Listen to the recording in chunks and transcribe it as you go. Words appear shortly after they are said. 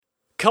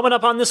Coming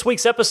up on this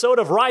week's episode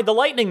of Ride the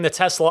Lightning, the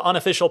Tesla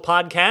unofficial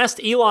podcast,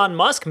 Elon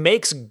Musk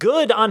makes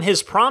good on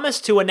his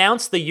promise to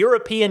announce the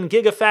European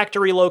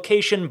Gigafactory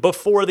location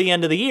before the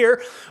end of the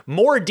year.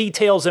 More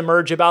details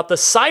emerge about the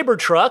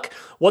Cybertruck,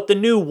 what the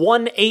new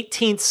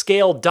 1/18th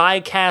scale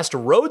die-cast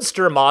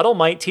Roadster model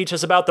might teach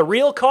us about the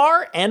real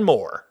car, and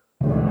more.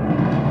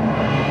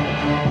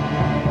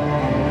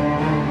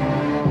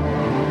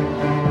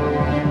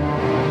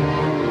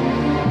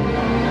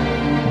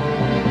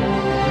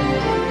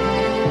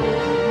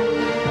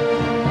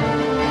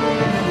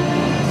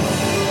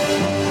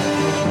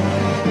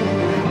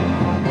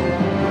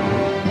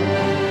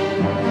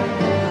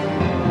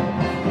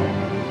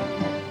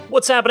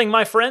 What's happening,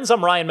 my friends?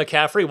 I'm Ryan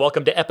McCaffrey.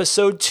 Welcome to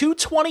episode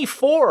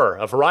 224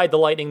 of Ride the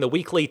Lightning, the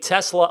weekly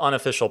Tesla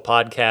unofficial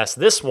podcast.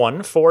 This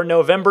one for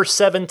November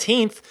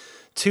 17th,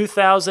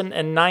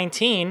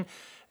 2019.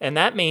 And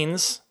that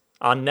means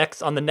on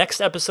the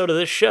next episode of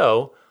this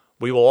show,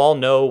 we will all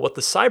know what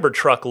the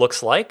Cybertruck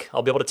looks like.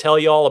 I'll be able to tell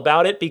you all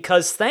about it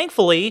because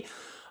thankfully,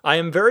 I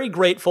am very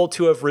grateful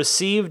to have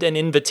received an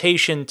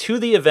invitation to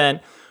the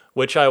event,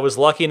 which I was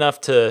lucky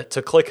enough to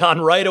click on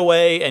right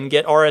away and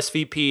get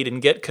RSVP'd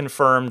and get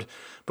confirmed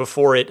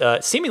before it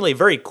seemingly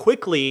very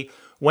quickly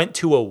went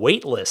to a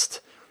wait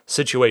list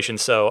situation.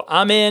 So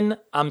I'm in.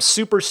 I'm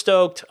super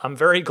stoked. I'm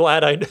very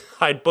glad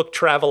I'd booked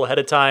travel ahead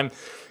of time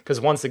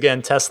because once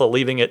again, Tesla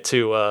leaving it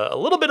to a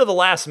little bit of the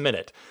last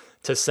minute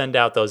to send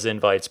out those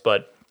invites.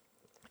 But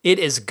it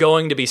is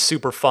going to be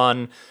super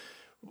fun.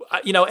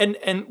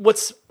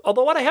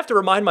 Although what I have to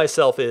remind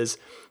myself is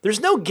there's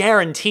no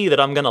guarantee that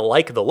I'm going to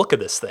like the look of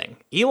this thing.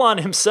 Elon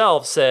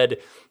himself said,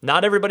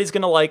 not everybody's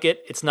going to like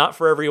it. It's not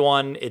for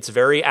everyone. It's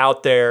very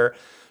out there.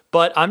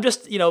 But I'm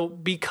just,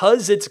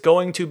 because it's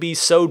going to be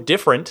so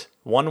different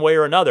one way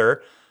or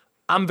another,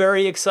 I'm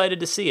very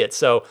excited to see it.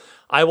 So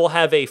I will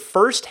have a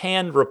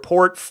firsthand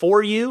report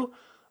for you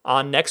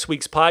on next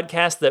week's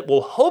podcast that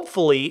will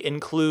hopefully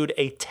include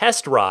a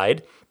test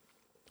ride.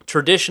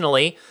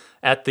 Traditionally,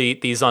 at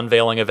these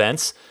unveiling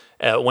events,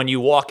 when you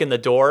walk in the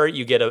door,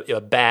 you get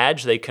a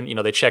badge. They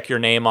check your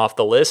name off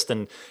the list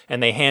and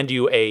they hand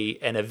you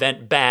an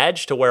event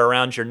badge to wear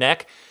around your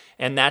neck,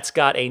 and that's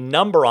got a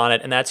number on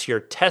it, and that's your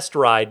test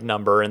ride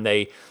number. And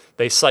they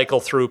cycle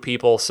through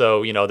people,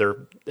 so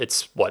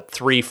it's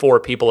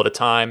 3-4 people at a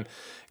time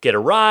get a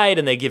ride,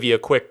 and they give you a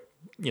quick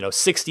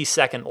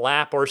 60-second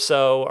lap or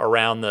so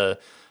around the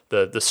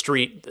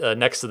street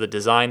next to the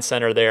design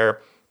center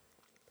there.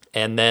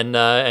 And then,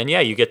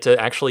 you get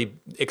to actually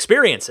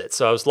experience it.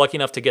 So I was lucky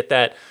enough to get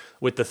that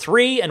with the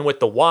 3 and with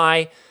the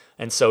Y.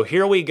 And so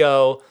here we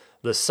go.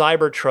 The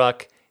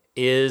Cybertruck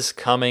is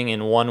coming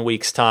in 1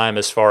 week's time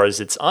as far as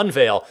its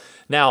unveil.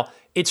 Now,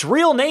 its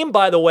real name,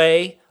 by the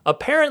way,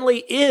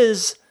 apparently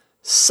is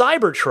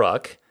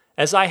Cybertruck,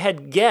 as I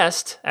had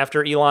guessed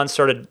after Elon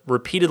started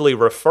repeatedly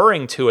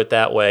referring to it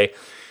that way,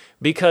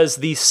 because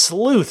the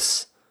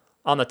sleuths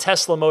on the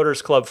Tesla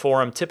Motors Club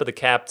forum, tip of the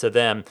cap to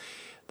them,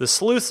 the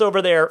sleuths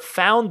over there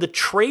found the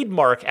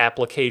trademark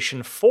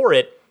application for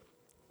it,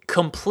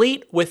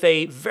 complete with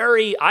a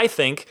very, I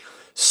think,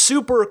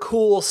 super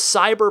cool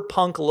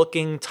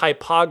cyberpunk-looking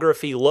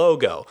typography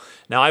logo.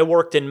 Now, I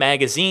worked in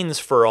magazines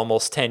for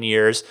almost 10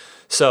 years,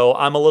 so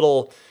I'm a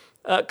little,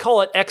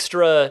 call it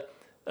extra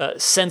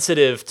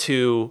sensitive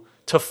to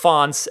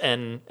fonts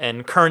and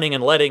kerning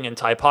and leading and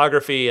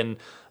typography. And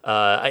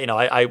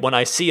I when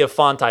I see a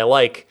font I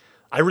like,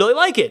 I really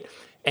like it.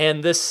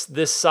 And this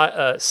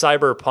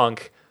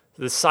cyberpunk,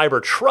 the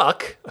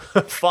Cybertruck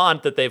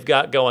font that they've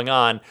got going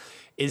on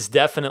is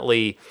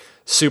definitely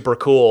super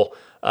cool.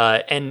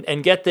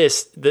 And get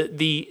this,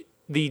 the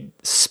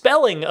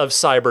spelling of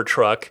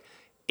Cybertruck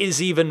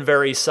is even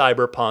very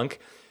cyberpunk.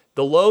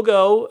 The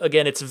logo,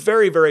 again, it's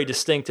very, very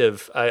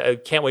distinctive. I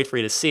can't wait for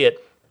you to see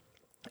it.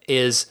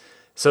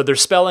 So they're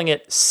spelling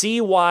it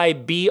Cybrtrk.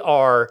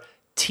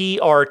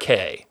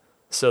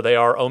 So they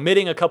are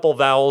omitting a couple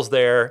vowels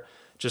there,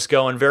 just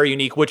going very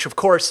unique, which of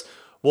course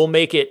will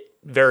make it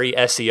very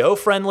SEO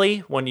friendly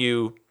when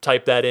you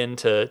type that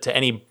into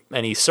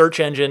any search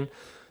engine.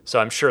 So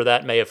I'm sure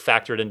that may have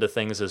factored into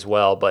things as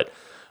well. But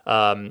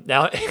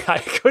now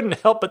I couldn't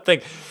help but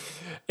think,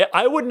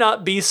 I would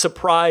not be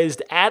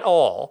surprised at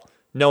all,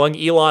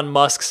 knowing Elon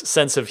Musk's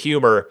sense of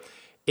humor,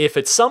 if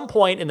at some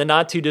point in the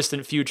not too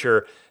distant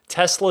future,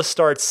 Tesla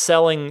starts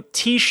selling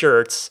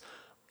t-shirts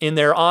in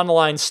their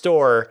online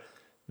store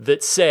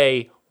that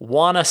say,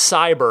 "Wanna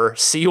Cyber,"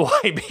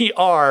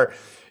 CYBR,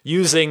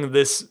 using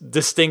this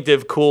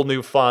distinctive, cool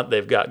new font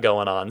they've got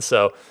going on.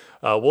 So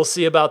we'll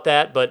see about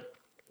that. But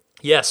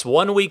yes,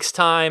 1 week's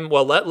time,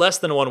 well, less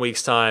than 1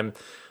 week's time,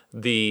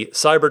 the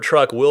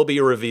Cybertruck will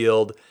be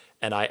revealed,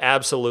 and I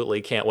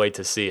absolutely can't wait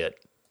to see it.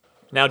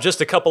 Now,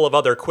 just a couple of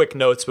other quick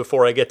notes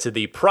before I get to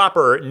the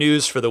proper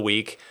news for the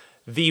week.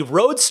 The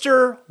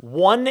Roadster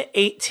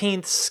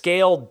 1/18th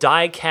scale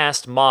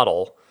die-cast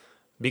model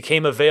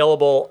became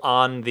available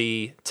on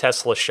the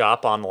Tesla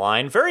shop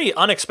online very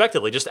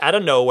unexpectedly, just out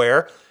of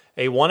nowhere.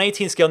 A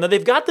 1/18 scale. Now,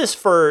 they've got this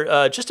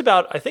for just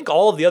about, I think,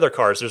 all of the other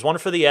cars. There's one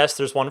for the S,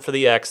 there's one for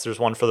the X, there's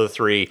one for the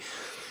 3.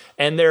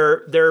 And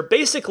they're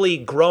basically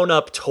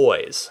grown-up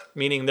toys,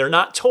 meaning they're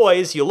not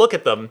toys. You look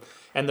at them,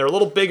 and they're a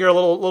little bigger, a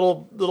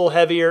little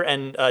heavier,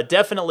 and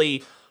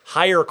definitely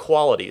higher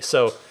quality.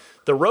 So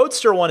the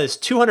Roadster one is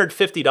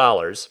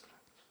 $250,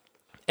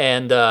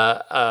 and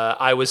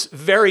I was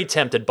very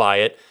tempted by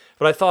it.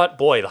 But I thought,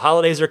 boy, the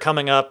holidays are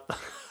coming up.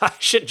 I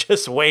should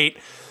just wait.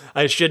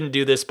 I shouldn't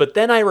do this. But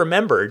then I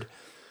remembered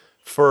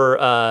for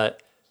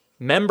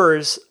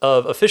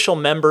official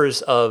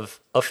members of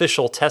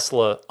official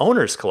Tesla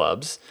owners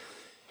clubs,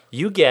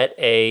 you get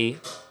a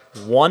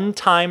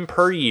one-time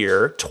per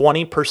year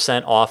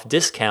 20% off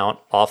discount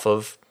off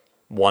of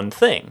one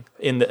thing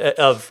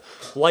of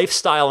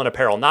lifestyle and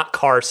apparel, not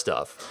car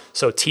stuff.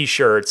 So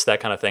T-shirts, that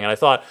kind of thing. And I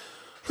thought,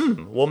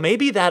 well,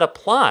 maybe that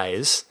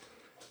applies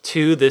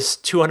to this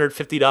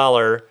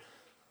 $250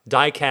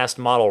 die-cast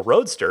model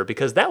Roadster,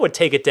 because that would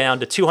take it down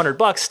to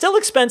 $200. Still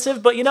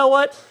expensive, but you know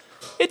what?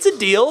 It's a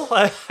deal.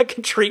 I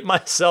can treat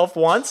myself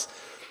once.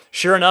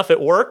 Sure enough,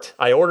 it worked.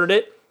 I ordered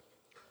it.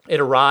 It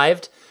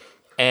arrived.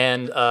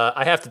 And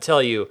I have to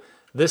tell you,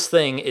 this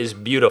thing is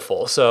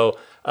beautiful. So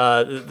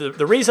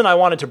the reason I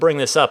wanted to bring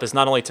this up is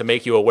not only to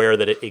make you aware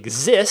that it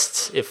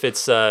exists, if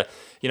it's,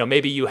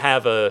 maybe you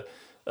have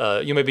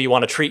maybe you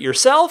want to treat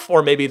yourself,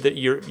 or maybe that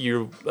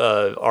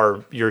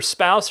your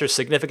spouse or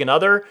significant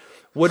other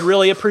would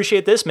really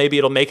appreciate this. Maybe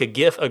it'll make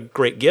a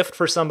great gift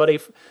for somebody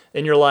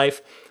in your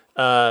life.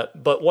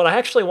 But what I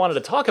actually wanted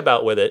to talk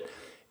about with it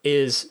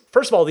is,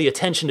 first of all, the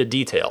attention to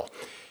detail.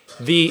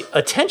 The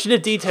attention to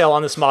detail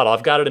on this model,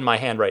 I've got it in my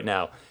hand right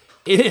now,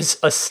 it is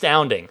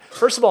astounding.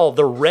 First of all,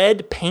 the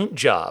red paint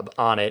job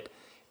on it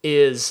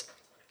is,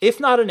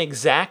 if not an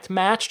exact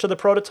match to the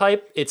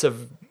prototype, it's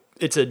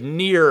a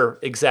near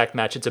exact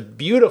match. It's a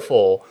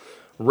beautiful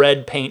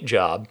red paint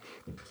job.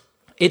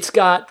 It's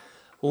got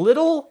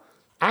little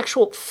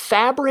actual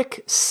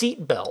fabric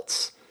seat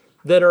belts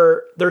that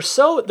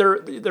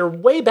they're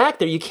way back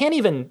there. You can't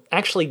even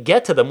actually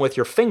get to them with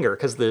your finger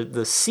because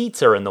the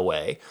seats are in the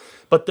way.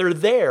 But they're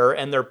there,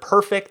 and they're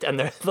perfect, and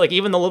they're like,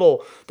 even the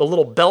little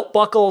belt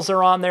buckles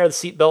are on there, the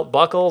seat belt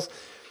buckles.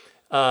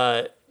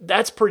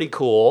 That's pretty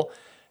cool.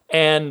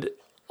 And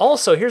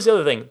also, here's the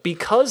other thing.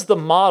 Because the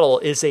model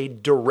is a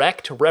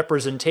direct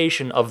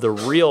representation of the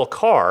real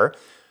car,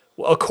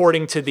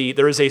 according to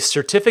there is a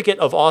certificate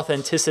of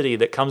authenticity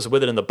that comes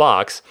with it in the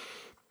box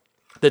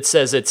that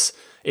says it's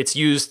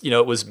used,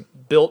 it was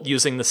built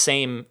using the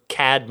same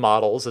CAD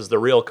models as the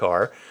real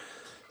car.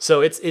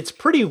 So it's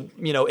pretty,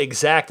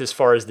 exact as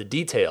far as the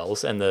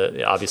details and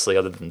obviously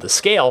other than the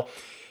scale.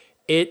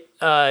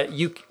 I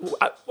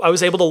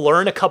was able to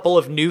learn a couple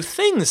of new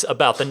things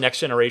about the next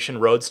generation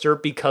Roadster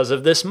because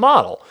of this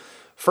model.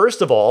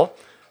 First of all,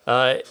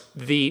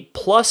 the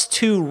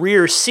 +2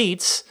 rear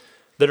seats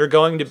that are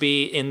going to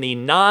be in the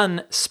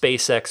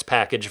non-SpaceX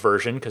package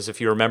version, because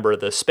if you remember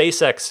if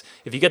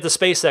you get the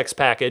SpaceX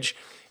package,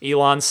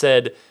 Elon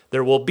said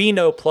there will be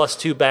no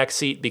 +2 back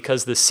seat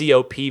because the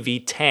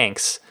COPV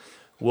tanks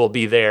will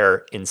be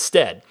there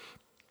instead.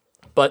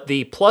 But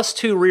the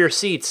 +2 rear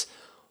seats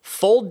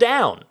fold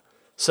down.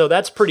 So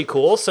that's pretty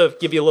cool. So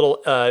give you a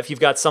little, if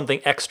you've got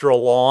something extra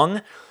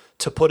long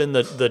to put in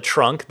the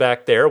trunk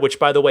back there, which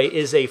by the way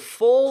is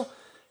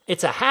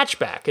it's a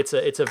hatchback.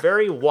 It's a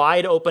very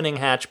wide opening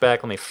hatchback.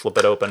 Let me flip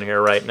it open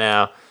here right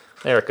now.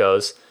 There it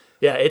goes.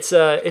 Yeah, it's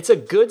a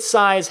good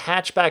size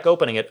hatchback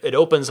opening. It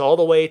opens all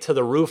the way to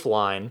the roof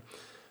line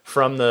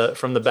from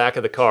the back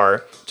of the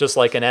car, just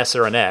like an S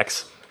or an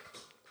X.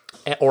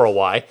 Or a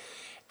Y,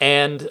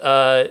 and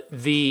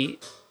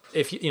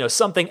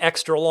something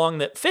extra long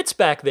that fits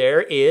back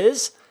there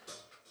is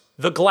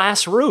the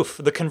glass roof,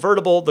 the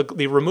convertible,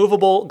 the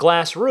removable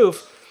glass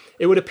roof.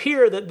 It would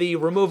appear that the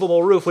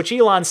removable roof, which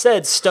Elon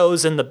said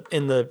stows in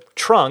the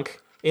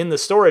trunk in the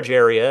storage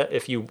area,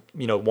 if you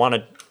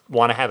want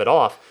to have it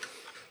off,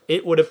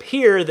 it would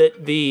appear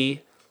that the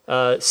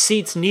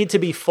seats need to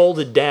be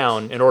folded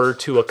down in order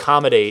to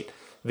accommodate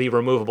the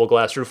removable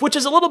glass roof, which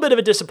is a little bit of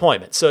a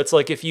disappointment. So it's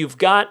like if you've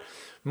got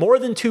more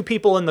than 2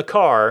 people in the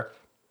car,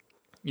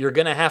 you're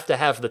going to have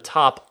the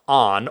top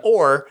on,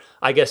 or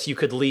I guess you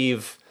could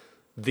leave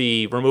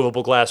the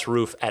removable glass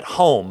roof at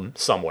home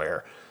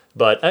somewhere.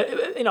 But,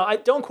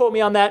 don't quote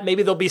me on that.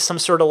 Maybe there'll be some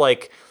sort of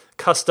like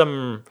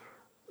custom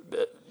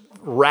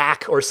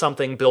rack or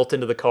something built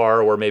into the car,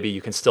 or maybe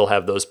you can still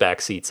have those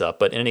back seats up.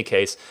 But in any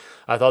case,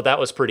 I thought that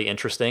was pretty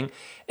interesting.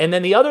 And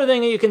then the other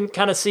thing that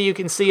you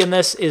can see in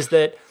this is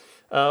that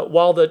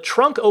while the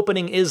trunk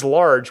opening is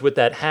large with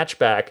that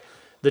hatchback,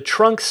 the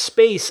trunk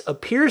space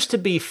appears to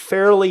be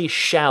fairly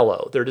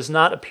shallow. There does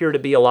not appear to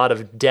be a lot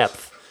of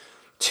depth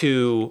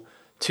to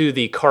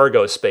the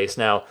cargo space.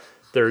 Now,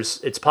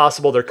 it's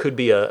possible there could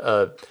be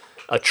a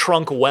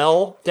trunk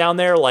well down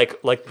there,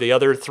 like the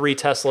other 3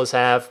 Teslas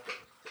have,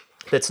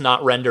 that's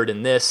not rendered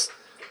in this.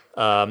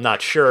 I'm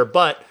not sure,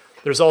 but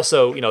there's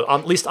also,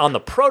 at least on the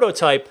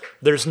prototype,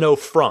 there's no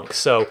frunk.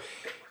 So,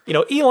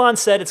 Elon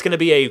said it's going to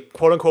be a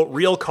quote-unquote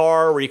real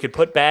car where you could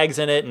put bags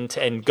in it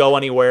and go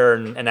anywhere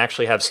and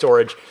actually have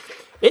storage.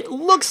 it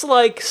looks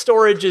like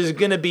storage is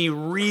going to be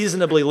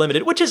reasonably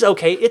limited, which is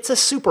okay. It's a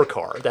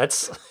supercar.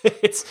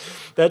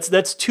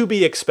 That's to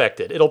be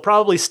expected. It'll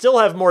probably still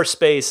have more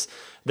space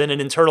than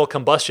an internal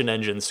combustion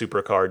engine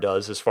supercar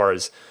does as far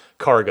as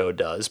cargo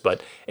does.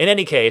 But in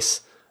any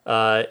case,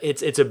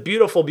 it's a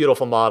beautiful,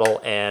 beautiful model,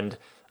 and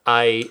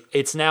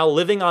it's now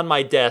living on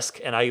my desk,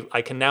 and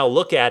I can now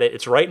look at it.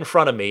 It's right in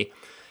front of me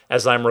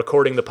as I'm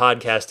recording the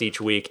podcast each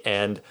week,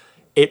 and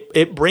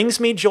it brings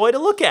me joy to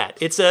look at.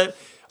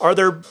 Are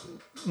there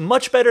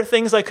much better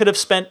things I could have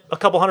spent a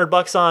couple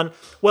 $100 on?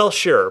 Well,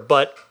 sure,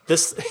 but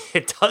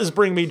it does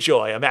bring me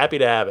joy. I'm happy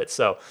to have it.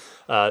 So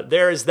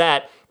there is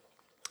that.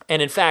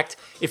 And in fact,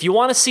 if you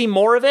want to see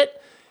more of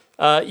it,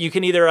 you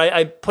can either,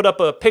 I put up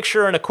a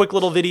picture and a quick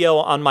little video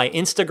on my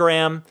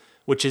Instagram,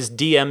 which is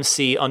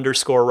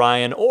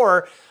DMC_Ryan,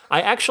 or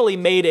I actually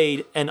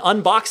made an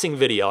unboxing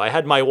video. I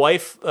had my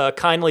wife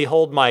kindly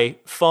hold my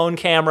phone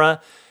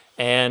camera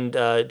and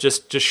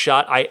just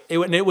shot.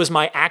 It was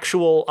my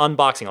actual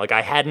unboxing. Like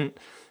I hadn't.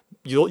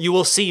 You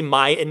will see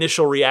my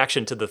initial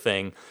reaction to the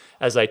thing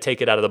as I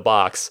take it out of the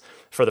box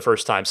for the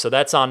first time. So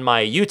that's on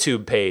my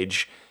YouTube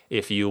page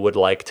if you would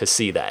like to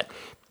see that.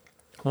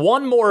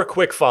 One more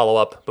quick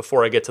follow-up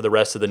before I get to the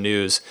rest of the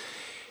news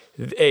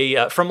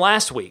from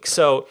last week.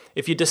 So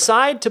if you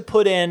decide to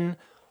put in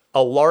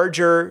a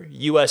larger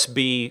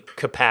USB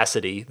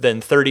capacity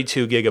than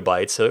 32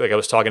 gigabytes, so like I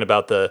was talking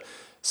about the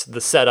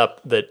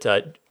setup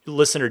that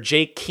listener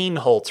Jake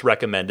Keenholtz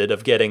recommended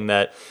of getting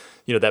that,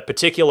 that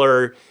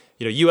particular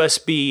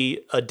USB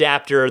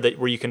adapter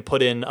where you can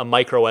put in a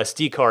micro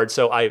SD card.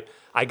 So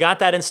I got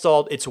that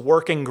installed. It's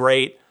working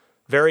great.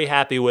 Very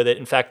happy with it.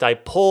 In fact, I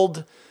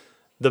pulled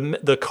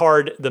the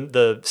card,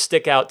 the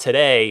stick out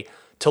today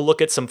to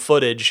look at some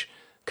footage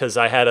because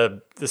I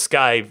had this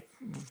guy.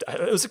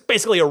 It was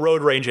basically a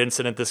road rage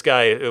incident. This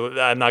guy,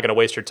 I'm not going to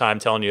waste your time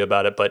telling you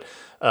about it, but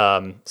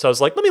so I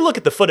was like, let me look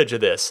at the footage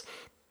of this.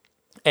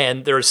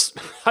 And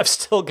I've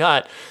still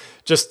got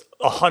just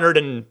 100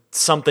 and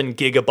something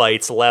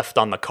gigabytes left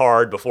on the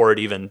card before it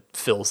even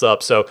fills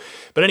up. So,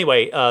 but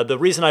anyway, the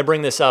reason I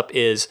bring this up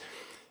is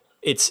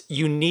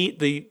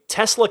the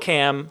Tesla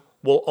Cam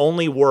will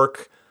only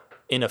work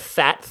in a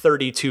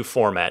FAT32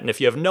 format. And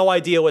if you have no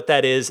idea what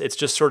that is, it's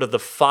just sort of the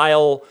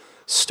file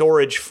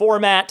storage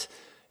format.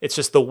 It's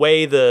just the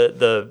way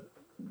the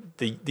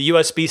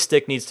USB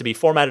stick needs to be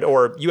formatted,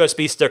 or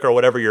USB stick or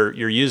whatever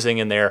you're using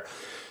in there.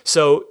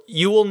 So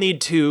you will need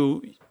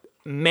to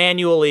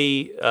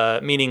manually,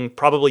 meaning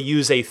probably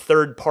use a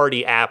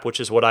third-party app,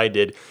 which is what I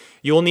did.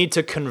 You will need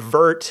to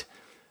convert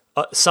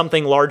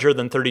something larger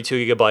than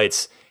 32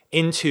 gigabytes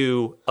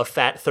into a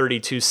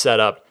FAT32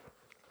 setup,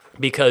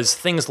 because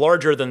things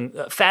larger than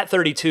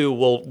FAT32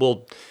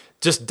 will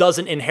just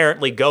doesn't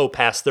inherently go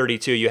past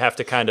 32. You have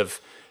to kind of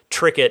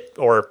trick it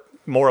or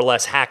more or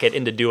less hack it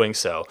into doing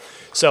so.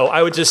 So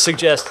I would just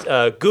suggest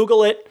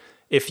Google it.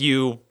 If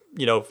you're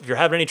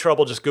having any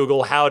trouble, just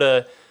Google how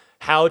to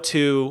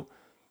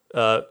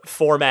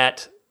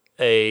format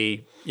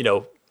a,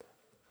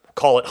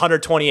 call it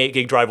 128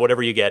 gig drive,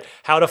 whatever you get,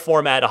 how to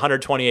format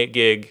 128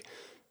 gig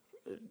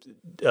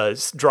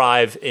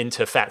drive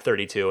into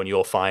FAT32, and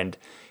you'll find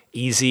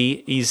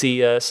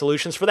easy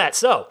solutions for that.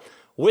 So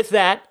with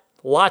that,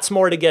 lots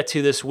more to get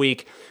to this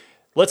week.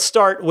 Let's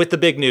start with the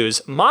big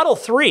news. Model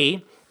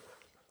 3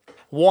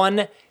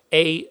 won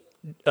a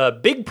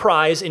big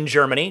prize in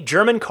Germany.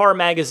 German car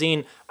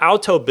magazine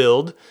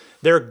Autobild,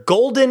 their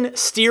Golden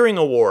Steering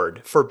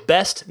Award for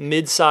Best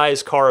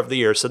Midsize Car of the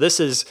Year. So this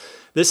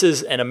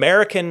is an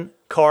American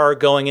car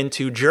going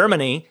into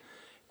Germany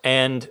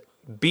and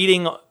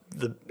beating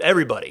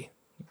everybody.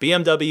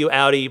 BMW,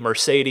 Audi,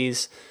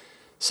 Mercedes.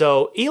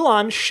 So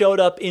Elon showed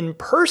up in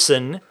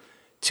person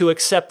to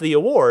accept the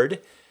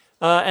award,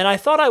 and I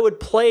thought I would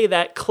play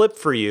that clip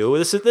for you.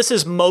 This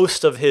is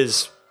most of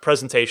his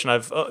presentation.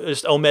 I've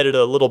just omitted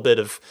a little bit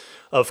of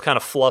kind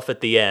of fluff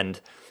at the end.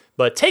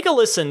 But take a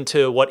listen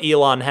to what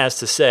Elon has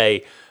to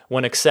say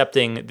when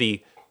accepting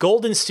the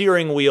Golden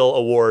Steering Wheel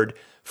Award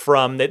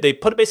from, they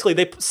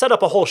set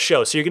up a whole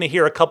show. So you're going to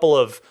hear a couple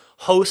of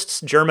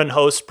hosts, German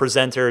hosts,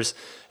 presenters,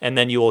 and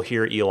then you will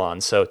hear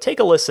Elon. So take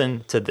a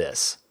listen to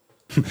this.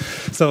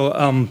 So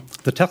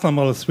the Tesla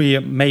Model 3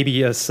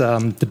 maybe is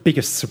the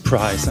biggest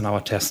surprise in our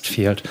test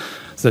field.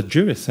 The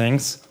jury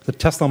thinks the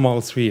Tesla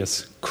Model 3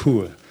 is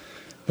cool.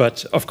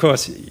 But of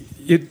course,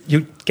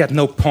 you get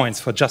no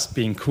points for just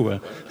being cool.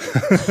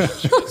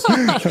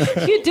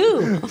 You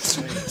do.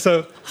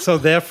 So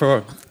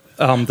therefore,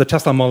 the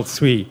Tesla Model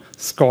 3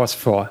 scores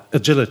for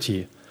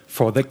agility,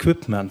 for the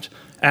equipment,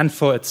 and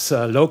for its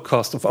low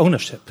cost of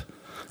ownership.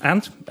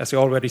 And, as you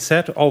already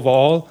said,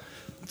 overall,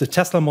 the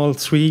Tesla Model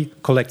 3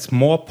 collects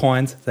more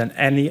points than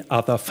any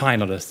other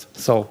finalist.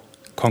 So,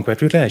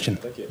 congratulations.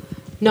 Thank you.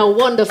 No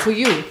wonder for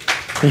you.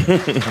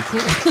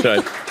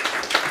 Right.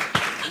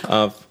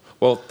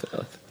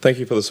 Thank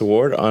you for this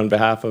award. On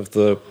behalf of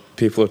the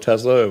people of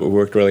Tesla, we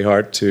worked really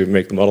hard to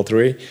make the Model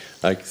 3.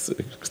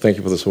 Thank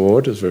you for this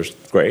award. It was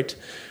great.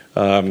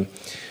 And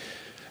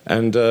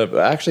And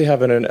I actually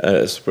have an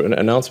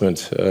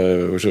announcement,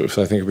 which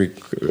I think will be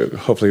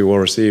hopefully well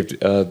received,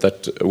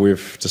 that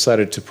we've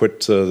decided to put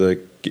the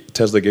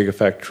Tesla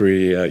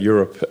Gigafactory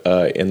Europe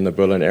in the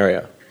Berlin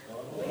area.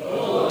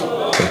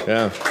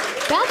 Yeah.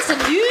 That's the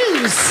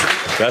news.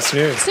 That's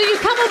news. So you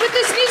come up with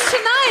this news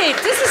tonight.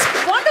 This is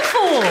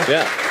wonderful.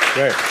 Yeah,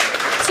 great.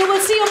 So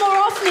we'll see you more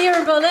often here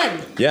in Berlin.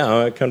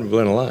 Yeah, I come to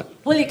Berlin a lot.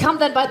 Will you come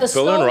then by the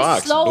Berlin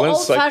rocks. slow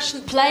Berlin's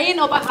old-fashioned plane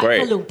or by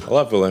Great. Hyperloop? I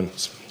love Berlin.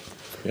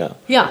 Yeah.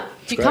 Yeah.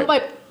 You come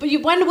by.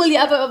 When will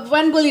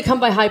you come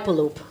by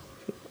Hyperloop?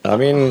 I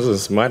mean,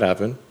 this might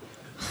happen.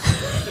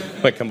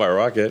 Might come by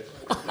rocket.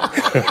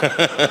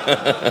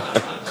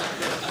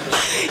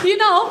 You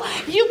know,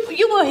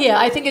 you were here,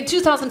 I think, in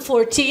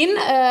 2014,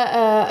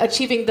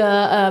 achieving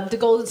the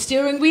golden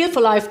steering wheel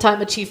for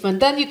lifetime achievement.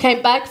 Then you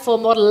came back for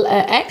Model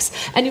X,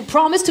 and you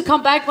promised to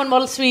come back when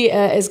Model 3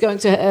 is going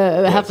to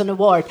have an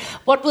award.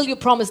 What will you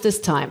promise this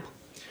time?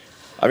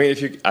 I mean,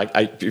 if you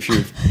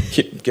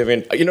keep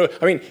giving,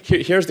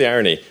 here's the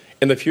irony.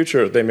 In the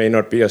future, there may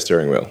not be a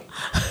steering wheel.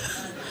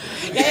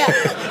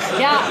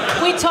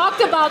 Yeah. We talked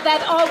about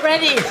that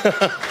already.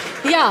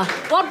 Yeah.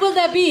 What will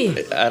there be?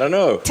 I don't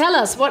know. Tell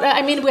us.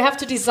 We have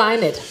to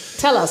design it.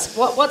 Tell us.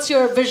 What's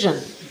your vision?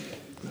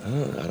 I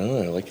don't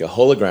know, like a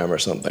hologram or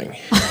something.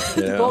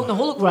 The golden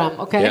hologram.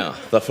 Okay. Yeah,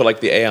 for like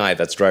the AI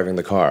that's driving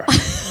the car.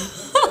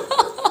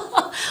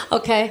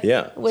 Okay.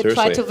 Yeah, we'll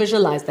seriously. try to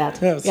visualize that.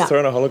 Yeah, let's throw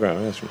in a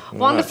hologram.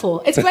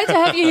 Wonderful. It's great to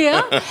have you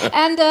here,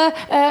 and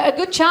a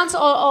good chance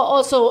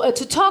also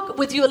to talk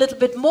with you a little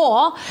bit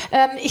more.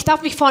 Ich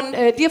darf mich von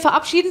dir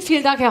verabschieden.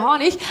 Vielen Dank, Herr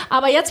Hornig.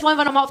 Aber jetzt wollen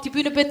wir nochmal auf die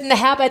Bühne bitten.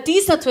 Herbert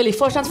Dies natürlich,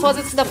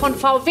 Vorstandsvorsitzender von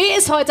VW,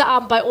 ist heute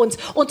Abend bei uns.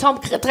 Und Tom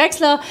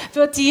Drexler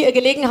wird die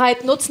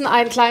Gelegenheit nutzen,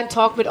 einen kleinen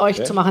Talk mit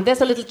euch zu machen.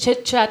 There's a little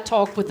chit-chat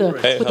talk with the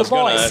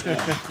boys.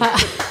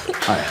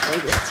 Hi.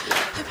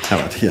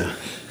 Herbert, hier.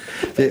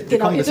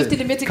 Genau, ihr dürft in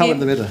die Mitte Come gehen.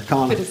 in the middle.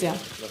 Come on. Bitte sehr.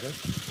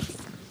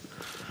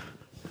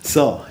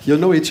 So, you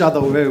know each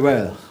other very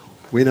well.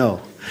 We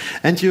know.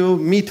 And you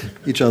meet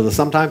each other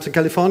sometimes in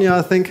California,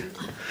 I think.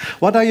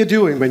 What are you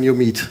doing when you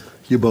meet,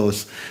 you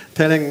both?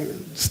 Telling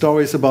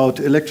stories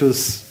about electric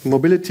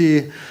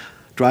mobility,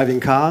 driving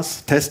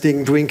cars,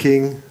 testing,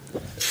 drinking.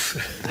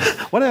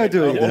 What are you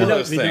doing? All of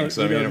those things.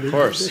 I mean, of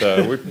course.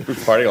 We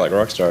party like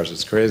rock stars.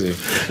 It's crazy.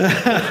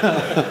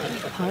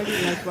 Party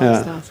like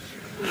rock stars.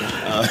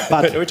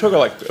 But we talk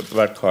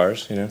about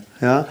cars, yeah,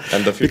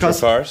 and the future of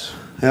cars.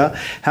 Yeah,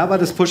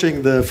 Herbert is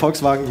pushing the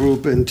Volkswagen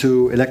Group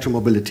into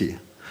electromobility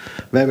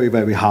very,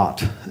 very hard.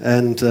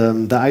 And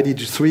the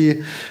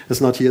ID3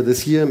 is not here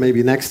this year,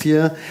 maybe next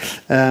year.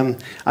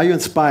 Are you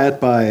inspired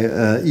by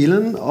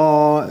Elon,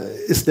 or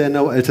is there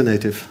no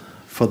alternative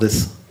for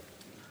this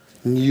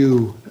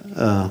new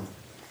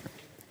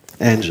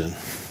engine?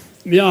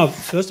 Yeah,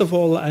 first of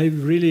all, I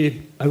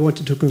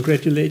wanted to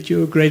congratulate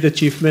you. Great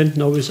achievement.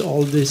 Now with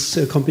all this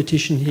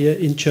competition here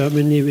in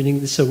Germany,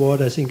 winning this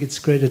award, I think it's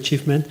a great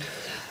achievement.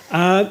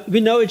 We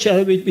know each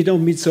other. We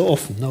don't meet so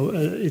often. No,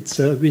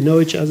 we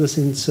know each other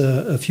since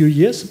a few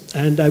years,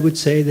 and I would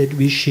say that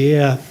we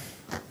share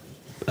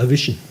a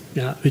vision,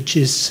 which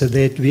is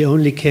that we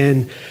only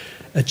can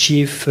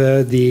achieve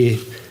the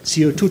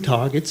CO2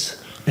 targets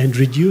and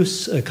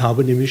reduce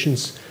carbon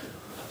emissions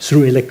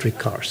through electric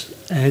cars.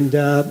 And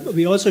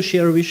we also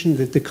share a vision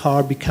that the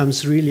car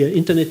becomes really an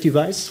internet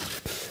device,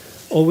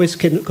 always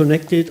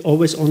connected,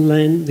 always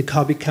online. The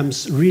car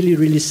becomes really,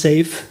 really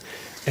safe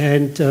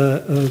and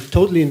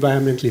totally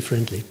environmentally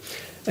friendly.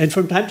 And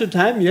from time to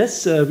time,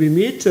 yes, we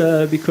meet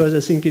because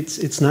I think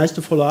it's nice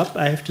to follow up.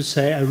 I have to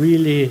say, I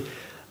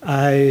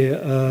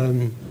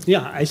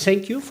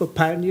thank you for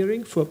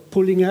pioneering, for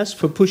pulling us,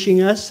 for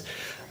pushing us.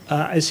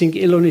 I think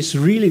Elon is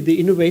really the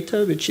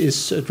innovator, which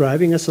is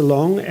driving us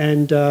along,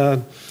 and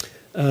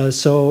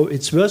so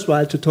it's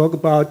worthwhile to talk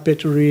about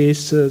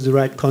batteries, the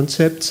right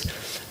concepts,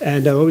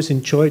 and I always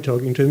enjoy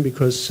talking to him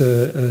because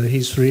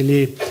he's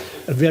really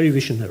a very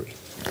visionary.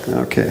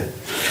 Okay,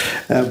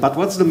 but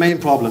what's the main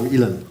problem,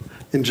 Elon,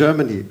 in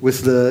Germany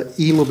with the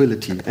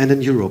e-mobility and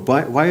in Europe?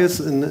 Why is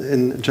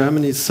in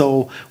Germany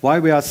why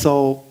we are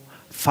so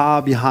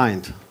far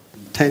behind?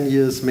 10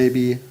 years,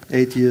 maybe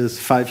 8 years,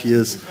 5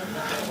 years.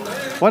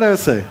 What do I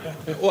say?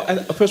 Well,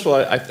 first of all,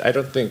 I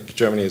don't think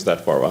Germany is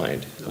that far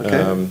behind.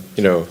 Okay.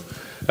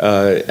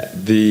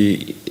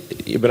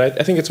 But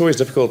I think it's always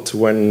difficult to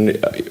when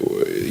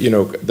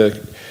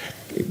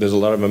there's a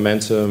lot of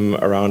momentum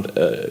around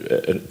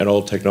an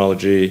old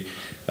technology.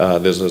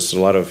 There's a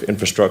lot of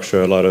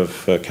infrastructure, a lot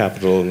of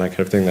capital, and that kind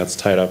of thing that's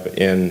tied up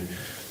in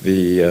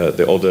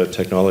the older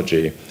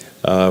technology.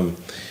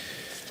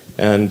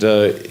 And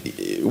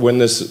when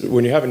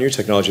you have a new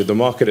technology, the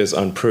market is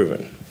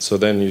unproven. So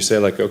then you say,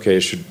 like, okay,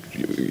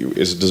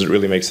 does it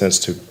really make sense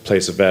to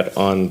place a bet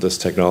on this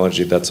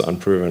technology that's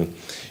unproven?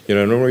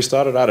 And when we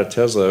started out at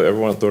Tesla,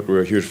 everyone thought we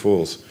were huge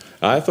fools.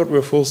 I thought we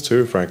were fools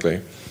too,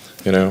 frankly.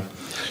 But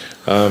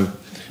I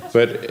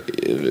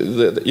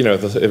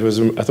thought it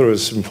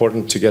was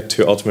important to get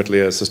to ultimately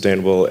a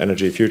sustainable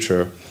energy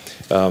future,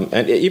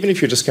 And even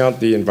if you discount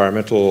the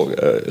environmental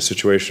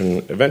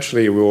situation,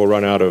 eventually we will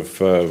run out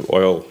of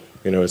oil.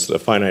 It's a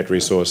finite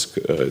resource.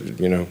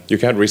 You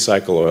can't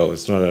recycle oil.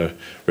 It's not a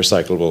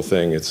recyclable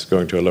thing. It's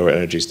going to a lower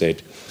energy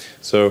state.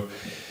 So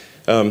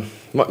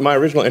my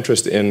original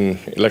interest in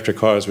electric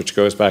cars, which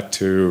goes back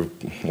to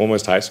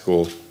almost high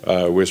school,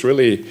 was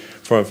really,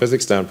 from a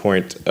physics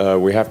standpoint,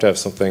 we have to have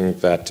something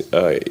that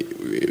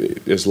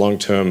is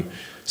long-term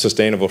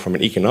sustainable from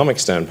an economic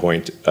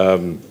standpoint.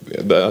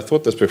 I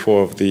thought this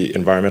before the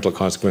environmental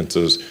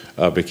consequences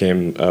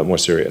became more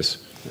serious.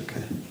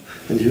 Okay.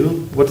 And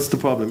you? What is the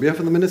problem? We have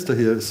the minister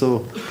here,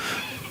 so...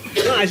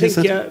 I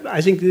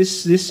think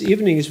this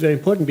evening is very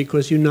important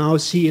because you now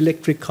see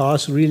electric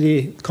cars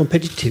really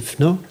competitive,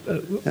 no?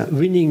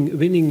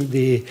 Winning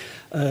the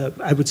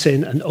I would say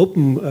an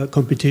open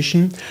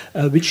competition,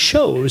 which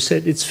shows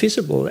that it's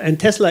feasible. And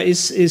Tesla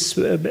is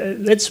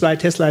that's why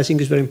Tesla I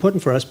think is very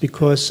important for us,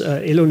 because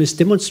Elon is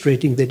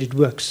demonstrating that it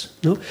works.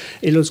 No,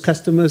 Elon's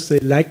customers, they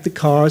like the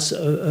cars.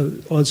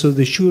 Also,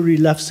 the jury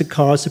loves the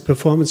cars, the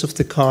performance of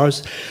the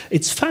cars.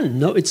 It's fun.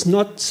 No, it's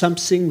not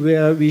something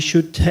where we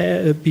should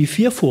be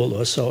fearful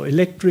or so.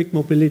 Electric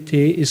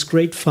mobility is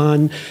great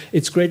fun.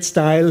 It's great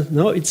style.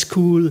 No, it's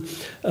cool.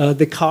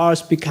 The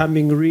cars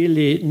becoming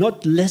really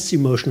not less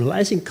emotional.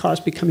 I think cars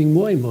becoming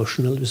more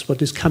emotional is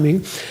what is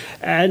coming,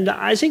 and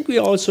I think we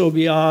are.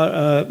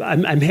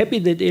 I'm happy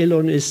that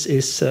Elon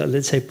is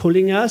let's say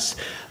pulling us,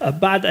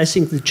 but I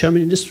think the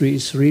German industry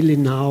is really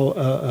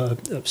now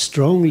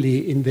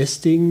strongly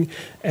investing,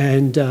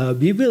 and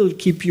we will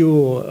keep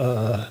you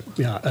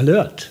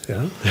alert.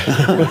 Yeah.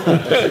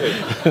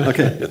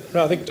 Okay.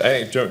 No, I think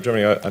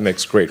Germany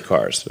makes great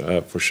cars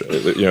for sure.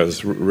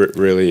 It's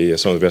really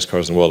some of the best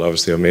cars in the world.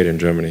 Obviously, are made in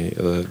Germany.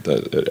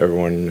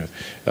 Everyone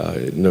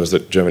knows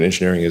that German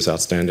engineering is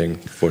outstanding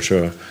for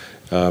sure,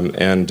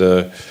 and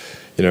that's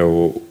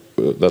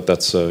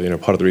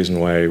part of the reason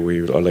why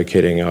we are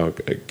locating our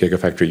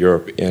Gigafactory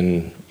Europe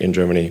in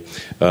Germany.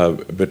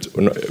 But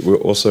we're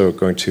also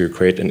going to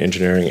create an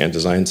engineering and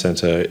design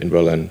center in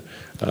Berlin,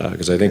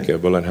 because I think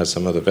Berlin has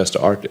some of the best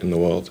art in the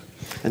world.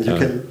 And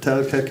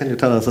can you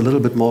tell us a little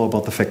bit more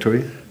about the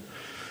factory?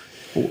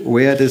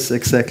 Where it is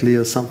exactly,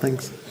 or something?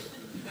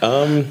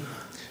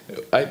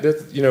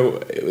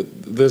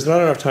 There's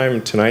not enough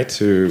time tonight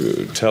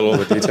to tell all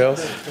the details.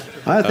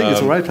 I think it's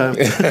the right time.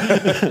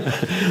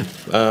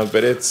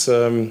 But it's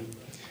in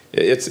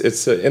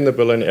the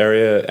Berlin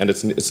area, and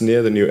it's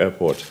near the new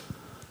airport.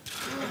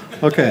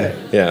 Okay.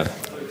 Yeah.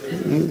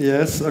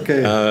 Yes.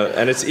 Okay.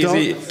 And it's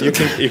easy.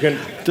 You can.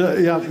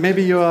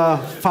 Maybe you are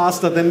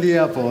faster than the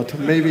airport.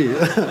 Maybe.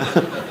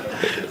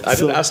 I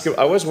didn't ask him.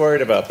 I was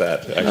worried about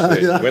that,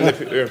 actually. When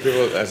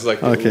people, I was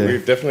like, we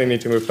definitely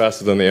need to move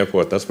faster than the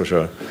airport, that's for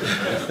sure.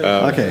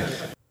 Okay.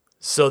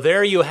 So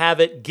there you have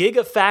it.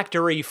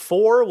 Gigafactory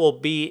 4 will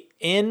be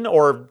in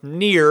or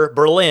near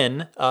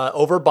Berlin,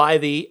 over by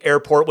the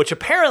airport, which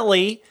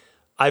apparently,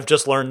 I've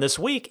just learned this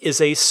week, is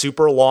a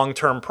super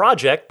long-term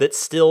project that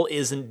still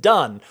isn't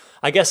done.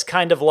 I guess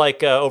kind of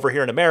like over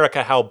here in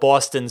America, how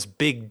Boston's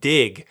Big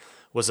Dig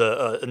was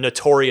a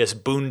notorious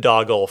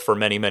boondoggle for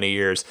many, many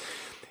years.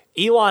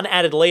 Elon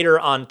added later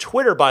on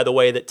Twitter, by the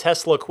way, that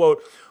Tesla,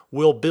 quote,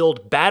 will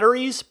build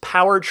batteries,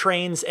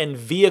 powertrains, and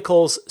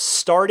vehicles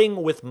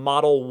starting with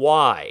Model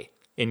Y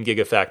in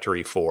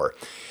Gigafactory 4.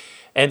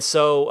 And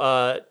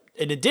so,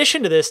 in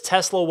addition to this,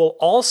 Tesla will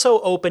also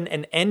open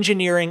an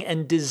engineering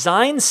and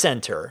design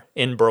center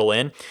in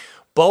Berlin.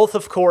 Both,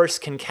 of course,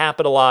 can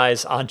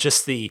capitalize on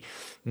just the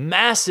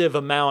massive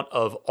amount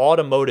of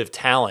automotive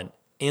talent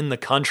in the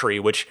country,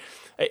 which,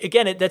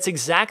 again, that's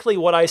exactly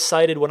what I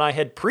cited when I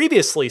had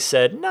previously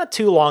said, not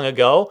too long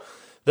ago,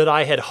 that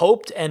I had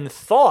hoped and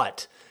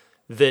thought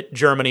that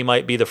Germany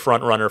might be the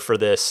front runner for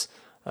this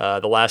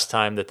the last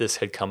time that this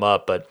had come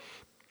up. But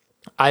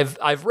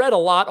I've read a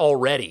lot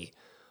already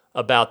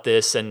about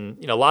this,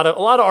 and a lot of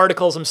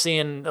articles I'm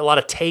seeing. A lot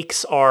of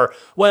takes are,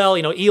 well,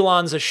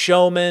 Elon's a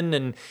showman,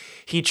 and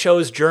he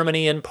chose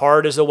Germany in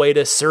part as a way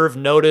to serve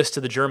notice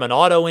to the German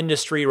auto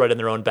industry right in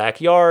their own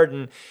backyard.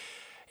 And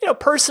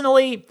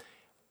personally,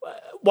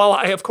 while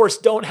I, of course,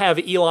 don't have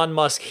Elon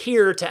Musk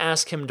here to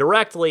ask him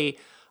directly,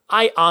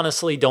 I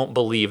honestly don't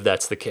believe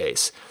that's the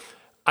case.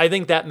 I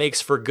think that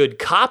makes for good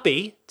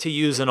copy, to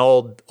use an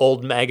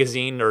old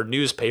magazine or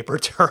newspaper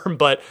term.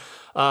 But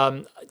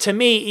to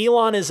me,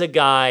 Elon is a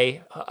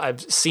guy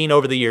I've seen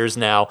over the years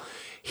now.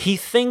 He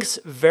thinks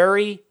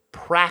very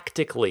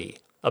practically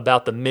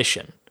about the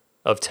mission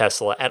of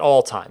Tesla at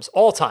all times,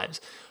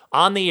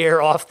 on the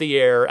air, off the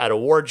air, at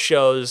award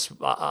shows,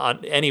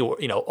 on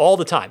anywhere, all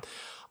the time.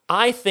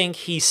 I think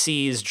he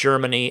sees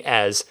Germany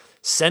as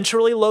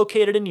centrally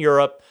located in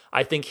Europe.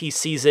 I think he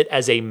sees it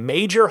as a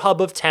major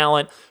hub of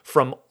talent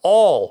from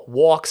all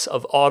walks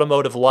of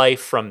automotive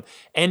life, from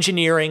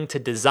engineering to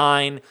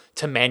design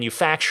to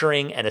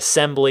manufacturing and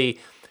assembly.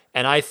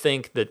 And I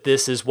think that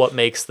this is what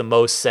makes the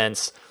most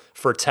sense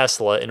for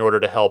Tesla in order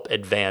to help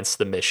advance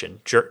the mission.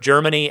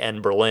 Germany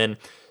and Berlin.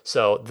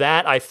 So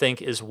that, I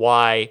think, is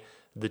why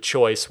the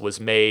choice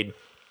was made.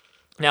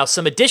 Now,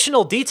 some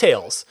additional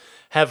details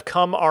have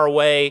come our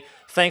way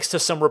thanks to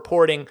some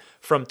reporting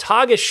from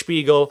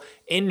Tagesspiegel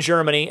in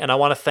Germany. And I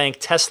want to thank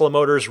Tesla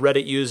Motors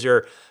Reddit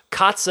user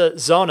Katze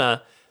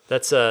Zona.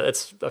 That's a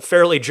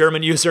fairly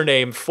German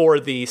username for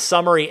the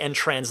summary and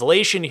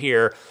translation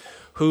here,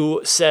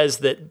 who says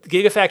that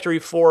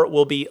Gigafactory 4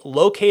 will be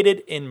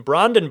located in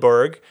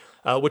Brandenburg,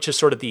 which is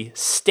sort of the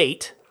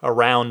state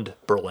around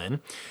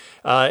Berlin.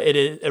 It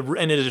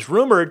is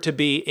rumored to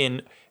be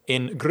in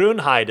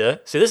Grünheide.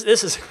 See, this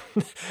is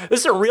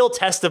this is a real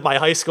test of my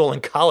high school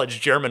and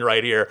college German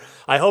right here.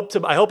 I hope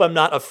I'm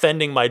not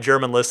offending my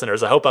German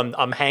listeners. I hope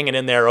I'm hanging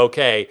in there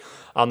okay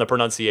on the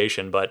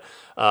pronunciation. But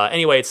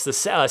anyway, it's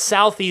the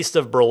southeast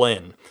of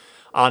Berlin,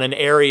 on an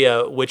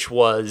area which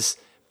was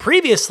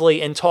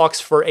previously in talks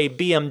for a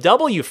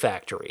BMW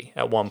factory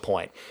at one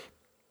point.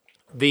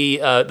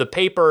 The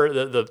paper,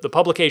 the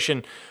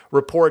publication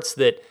reports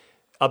that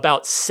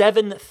about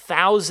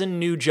 7,000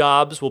 new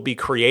jobs will be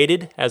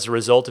created as a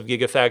result of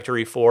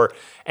Gigafactory 4,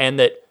 and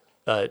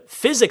that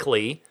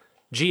physically,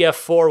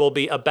 GF4 will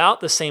be about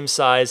the same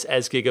size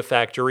as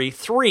Gigafactory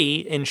 3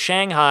 in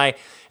Shanghai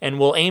and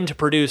will aim to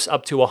produce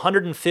up to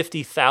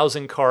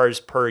 150,000 cars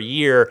per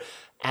year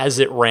as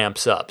it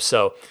ramps up.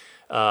 So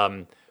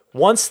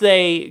once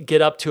they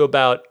get up to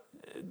about,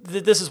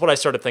 this is what I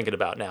started thinking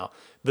about now,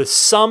 the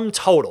sum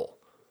total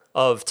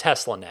of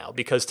Tesla now,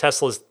 because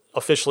Tesla's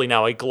officially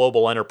now a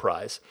global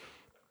enterprise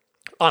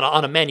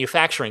on a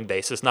manufacturing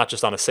basis, not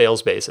just on a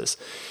sales basis.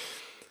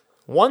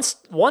 Once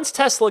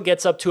Tesla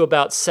gets up to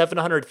about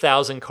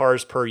 700,000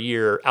 cars per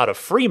year out of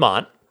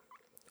Fremont,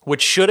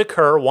 which should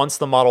occur once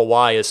the Model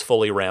Y is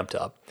fully ramped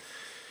up,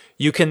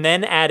 you can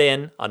then add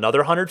in another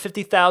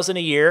 150,000 a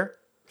year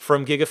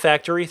from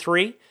Gigafactory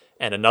 3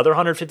 and another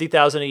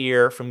 150,000 a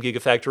year from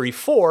Gigafactory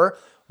 4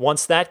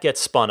 once that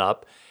gets spun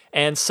up.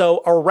 And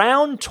so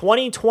around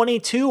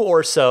 2022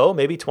 or so,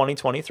 maybe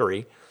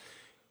 2023,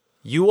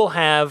 you will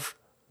have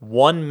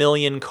 1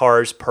 million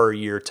cars per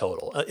year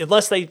total,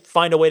 unless they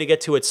find a way to get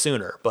to it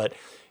sooner. But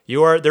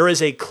there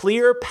is a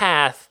clear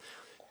path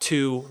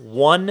to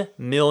 1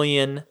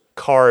 million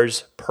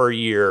cars per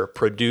year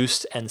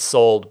produced and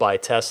sold by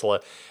Tesla.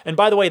 And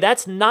by the way,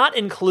 that's not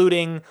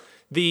including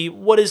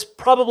what is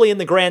probably in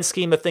the grand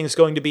scheme of things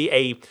going to be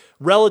a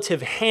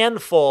relative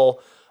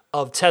handful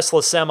of Tesla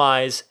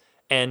semis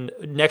and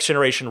next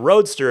generation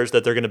roadsters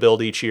that they're going to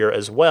build each year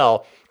as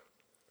well.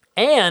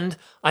 And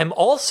I'm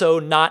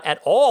also not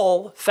at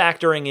all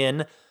factoring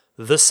in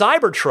the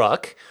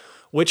Cybertruck,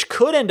 which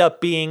could end up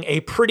being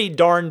a pretty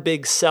darn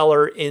big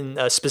seller in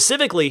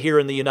specifically here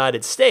in the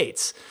United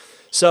States.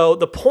 So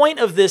the point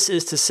of this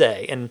is to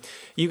say, and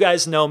you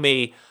guys know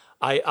me,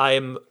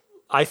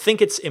 I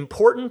think it's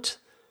important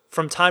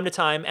from time to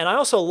time, and I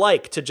also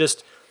like to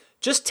just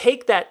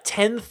take that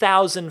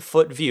 10,000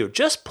 foot view,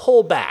 just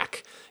pull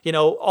back. You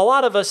know, all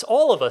of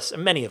us,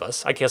 and many of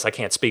us, I guess I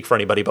can't speak for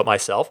anybody but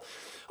myself.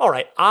 All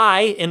right,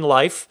 in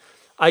life,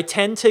 I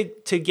tend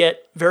to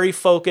get very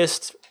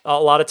focused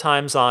a lot of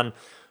times on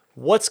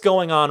what's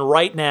going on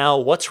right now,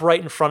 what's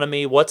right in front of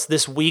me, what's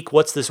this week,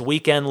 what's this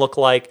weekend look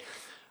like.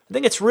 I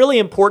think it's really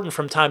important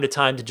from time to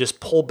time to just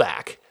pull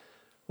back.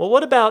 Well,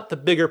 what about the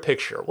bigger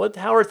picture?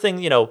 How are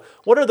things,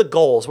 what are the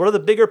goals? What are the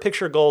bigger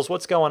picture goals?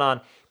 What's going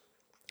on?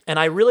 And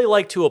I really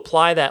like to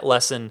apply that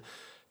lesson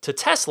to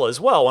Tesla as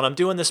well when I'm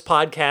doing this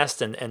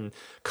podcast and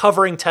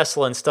covering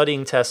Tesla and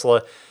studying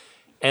Tesla.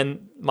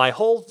 And my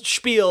whole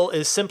spiel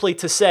is simply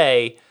to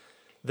say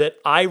that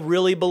I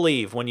really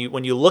believe when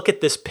you look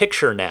at this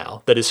picture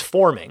now that is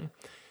forming,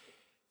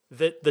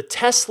 that the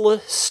Tesla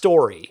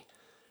story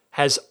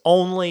has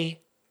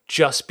only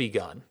just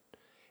begun.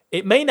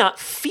 It may not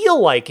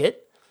feel like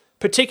it,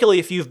 particularly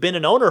if you've been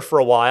an owner for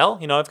a while.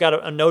 I've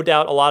got no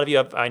doubt a lot of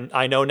you,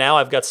 I know now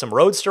I've got some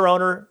Roadster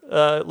owner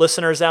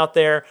listeners out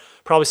there,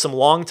 probably some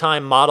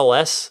longtime Model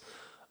S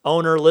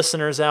owner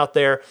listeners out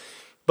there.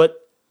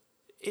 But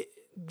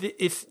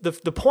if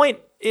the point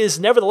is,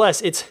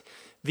 nevertheless, it's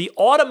the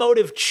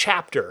automotive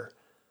chapter,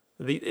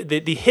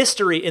 the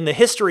history in the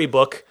history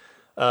book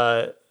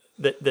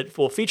that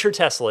will feature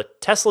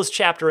Tesla's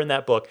chapter in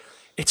that book.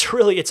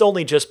 It's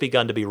only just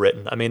begun to be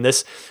written. I mean,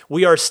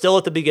 we are still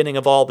at the beginning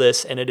of all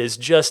this, and it is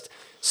just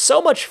so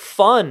much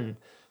fun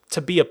to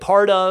be a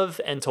part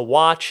of and to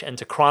watch and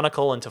to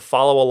chronicle and to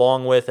follow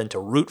along with and to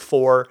root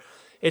for.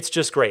 It's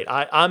just great.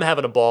 I'm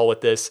having a ball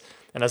with this.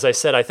 And as I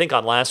said, I think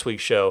on last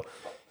week's show,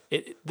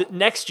 the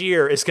next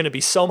year is going to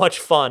be so much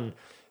fun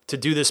to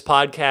do this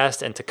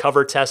podcast and to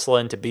cover Tesla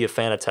and to be a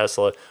fan of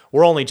Tesla.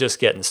 We're only just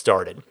getting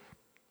started.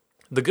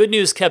 The good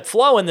news kept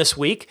flowing this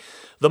week.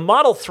 The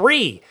Model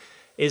 3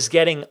 is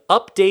getting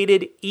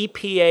updated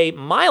EPA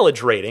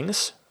mileage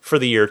ratings for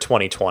the year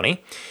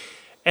 2020.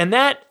 And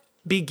that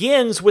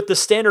begins with the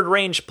Standard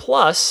Range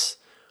Plus,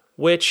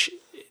 which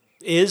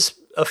is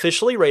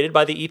officially rated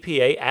by the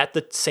EPA at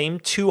the same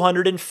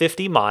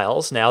 250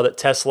 miles now that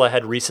Tesla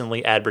had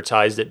recently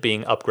advertised it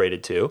being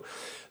upgraded to.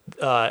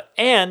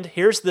 And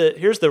here's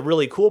the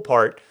really cool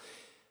part,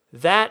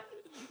 that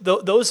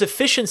those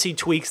efficiency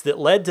tweaks that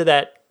led to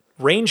that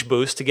range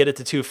boost to get it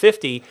to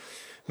 250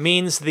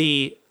 means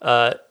the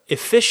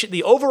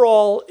the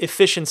overall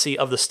efficiency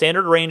of the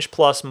Standard Range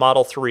Plus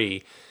Model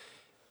 3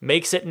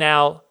 makes it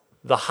now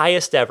the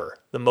highest ever,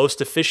 the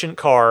most efficient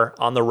car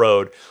on the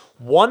road.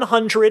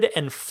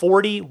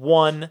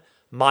 141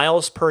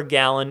 miles per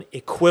gallon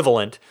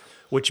equivalent,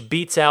 which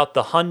beats out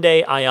the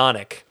Hyundai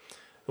Ioniq,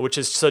 which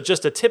is so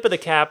just a tip of the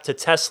cap to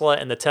Tesla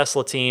and the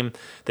Tesla team.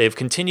 They've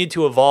continued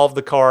to evolve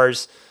the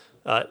cars,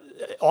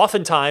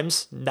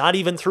 oftentimes not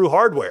even through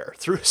hardware,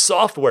 through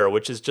software,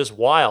 which is just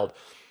wild.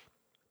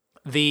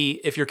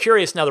 If you're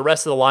curious now, the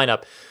rest of the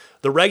lineup,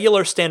 the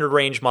regular standard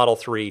range Model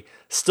 3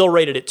 still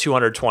rated at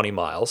 220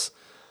 miles.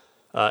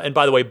 And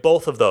by the way,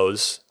 both of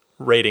those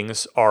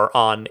ratings are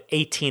on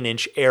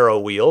 18-inch aero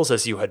wheels,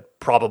 as you had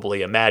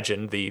probably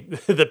imagined the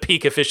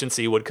peak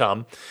efficiency would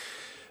come.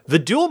 The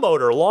dual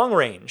motor long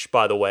range,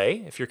 by the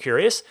way, if you're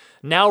curious,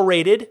 now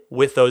rated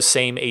with those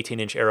same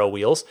 18-inch aero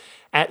wheels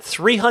at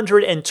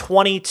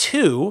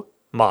 322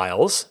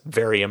 miles,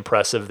 very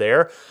impressive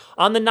there.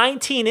 On the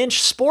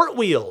 19-inch sport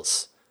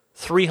wheels,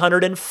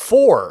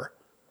 304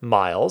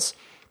 miles.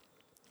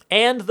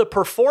 And the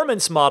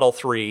Performance Model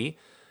 3,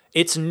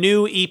 its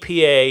new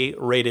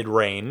EPA-rated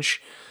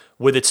range,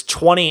 with its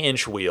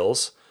 20-inch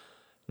wheels,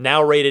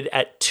 now rated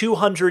at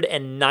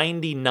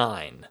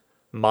 299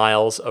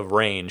 miles of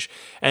range.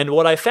 And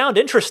what I found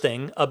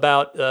interesting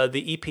about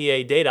the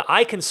EPA data,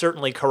 I can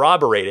certainly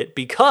corroborate it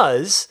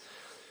because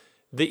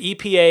the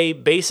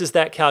EPA bases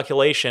that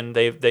calculation.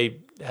 They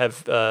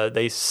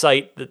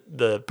cite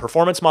the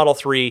Performance Model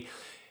 3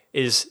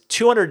 is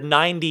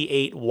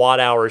 298 watt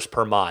hours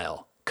per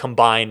mile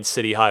combined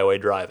city highway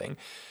driving.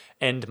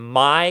 And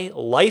my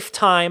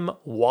lifetime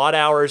watt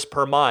hours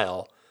per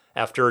mile,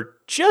 after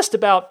just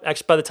about,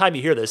 actually by the time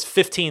you hear this,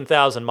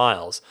 15,000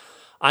 miles,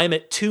 I'm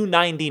at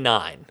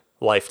 299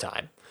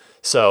 lifetime.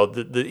 So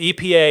the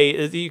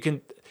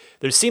EPA,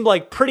 there seem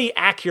like pretty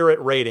accurate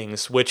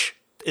ratings, which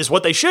is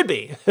what they should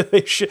be.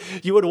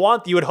 You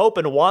would hope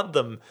and want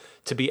them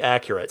to be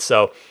accurate.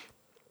 So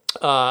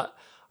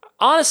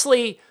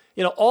honestly,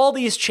 all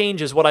these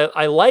changes, what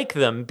I like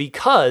them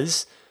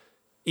because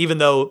even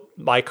though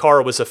my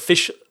car was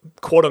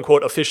quote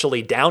unquote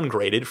officially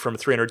downgraded from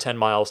 310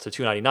 miles to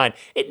 299,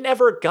 it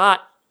never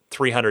got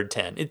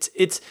 310.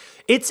 It's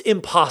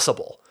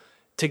impossible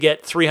to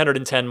get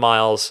 310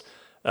 miles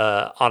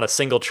on a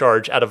single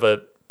charge out of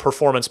a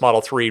Performance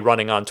Model 3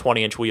 running on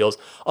 20-inch wheels,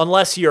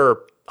 unless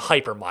you're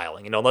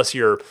hypermiling, unless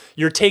you're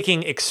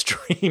taking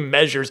extreme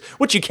measures,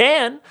 which you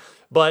can,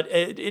 but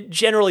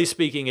generally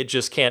speaking, it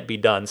just can't be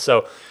done.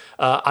 So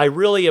I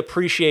really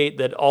appreciate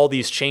that all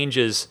these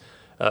changes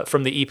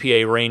from the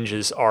EPA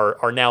ranges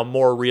are now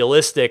more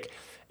realistic,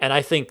 and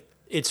I think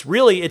it's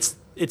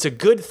a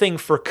good thing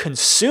for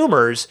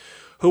consumers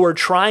who are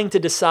trying to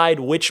decide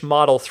which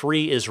Model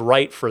 3 is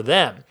right for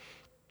them.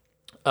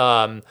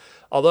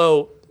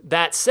 Although,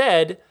 that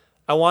said,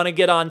 I want to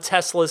get on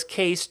Tesla's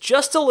case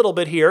just a little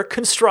bit here,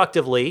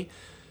 constructively,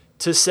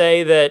 to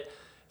say that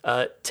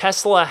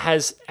Tesla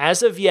has,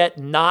 as of yet,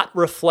 not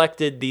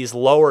reflected these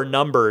lower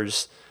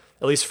numbers,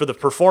 at least for the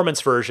performance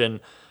version.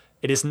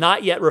 It is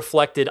not yet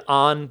reflected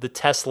on the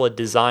Tesla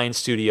Design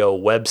Studio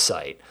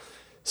website.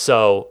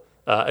 So,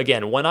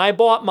 again, when I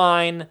bought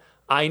mine,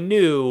 I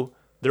knew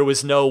there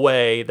was no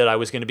way that I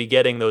was going to be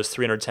getting those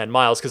 310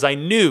 miles because I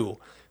knew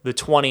the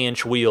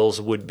 20-inch wheels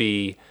would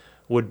be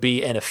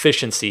an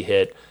efficiency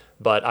hit.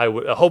 But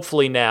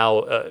hopefully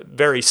now,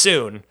 very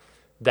soon,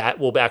 that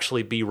will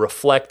actually be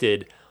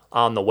reflected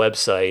on the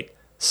website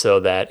so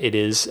that it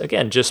is,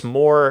 again, just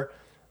more,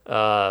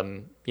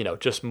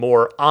 just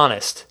more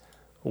honest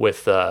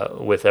with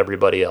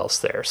everybody else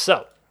there.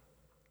 So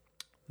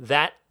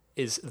that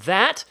is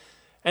that.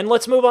 And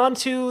let's move on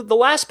to the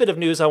last bit of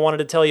news I wanted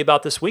to tell you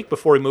about this week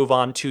before we move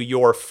on to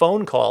your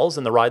phone calls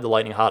in the Ride the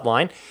Lightning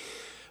hotline.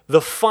 The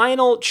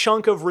final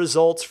chunk of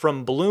results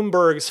from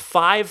Bloomberg's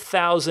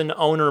 5,000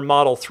 owner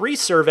Model 3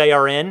 survey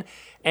are in,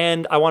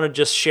 and I want to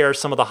just share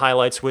some of the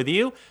highlights with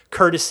you,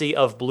 courtesy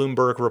of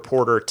Bloomberg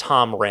reporter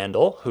Tom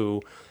Randall,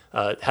 who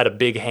had a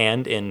big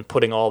hand in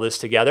putting all this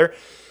together.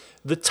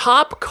 The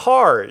top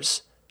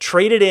cars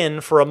traded in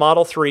for a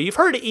Model 3. You've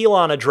heard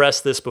Elon address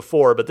this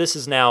before, but this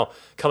is now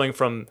coming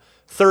from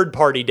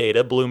third-party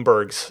data,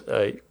 Bloomberg's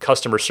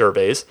customer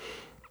surveys.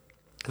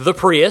 The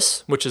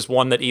Prius, which is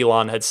one that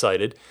Elon had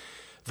cited,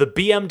 the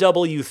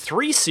BMW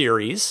 3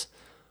 Series,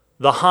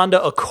 the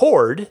Honda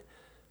Accord,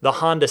 the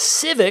Honda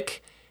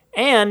Civic,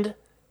 and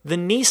the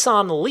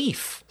Nissan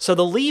Leaf. So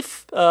the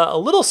Leaf, a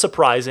little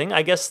surprising,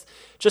 I guess,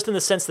 just in the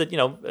sense that,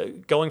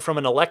 going from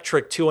an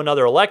electric to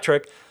another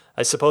electric,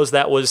 I suppose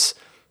that was,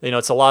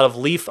 it's a lot of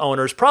Leaf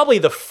owners, probably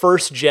the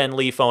first-gen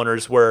Leaf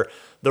owners where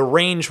the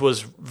range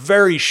was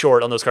very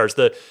short on those cars.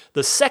 The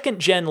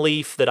second-gen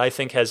Leaf that I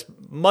think has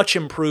much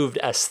improved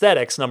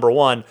aesthetics, number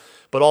one,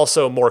 but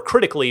also more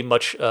critically,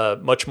 much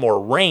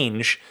more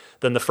range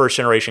than the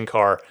first-generation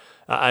car.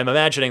 I'm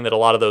imagining that a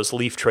lot of those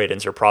Leaf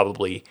trade-ins are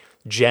probably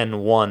Gen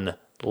 1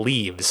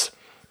 Leaves.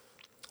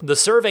 The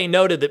survey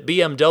noted that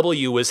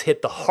BMW was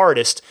hit the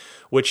hardest,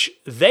 which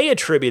they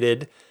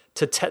attributed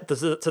to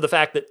the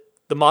fact that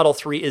the Model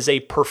 3 is a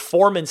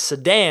performance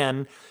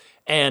sedan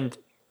And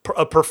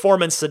a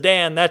performance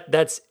sedan,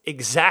 that's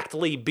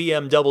exactly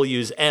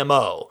BMW's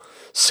MO.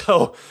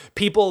 So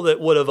people that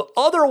would have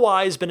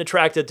otherwise been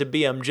attracted to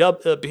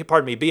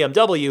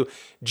BMW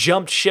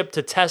jumped ship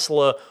to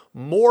Tesla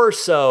more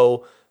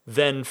so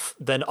than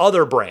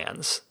other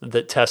brands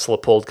that Tesla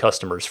pulled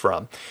customers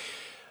from.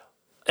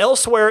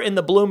 Elsewhere in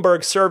the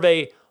Bloomberg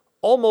survey,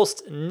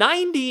 almost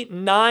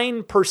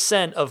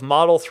 99% of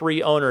Model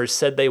 3 owners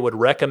said they would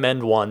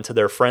recommend one to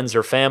their friends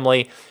or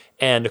family.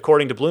 And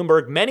according to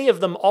Bloomberg, many of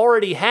them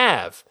already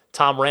have.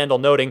 Tom Randall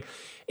noting,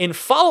 in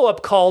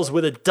follow-up calls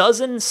with a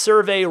dozen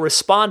survey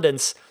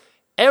respondents,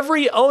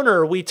 every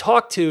owner we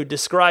talked to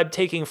described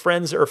taking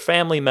friends or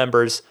family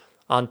members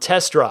on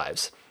test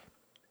drives.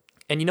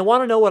 And you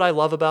want to know what I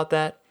love about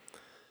that?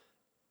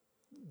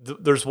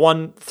 There's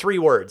 3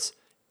 words.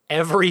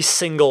 Every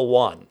single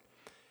one.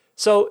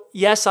 So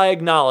yes, I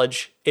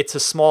acknowledge it's a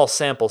small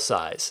sample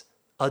size.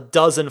 A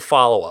dozen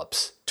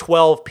follow-ups.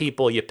 12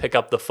 people you pick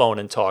up the phone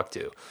and talk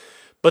to.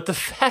 But the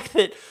fact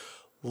that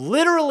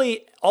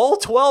literally all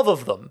 12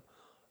 of them,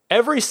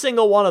 every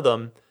single one of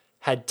them,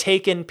 had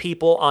taken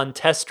people on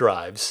test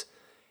drives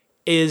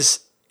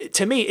is,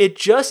 to me,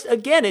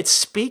 it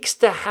speaks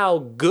to how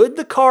good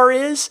the car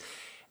is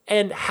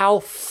and how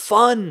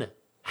fun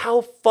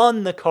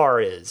the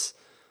car is.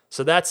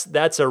 So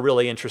that's a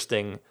really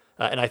interesting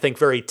and I think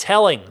very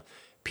telling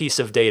piece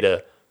of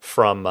data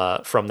from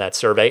that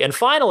survey. And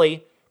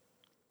finally,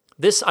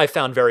 this I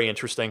found very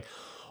interesting.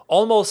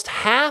 Almost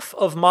half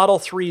of Model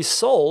 3s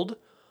sold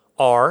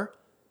are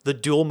the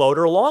dual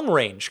motor long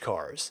range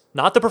cars,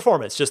 not the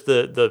performance, just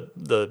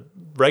the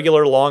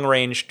regular long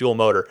range dual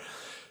motor.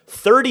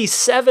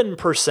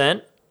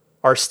 37%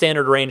 are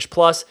standard range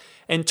plus,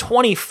 and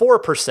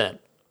 24%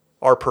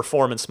 are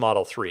performance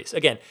Model 3s.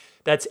 Again,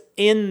 that's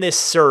in this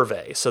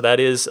survey, so that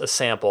is a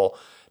sample.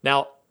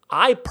 Now,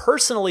 I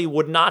personally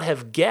would not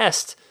have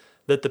guessed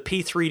that the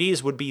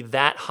P3Ds would be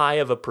that high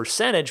of a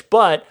percentage,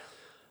 but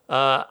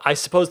I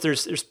suppose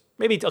there's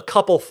maybe a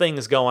couple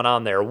things going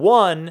on there.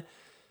 One,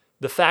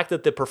 the fact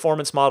that the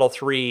performance Model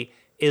 3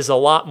 is a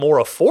lot more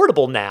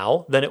affordable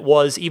now than it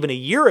was even a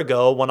year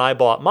ago when I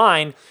bought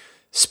mine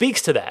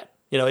speaks to that.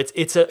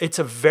 It's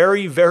a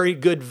very, very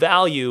good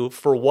value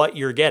for what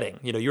you're getting.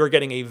 You're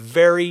getting a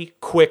very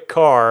quick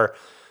car,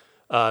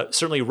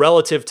 certainly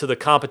relative to the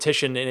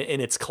competition in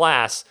its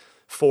class,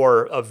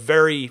 for a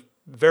very,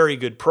 very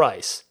good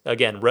price.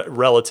 Again,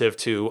 relative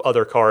to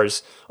other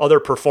cars, other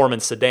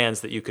performance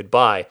sedans that you could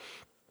buy.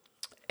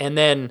 And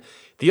then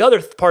the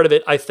other part of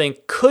it, I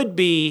think, could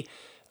be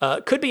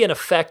an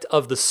effect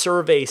of the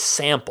survey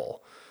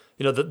sample.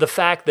 The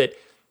fact that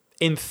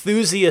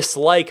enthusiasts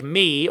like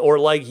me or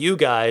like you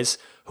guys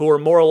who are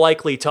more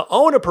likely to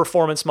own a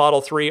performance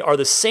Model 3 are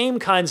the same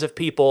kinds of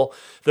people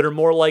that are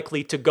more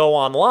likely to go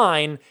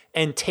online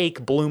and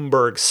take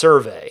Bloomberg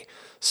survey.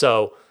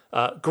 So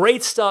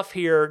great stuff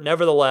here,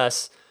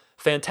 nevertheless.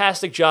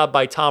 Fantastic job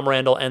by Tom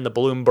Randall and the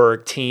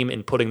Bloomberg team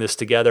in putting this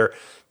together.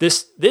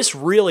 This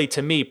really,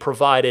 to me,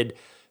 provided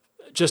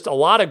just a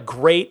lot of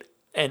great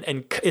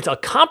and it's a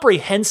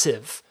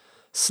comprehensive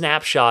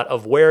snapshot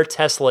of where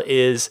Tesla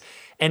is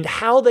and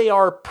how they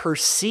are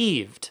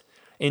perceived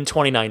in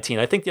 2019.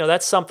 I think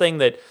that's something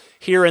that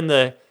here in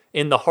the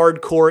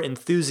hardcore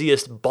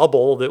enthusiast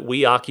bubble that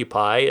we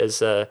occupy as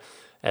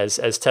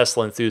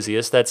Tesla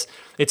enthusiasts,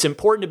 it's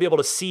important to be able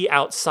to see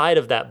outside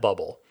of that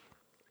bubble.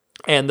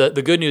 And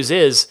the good news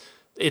is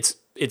it's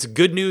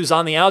good news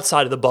on the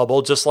outside of the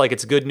bubble, just like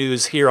it's good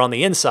news here on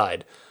the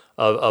inside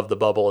of the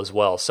bubble as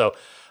well. So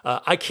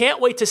I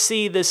can't wait to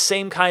see this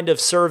same kind of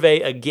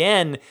survey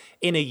again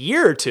in a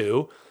year or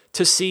two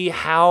to see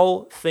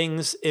how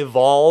things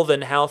evolve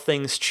and how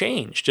things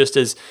change, just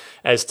as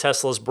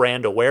Tesla's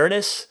brand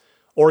awareness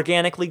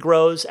organically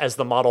grows, as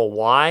the Model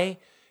Y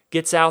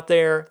gets out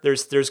there.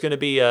 There's going to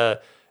be a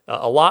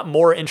lot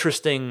more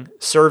interesting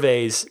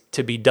surveys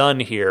to be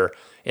done here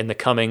in the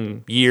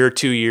coming year,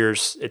 2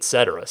 years,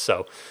 etc.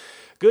 So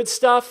good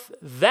stuff.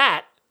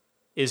 That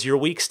is your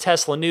week's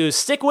Tesla news.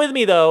 Stick with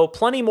me, though.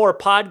 Plenty more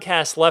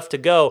podcasts left to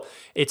go.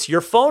 It's your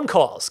phone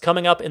calls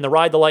coming up in the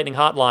Ride the Lightning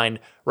hotline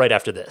right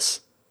after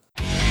this.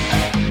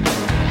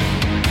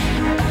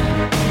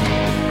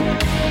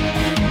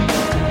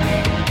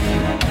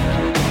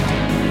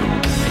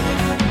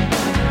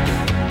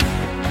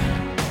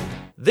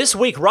 This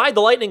week, Ride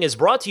the Lightning is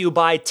brought to you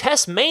by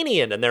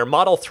Tasmanian and their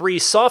Model 3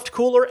 soft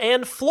cooler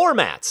and floor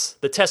mats.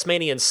 The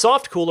Tasmanian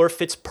soft cooler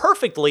fits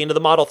perfectly into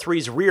the Model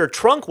 3's rear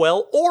trunk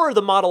well or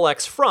the Model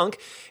X frunk.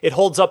 It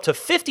holds up to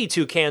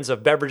 52 cans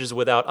of beverages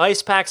without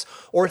ice packs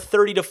or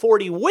 30 to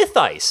 40 with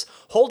ice,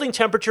 holding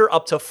temperature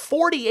up to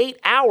 48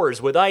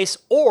 hours with ice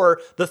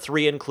or the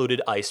 3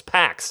 included ice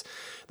packs.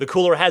 The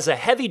cooler has a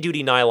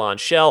heavy-duty nylon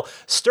shell,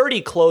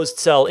 sturdy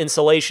closed-cell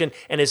insulation,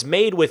 and is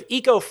made with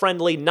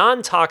eco-friendly,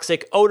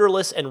 non-toxic,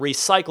 odorless, and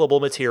recyclable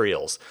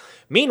materials.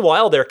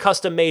 Meanwhile, their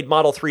custom-made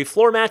Model 3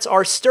 floor mats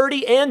are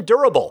sturdy and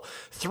durable,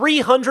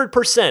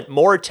 300%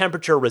 more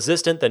temperature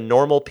resistant than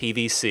normal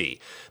PVC.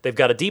 They've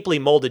got a deeply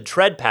molded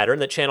tread pattern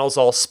that channels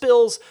all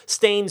spills,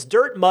 stains,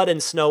 dirt, mud,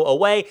 and snow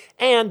away,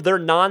 and they're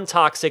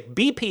non-toxic,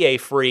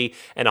 BPA-free,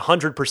 and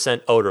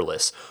 100%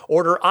 odorless.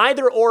 Order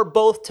either or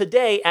both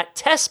today at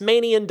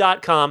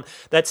Tessmanian.com.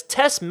 That's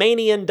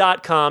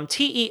Tessmanian.com,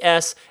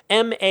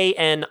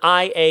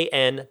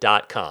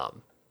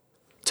 Tessmanian.com.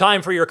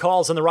 Time for your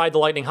calls on the Ride the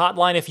Lightning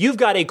hotline. If you've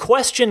got a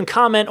question,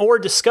 comment, or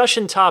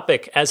discussion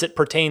topic as it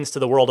pertains to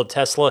the world of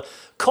Tesla,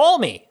 call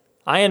me.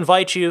 I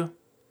invite you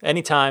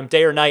anytime,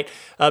 day or night,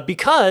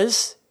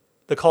 because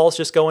the calls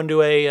just go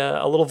into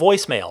a little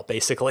voicemail,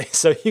 basically.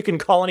 So you can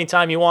call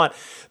anytime you want.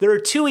 There are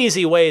two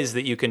easy ways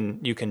that you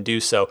can do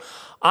so.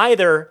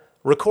 Either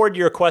record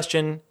your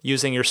question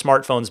using your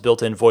smartphone's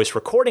built-in voice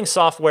recording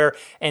software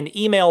and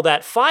email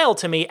that file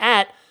to me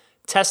at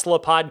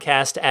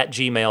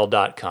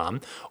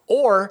teslapodcast@gmail.com,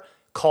 or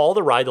call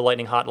the Ride the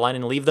Lightning hotline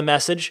and leave the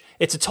message.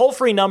 It's a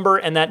toll-free number,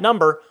 and that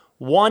number,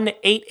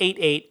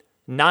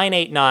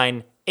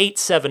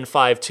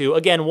 1-888-989-8752.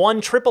 Again,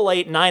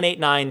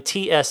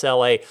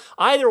 1-888-989-TSLA.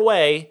 Either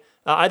way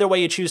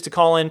you choose to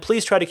call in,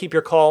 please try to keep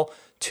your call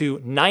to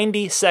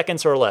 90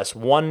 seconds or less,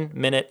 1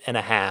 minute and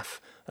a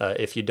half.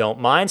 If you don't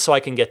mind, so I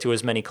can get to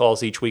as many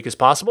calls each week as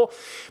possible.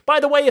 By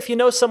the way, if you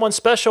know someone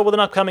special with an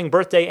upcoming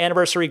birthday,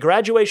 anniversary,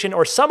 graduation,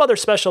 or some other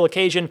special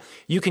occasion,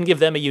 you can give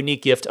them a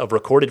unique gift of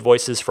recorded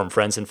voices from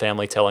friends and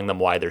family telling them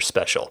why they're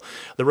special.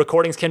 The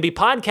recordings can be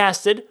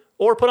podcasted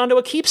or put onto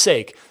a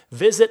keepsake.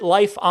 Visit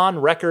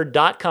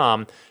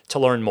lifeonrecord.com to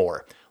learn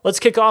more. Let's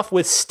kick off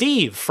with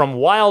Steve from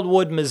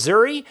Wildwood,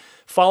 Missouri,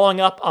 following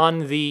up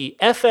on the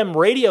FM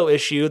radio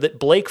issue that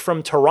Blake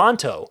from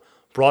Toronto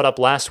brought up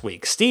last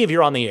week. Steve,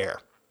 you're on the air.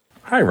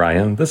 Hi,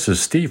 Ryan. This is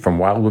Steve from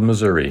Wildwood,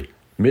 Missouri.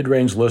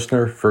 Mid-range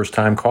listener,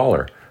 first-time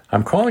caller.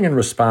 I'm calling in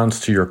response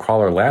to your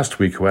caller last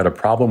week who had a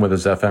problem with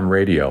his FM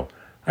radio.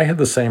 I had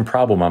the same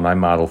problem on my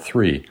Model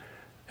 3.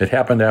 It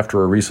happened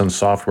after a recent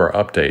software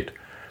update.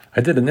 I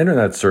did an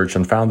internet search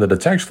and found that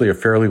it's actually a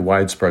fairly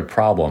widespread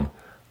problem.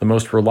 The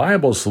most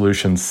reliable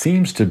solution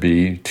seems to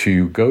be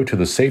to go to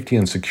the safety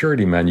and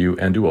security menu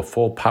and do a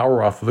full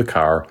power off of the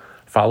car,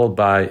 followed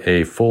by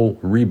a full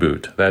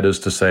reboot. That is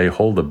to say,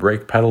 hold the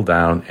brake pedal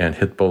down and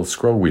hit both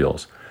scroll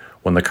wheels.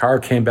 When the car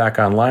came back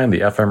online,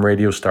 the FM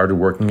radio started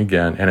working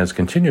again and has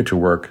continued to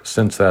work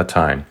since that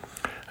time.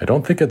 I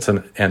don't think it's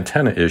an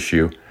antenna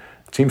issue.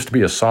 It seems to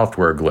be a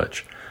software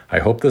glitch. I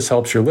hope this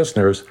helps your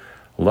listeners.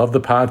 Love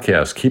the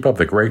podcast. Keep up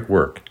the great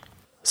work.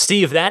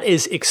 Steve, that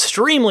is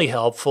extremely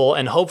helpful,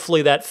 and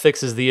hopefully that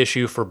fixes the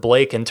issue for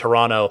Blake in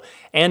Toronto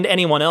and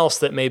anyone else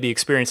that may be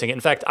experiencing it. In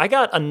fact, I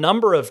got a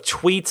number of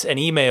tweets and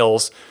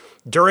emails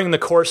during the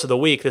course of the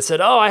week that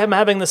said, I am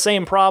having the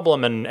same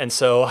problem. And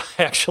so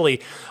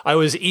I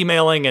was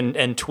emailing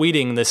and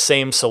tweeting the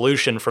same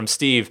solution from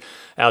Steve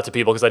out to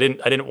people because I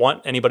didn't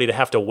want anybody to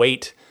have to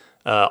wait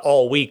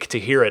all week to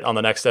hear it on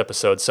the next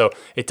episode. So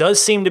it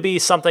does seem to be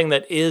something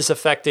that is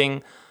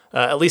affecting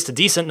at least a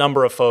decent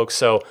number of folks.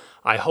 So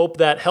I hope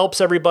that helps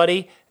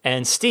everybody.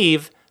 And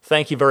Steve,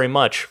 thank you very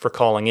much for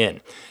calling in.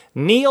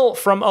 Neil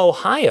from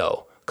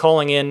Ohio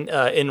calling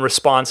in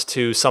response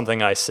to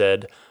something I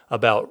said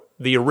about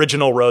the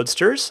original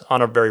Roadsters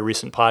on a very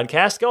recent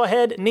podcast. Go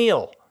ahead,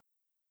 Neil.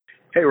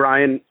 Hey,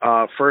 Ryan.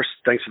 First,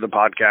 thanks for the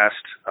podcast.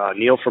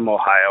 Neil from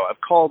Ohio.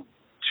 I've called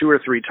 2 or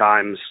 3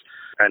 times,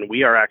 and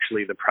we are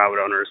actually the proud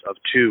owners of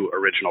 2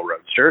 original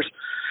Roadsters.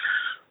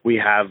 We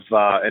have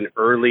an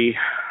early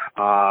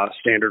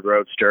standard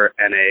Roadster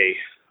and a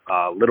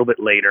little bit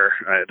later,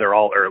 they're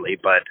all early,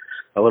 but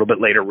a little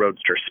bit later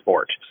Roadster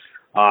Sport.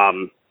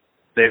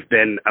 They've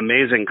been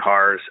amazing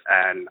cars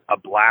and a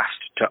blast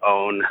to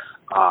own.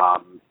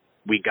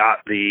 We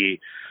got the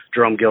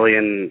Jerome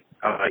Gillian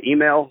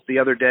email the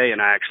other day,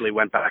 and I actually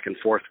went back and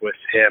forth with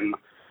him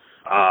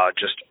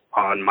just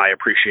on my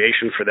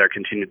appreciation for their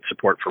continued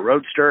support for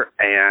Roadster,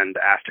 and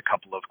asked a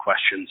couple of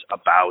questions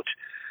about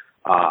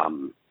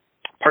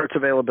parts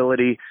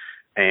availability.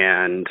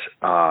 And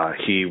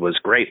he was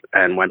great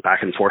and went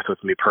back and forth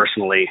with me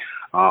personally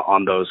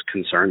on those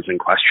concerns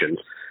and questions.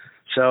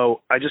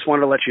 So I just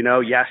wanted to let you know,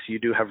 yes, you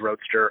do have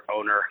Roadster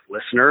owner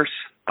listeners,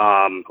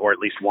 or at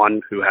least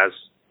one who has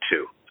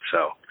 2.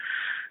 So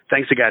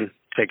thanks again.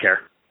 Take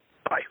care.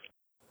 Bye.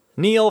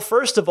 Neil,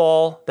 first of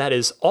all, that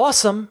is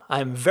awesome.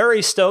 I'm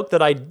very stoked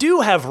that I do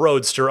have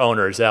Roadster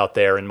owners out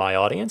there in my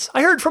audience.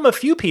 I heard from a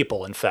few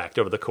people, in fact,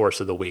 over the course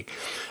of the week.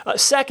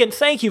 Second,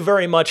 thank you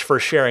very much for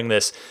sharing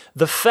this.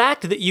 The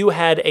fact that you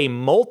had a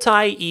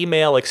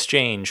multi-email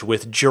exchange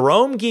with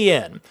Jerome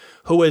Guillen,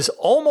 who is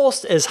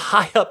almost as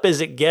high up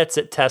as it gets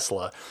at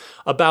Tesla,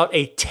 about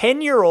a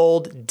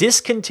 10-year-old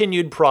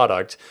discontinued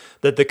product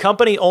that the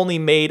company only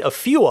made a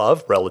few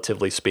of,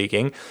 relatively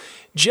speaking,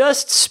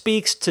 just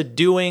speaks to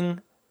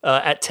doing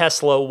at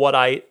Tesla what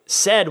I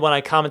said when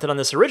I commented on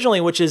this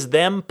originally, which is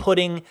them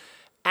putting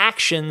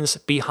actions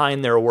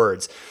behind their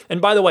words.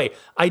 And by the way,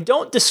 I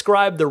don't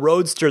describe the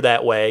Roadster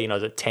that way,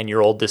 the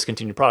 10-year-old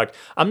discontinued product.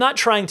 I'm not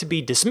trying to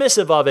be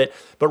dismissive of it,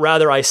 but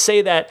rather I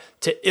say that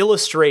to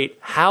illustrate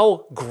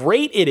how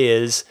great it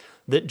is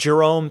that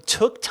Jerome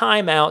took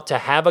time out to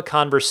have a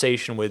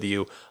conversation with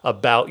you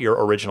about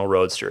your original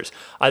Roadsters.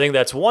 I think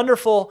that's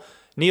wonderful.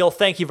 Neil,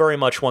 thank you very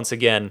much once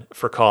again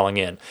for calling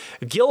in.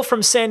 Gil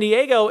from San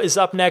Diego is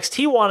up next.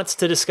 He wants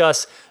to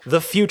discuss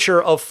the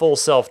future of full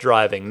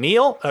self-driving.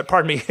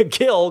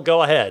 Gil,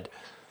 go ahead.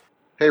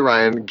 Hey,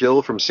 Ryan.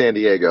 Gil from San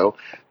Diego.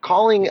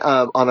 Calling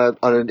on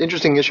an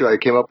interesting issue I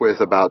came up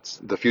with about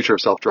the future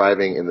of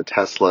self-driving in the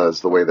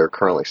Teslas, the way they're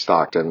currently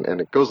stocked. And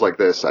it goes like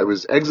this. I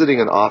was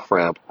exiting an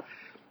off-ramp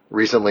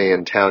recently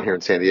in town here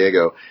in San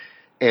Diego,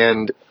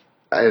 and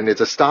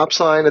it's a stop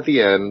sign at the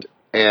end,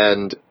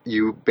 and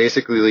you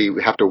basically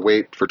have to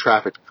wait for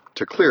traffic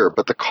to clear,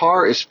 but the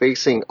car is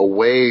facing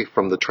away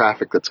from the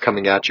traffic that's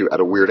coming at you at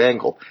a weird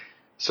angle,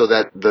 so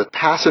that the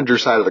passenger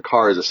side of the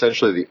car is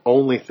essentially the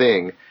only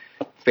thing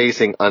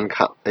facing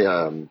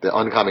the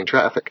oncoming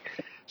traffic.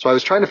 So I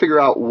was trying to figure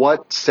out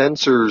what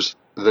sensors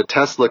the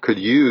Tesla could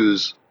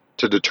use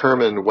to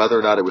determine whether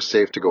or not it was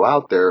safe to go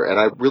out there, and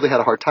I really had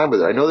a hard time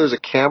with it. I know there's a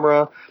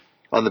camera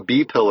on the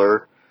B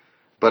pillar,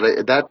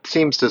 but that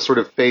seems to sort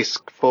of face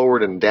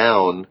forward and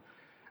down.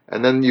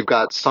 And then you've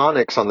got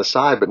sonics on the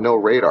side, but no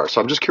radar.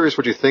 So I'm just curious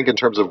what you think in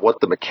terms of what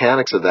the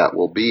mechanics of that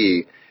will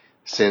be,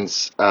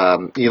 since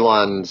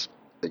Elon's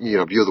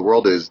view of the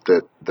world is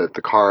that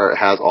the car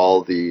has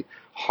all the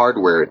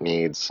hardware it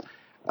needs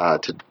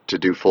to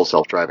do full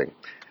self-driving.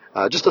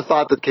 Just a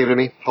thought that came to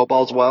me. Hope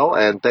all's well,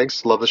 and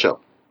thanks. Love the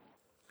show.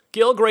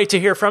 Gil, great to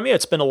hear from you.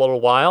 It's been a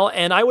little while.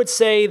 And I would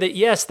say that,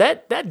 yes,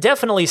 that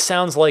definitely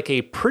sounds like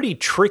a pretty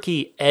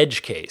tricky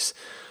edge case.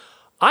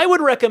 I would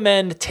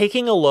recommend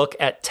taking a look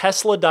at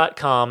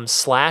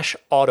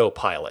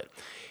tesla.com/autopilot.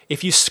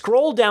 If you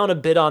scroll down a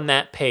bit on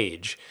that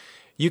page,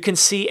 you can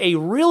see a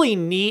really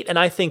neat and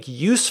I think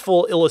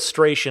useful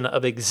illustration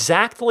of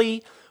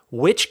exactly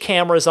which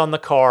cameras on the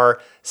car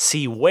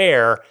see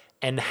where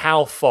and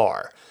how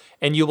far.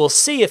 And you will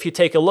see, if you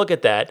take a look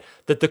at that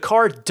the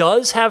car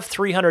does have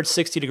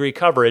 360-degree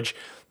coverage,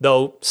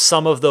 though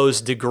some of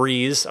those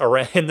degrees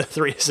in the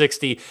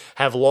 360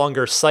 have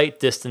longer sight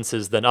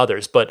distances than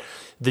others. But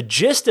the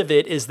gist of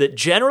it is that,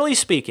 generally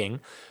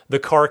speaking, the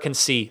car can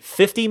see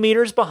 50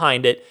 meters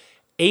behind it,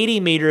 80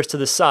 meters to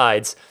the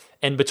sides,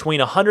 and between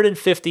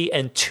 150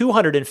 and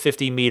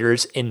 250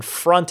 meters in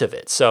front of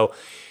it. So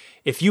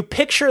if you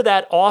picture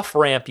that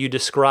off-ramp you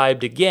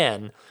described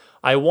again,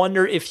 I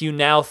wonder if you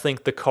now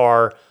think the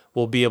car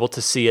will be able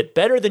to see it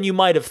better than you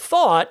might have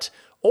thought,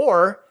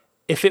 or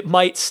if it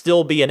might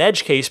still be an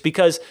edge case,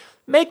 because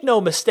make no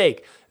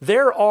mistake,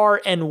 there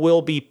are and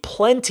will be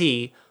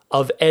plenty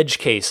of edge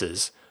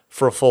cases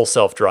for full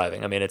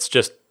self-driving. I mean, that's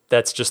just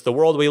the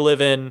world we live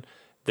in.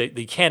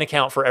 They can't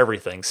account for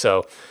everything.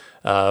 So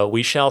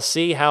we shall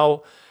see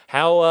how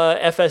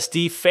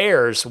FSD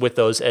fares with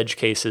those edge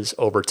cases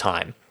over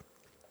time.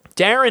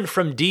 Darren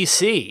from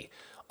DC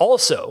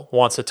also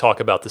wants to talk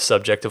about the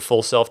subject of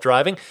full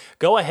self-driving.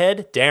 Go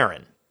ahead,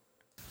 Darren.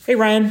 Hey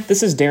Ryan,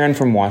 this is Darren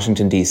from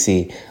Washington,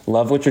 D.C.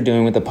 Love what you're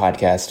doing with the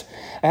podcast.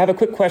 I have a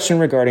quick question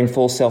regarding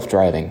full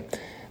self-driving.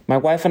 My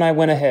wife and I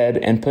went ahead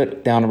and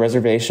put down a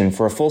reservation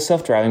for a full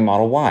self-driving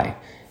Model Y.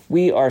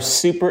 We are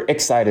super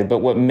excited, but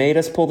what made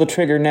us pull the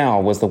trigger now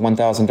was the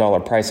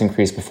 $1,000 price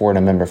increase before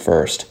November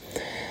 1st.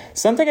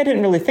 Something I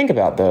didn't really think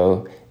about,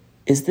 though,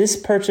 is this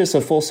purchase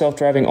of full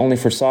self-driving only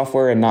for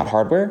software and not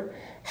hardware?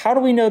 How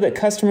do we know that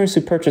customers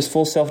who purchase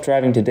full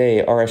self-driving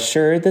today are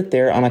assured that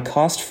they're on a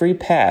cost-free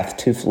path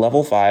to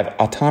Level 5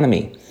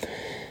 autonomy?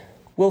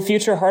 Will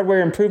future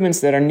hardware improvements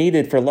that are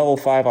needed for Level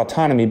 5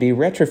 autonomy be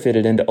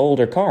retrofitted into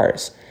older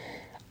cars?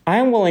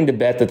 I'm willing to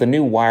bet that the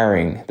new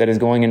wiring that is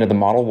going into the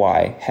Model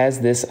Y has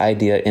this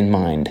idea in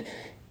mind.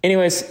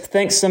 Anyways,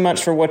 thanks so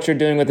much for what you're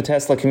doing with the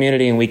Tesla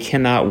community, and we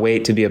cannot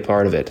wait to be a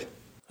part of it.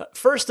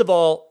 First of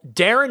all,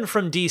 Darren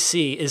from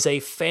DC is a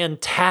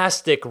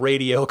fantastic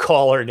radio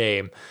caller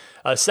name.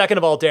 Second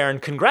of all, Darren,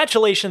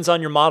 congratulations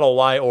on your Model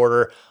Y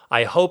order.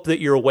 I hope that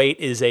your wait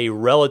is a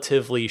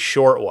relatively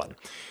short one.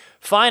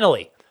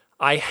 Finally,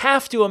 I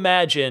have to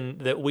imagine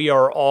that we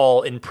are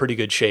all in pretty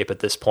good shape at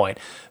this point.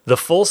 The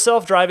full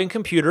self-driving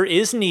computer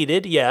is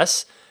needed,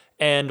 yes,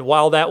 and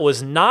while that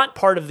was not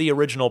part of the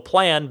original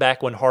plan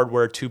back when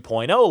Hardware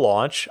 2.0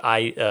 launched,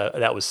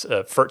 that was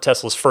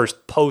Tesla's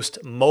first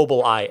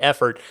post-Mobileye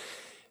effort,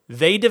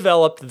 they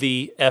developed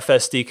the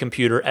FSD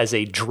computer as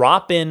a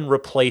drop-in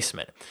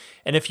replacement.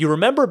 And if you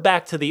remember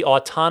back to the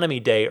Autonomy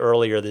Day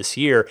earlier this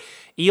year,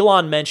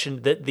 Elon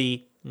mentioned that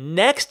the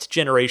next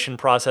generation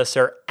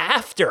processor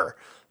after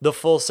the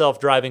full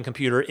self-driving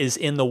computer is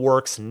in the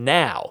works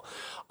now.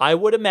 I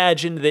would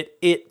imagine that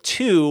it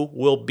too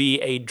will be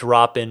a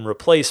drop-in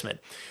replacement.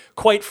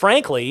 Quite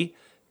frankly,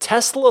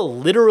 Tesla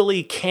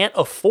literally can't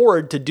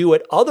afford to do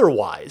it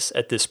otherwise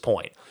at this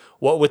point,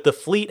 what with the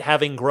fleet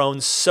having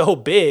grown so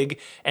big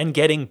and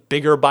getting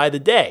bigger by the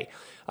day.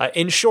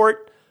 In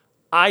short,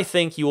 I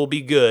think you will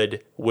be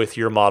good with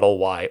your Model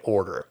Y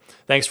order.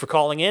 Thanks for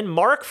calling in.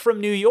 Mark from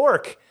New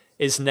York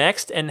is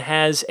next and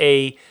has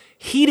a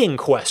heating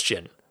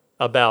question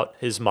about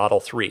his Model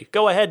 3.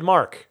 Go ahead,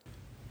 Mark.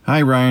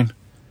 Hi, Ryan.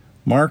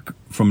 Mark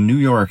from New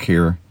York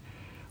here.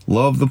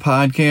 Love the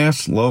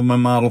podcast. Love my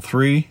Model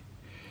 3.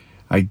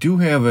 I do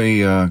have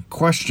a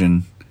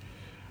question,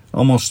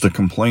 almost a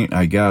complaint,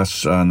 I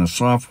guess, on the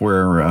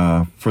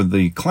software for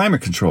the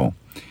climate control.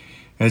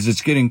 As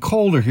it's getting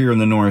colder here in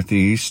the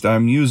Northeast,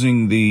 I'm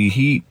using the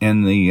heat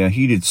and the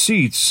heated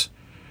seats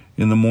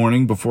in the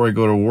morning before I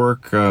go to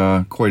work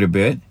quite a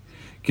bit,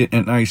 getting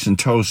it nice and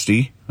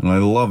toasty, and I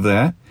love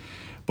that.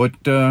 But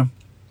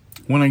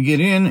when I get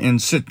in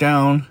and sit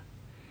down,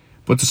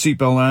 put the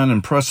seatbelt on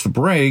and press the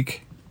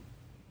brake,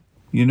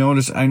 I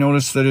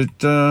notice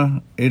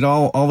that it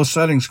all the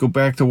settings go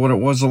back to what it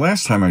was the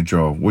last time I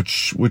drove,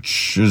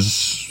 which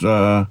is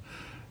a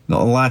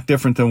lot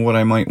different than what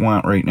I might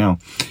want right now.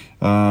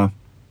 I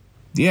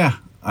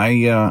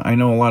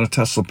know a lot of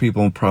Tesla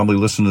people probably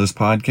listen to this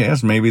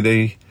podcast.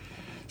 Maybe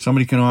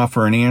somebody can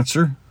offer an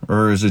answer,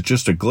 or is it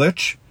just a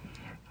glitch?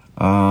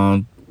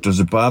 Does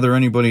it bother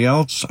anybody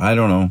else? I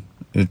don't know.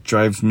 It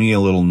drives me a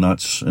little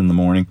nuts in the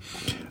morning.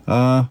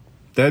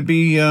 That'd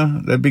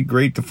be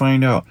great to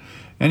find out.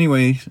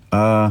 Anyway,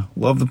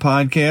 love the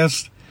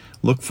podcast.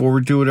 Look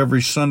forward to it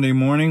every Sunday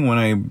morning when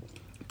I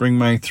bring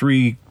my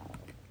 3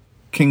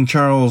 King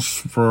Charles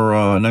for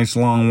a nice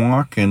long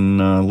walk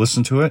and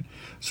listen to it.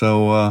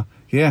 So,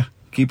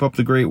 keep up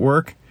the great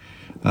work.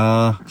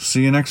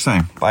 See you next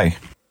time. Bye.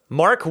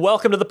 Mark,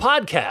 welcome to the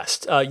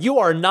podcast. You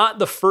are not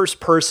the first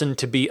person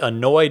to be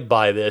annoyed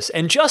by this,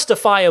 and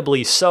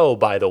justifiably so,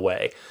 by the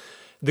way.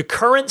 The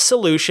current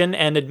solution,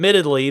 and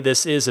admittedly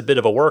this is a bit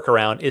of a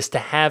workaround, is to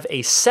have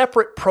a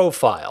separate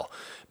profile.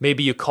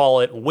 Maybe you call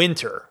it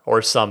winter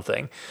or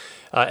something.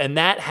 And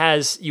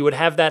you would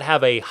have that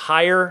have a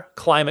higher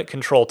climate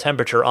control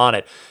temperature on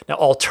it. Now,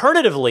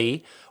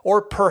 alternatively,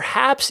 or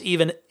perhaps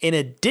even in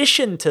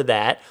addition to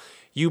that,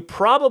 you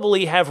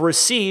probably have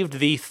received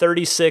the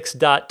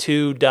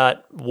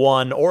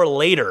 36.2.1 or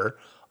later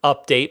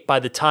update by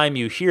the time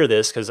you hear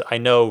this, because I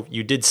know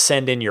you did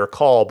send in your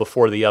call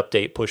before the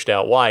update pushed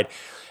out wide.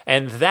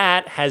 And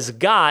that has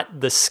got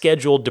the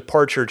scheduled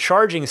departure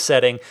charging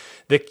setting.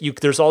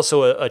 There's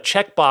also a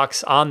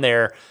checkbox on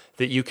there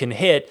that you can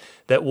hit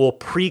that will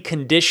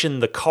precondition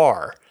the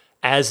car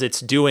as it's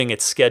doing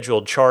its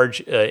scheduled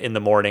charge in the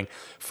morning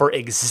for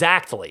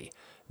exactly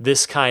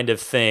this kind of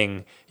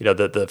thing,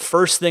 the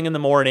first thing in the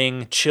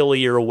morning,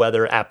 chillier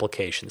weather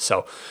application.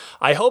 So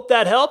I hope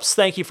that helps.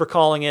 Thank you for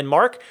calling in,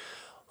 Mark.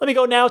 Let me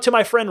go now to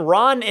my friend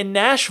Ron in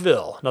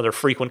Nashville. Another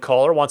frequent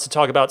caller wants to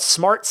talk about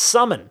Smart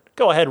Summon.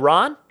 Go ahead,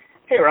 Ron.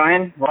 Hey,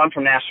 Ryan. Ron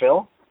from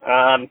Nashville.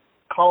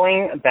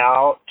 Calling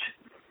about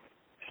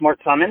Smart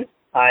Summon.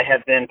 I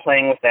have been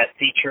playing with that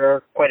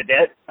feature quite a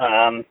bit,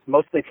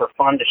 mostly for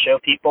fun to show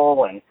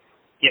people and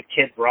give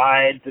kids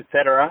rides,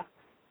 etc.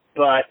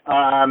 But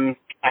I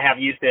have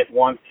used it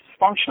once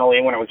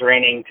functionally when it was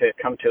raining to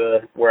come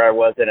to where I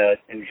was in a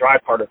dry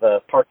part of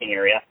the parking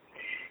area.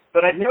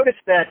 But I've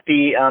noticed that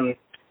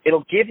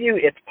it'll give you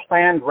its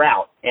planned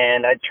route,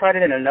 and I tried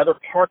it in another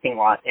parking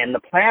lot, and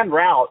the planned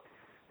route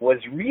was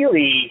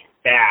really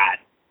bad.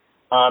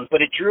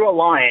 But it drew a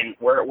line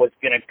where it was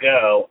going to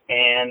go,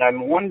 and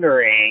I'm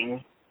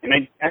wondering, and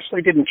I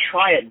actually didn't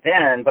try it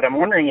then, but I'm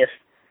wondering if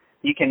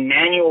you can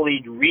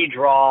manually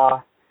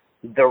redraw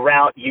the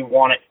route you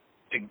want it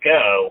to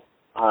go.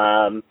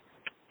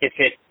 If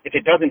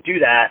it doesn't do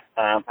that,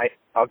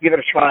 I'll give it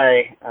a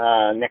try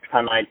next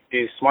time I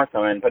do Smart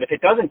Summon. But if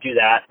it doesn't do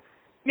that,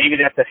 maybe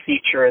that's a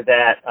feature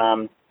that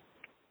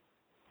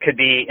could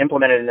be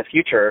implemented in the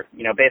future,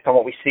 based on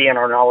what we see in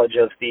our knowledge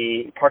of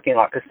the parking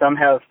lot, because some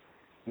have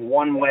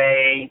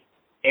one-way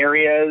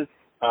areas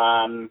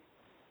that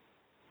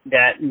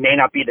may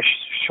not be the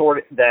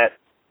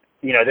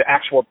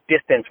actual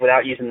distance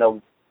without using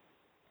the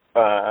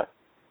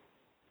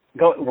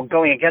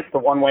going against the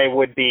one-way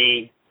would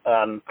be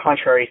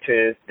contrary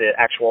to the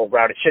actual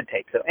route it should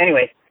take. So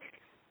anyway,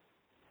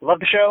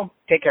 love the show.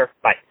 Take care.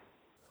 Bye.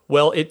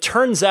 Well, it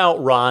turns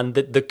out, Ron,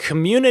 that the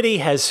community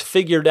has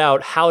figured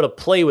out how to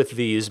play with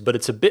these, but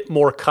it's a bit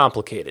more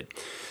complicated.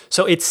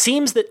 So it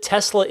seems that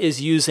Tesla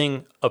is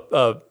using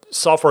a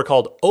software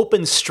called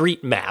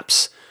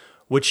OpenStreetMaps,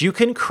 which you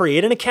can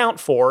create an account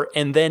for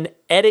and then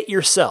edit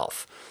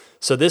yourself.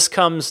 So this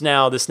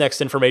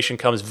next information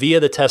comes via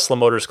the Tesla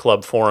Motors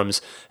Club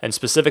forums, and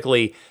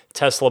specifically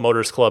Tesla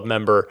Motors Club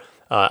member,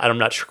 I'm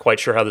not quite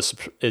sure how this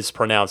is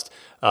pronounced,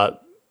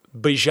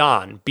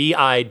 Bijan,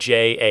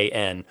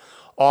 Bijan,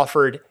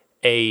 offered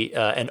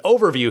an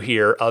overview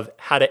here of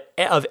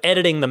of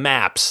editing the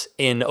maps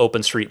in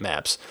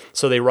OpenStreetMaps.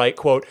 So they write,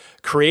 quote,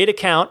 create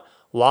account,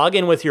 log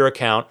in with your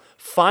account,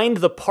 find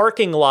the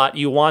parking lot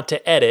you want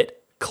to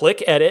edit,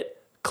 click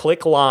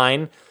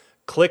line,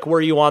 click where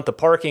you want the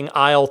parking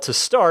aisle to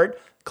start,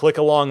 Click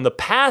along the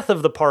path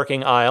of the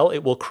parking aisle.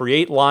 It will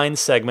create line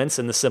segments.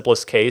 In the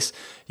simplest case,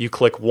 you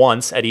click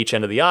once at each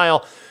end of the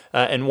aisle.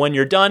 And when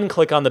you're done,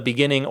 click on the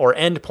beginning or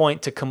end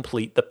point to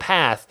complete the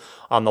path.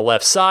 On the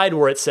left side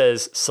where it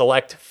says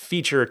select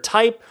feature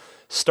type,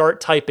 start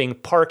typing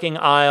parking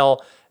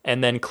aisle,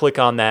 and then click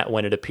on that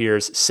when it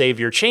appears. Save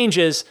your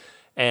changes.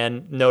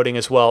 And noting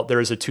as well, there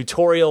is a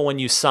tutorial when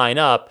you sign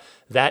up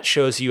that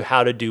shows you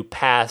how to do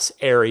paths,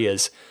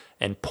 areas,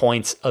 and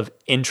points of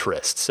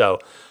interest. So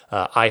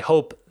I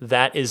hope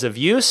that is of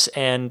use,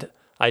 and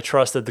I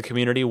trust that the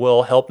community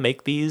will help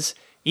make these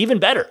even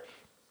better.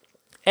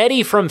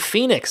 Eddie from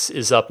Phoenix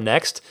is up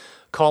next,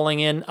 calling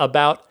in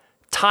about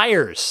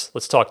tires.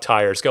 Let's talk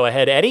tires. Go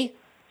ahead, Eddie.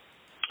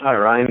 Hi,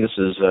 Ryan. This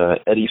is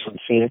Eddie from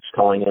Phoenix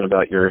calling in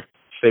about your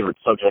favorite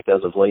subject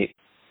as of late,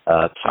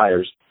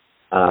 tires.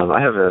 I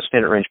have a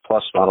Standard Range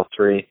Plus Model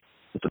 3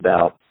 with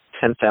about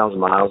 10,000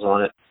 miles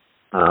on it,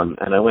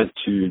 and I went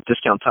to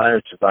Discount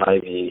Tire to buy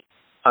the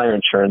tire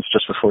insurance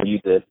just before you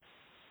did,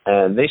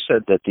 and they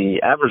said that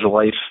the average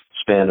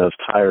lifespan of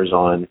tires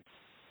on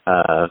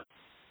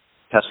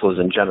Teslas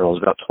in general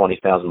is about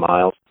 20,000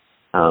 miles.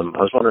 I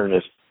was wondering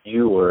if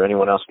you or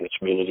anyone else in the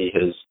community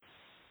has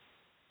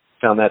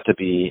found that to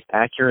be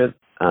accurate.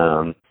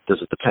 Does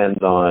it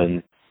depend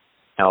on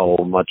how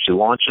much you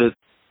launch it,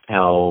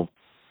 how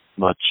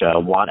much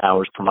watt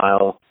hours per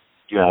mile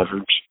you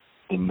average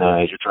in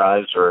your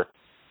drives, or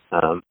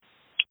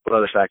what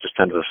other factors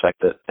tend to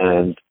affect it?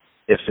 And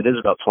if it is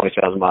about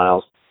 20,000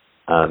 miles,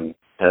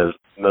 have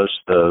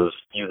most of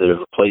you that have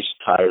replaced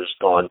tires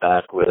gone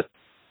back with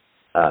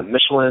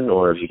Michelin,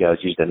 or have you guys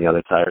used any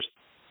other tires?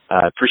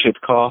 I appreciate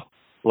the call.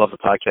 Love the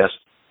podcast.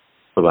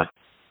 Bye-bye.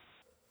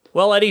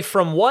 Well, Eddie,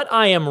 from what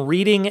I am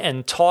reading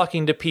and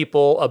talking to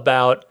people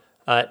about,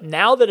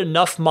 now that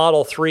enough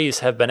Model 3s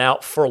have been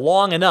out for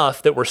long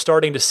enough that we're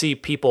starting to see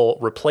people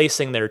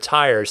replacing their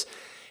tires,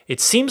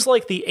 it seems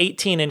like the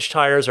 18-inch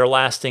tires are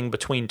lasting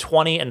between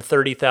 20 and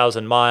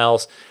 30,000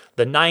 miles.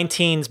 The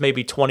 19s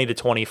maybe 20 to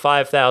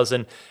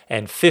 25,000,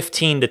 and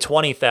 15 to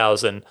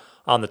 20,000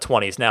 on the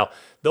 20s. Now,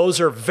 those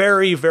are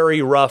very,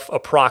 very rough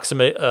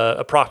approximation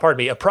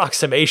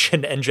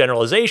and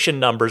generalization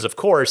numbers, of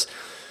course,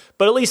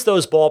 but at least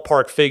those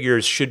ballpark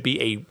figures should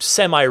be a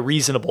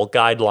semi-reasonable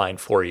guideline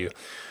for you.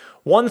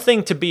 One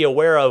thing to be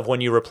aware of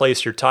when you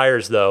replace your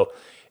tires, though,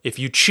 if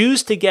you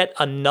choose to get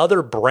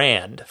another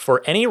brand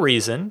for any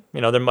reason,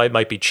 they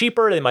might be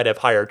cheaper, they might have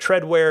higher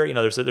tread wear,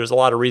 there's a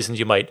lot of reasons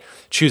you might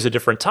choose a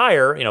different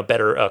tire,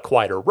 better,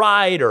 quieter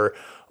ride or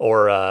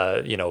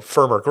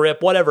firmer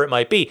grip, whatever it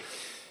might be.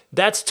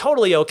 That's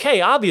totally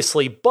okay,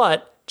 obviously,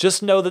 but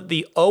just know that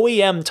the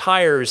OEM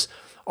tires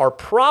are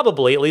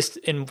probably, at least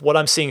in what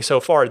I'm seeing so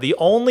far, the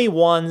only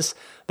ones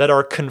that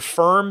are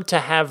confirmed to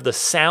have the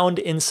sound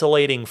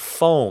insulating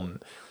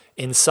foam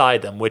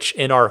inside them, which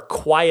in our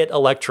quiet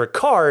electric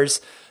cars,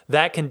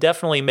 that can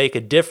definitely make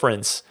a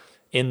difference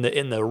in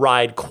the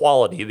ride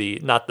quality,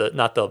 not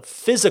the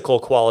physical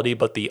quality,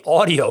 but the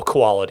audio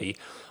quality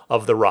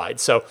of the ride.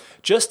 So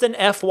just an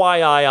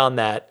FYI on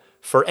that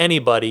for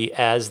anybody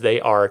as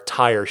they are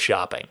tire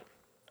shopping.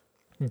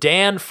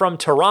 Dan from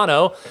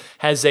Toronto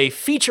has a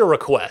feature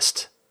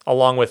request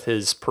along with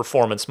his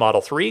Performance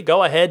Model 3.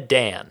 Go ahead,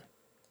 Dan.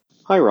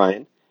 Hi,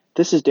 Ryan.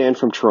 This is Dan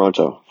from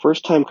Toronto,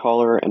 first-time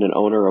caller and an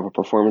owner of a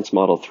Performance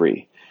Model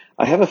 3.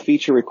 I have a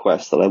feature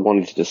request that I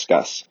wanted to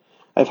discuss.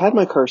 I've had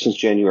my car since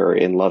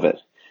January and love it.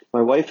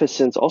 My wife has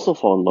since also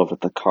fallen in love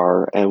with the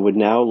car and would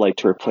now like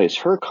to replace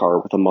her car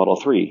with a Model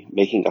 3,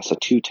 making us a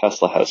 2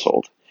 Tesla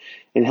household.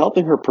 In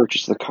helping her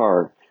purchase the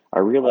car, I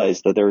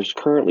realized that there is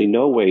currently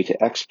no way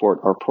to export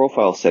our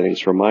profile settings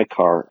from my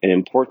car and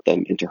import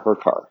them into her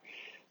car.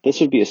 This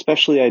would be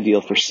especially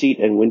ideal for seat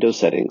and window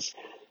settings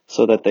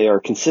so that they are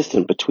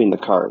consistent between the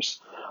cars.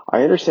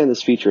 I understand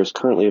this feature is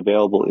currently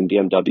available in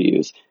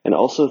BMWs and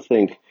also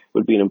think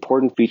would be an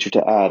important feature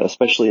to add,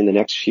 especially in the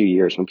next few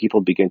years when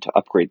people begin to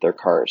upgrade their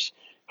cars.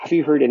 Have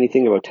you heard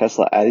anything about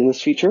Tesla adding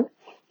this feature?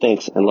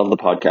 Thanks, and love the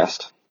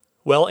podcast.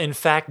 Well, in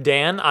fact,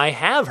 Dan, I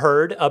have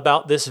heard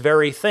about this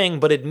very thing,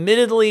 but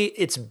admittedly,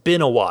 it's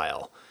been a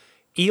while.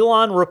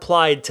 Elon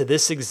replied to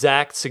this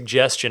exact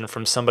suggestion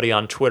from somebody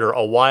on Twitter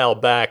a while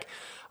back.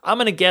 I'm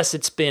going to guess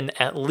it's been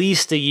at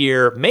least a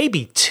year,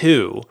 maybe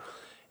 2,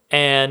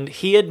 and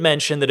he had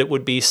mentioned that it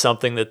would be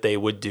something that they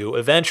would do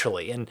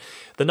eventually. And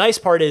the nice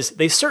part is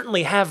they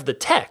certainly have the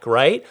tech,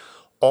 right?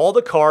 All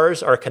the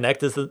cars are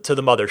connected to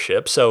the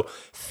mothership, so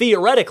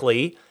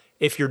theoretically,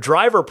 if your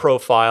driver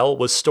profile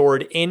was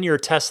stored in your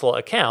Tesla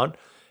account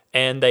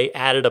and they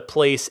added a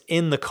place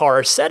in the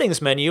car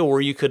settings menu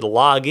where you could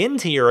log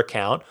into your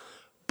account,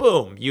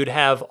 boom, you'd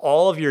have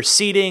all of your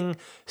seating,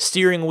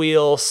 steering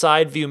wheel,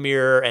 side view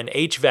mirror, and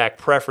HVAC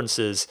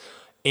preferences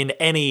in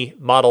any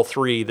Model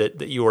 3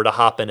 that you were to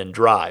hop in and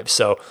drive.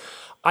 So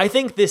I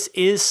think this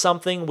is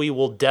something we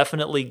will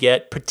definitely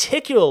get,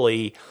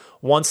 particularly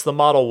once the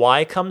Model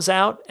Y comes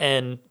out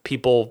and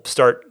people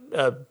start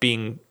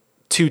being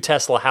 2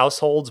 Tesla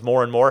households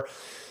more and more.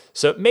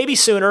 So maybe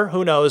sooner,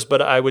 who knows,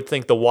 but I would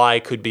think the Y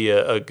could be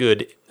a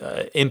good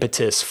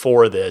impetus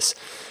for this.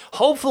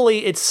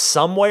 Hopefully it's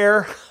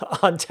somewhere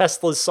on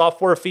Tesla's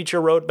software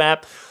feature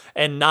roadmap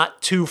and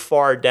not too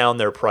far down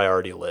their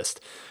priority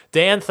list.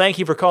 Dan, thank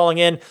you for calling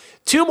in.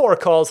 2 more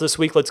calls this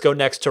week. Let's go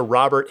next to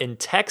Robert in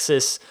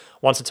Texas.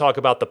 Wants to talk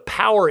about the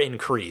power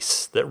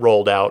increase that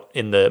rolled out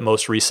in the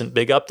most recent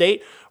big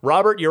update.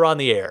 Robert, you're on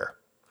the air.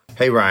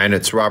 Hey, Ryan,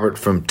 it's Robert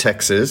from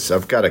Texas.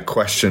 I've got a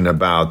question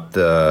about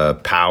the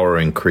power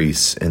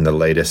increase in the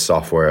latest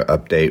software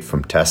update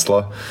from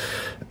Tesla.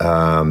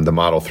 The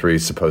Model 3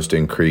 is supposed to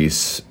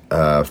increase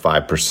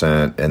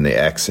 5% and the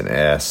X and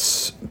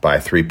S by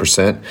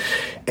 3%.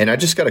 And I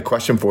just got a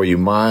question for you.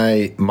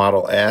 My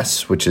Model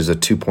S, which is a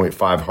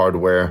 2.5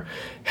 hardware,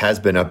 has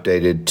been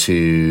updated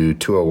to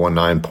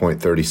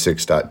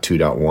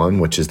 2019.36.2.1,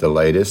 which is the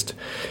latest.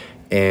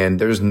 And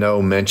there's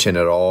no mention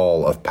at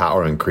all of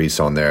power increase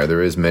on there.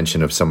 There is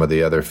mention of some of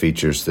the other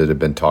features that have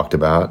been talked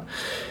about.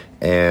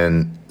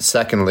 And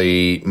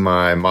secondly,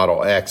 my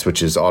Model X,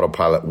 which is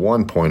Autopilot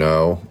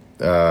 1.0,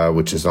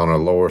 which is on a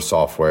lower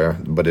software,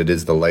 but it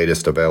is the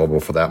latest available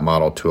for that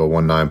model,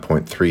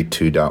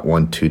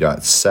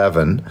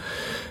 2019.32.12.7,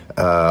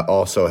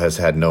 also has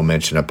had no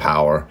mention of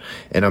power.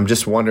 And I'm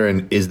just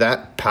wondering, is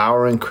that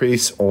power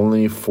increase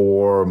only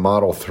for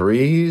Model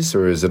 3s,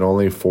 or is it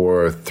only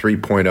for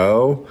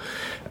 3.0?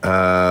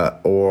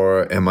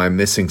 Or am I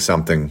missing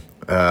something?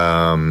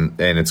 And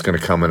it's going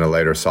to come in a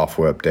later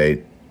software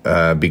update.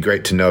 Be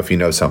great to know if you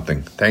know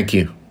something. Thank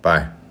you.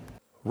 Bye.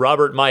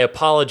 Robert, my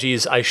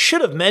apologies. I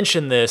should have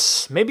mentioned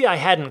this. Maybe I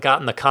hadn't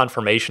gotten the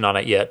confirmation on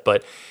it yet,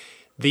 but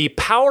the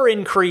power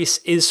increase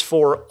is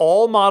for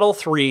all Model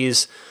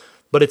 3s,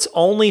 but it's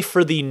only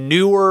for the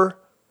newer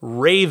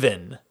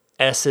Raven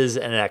S's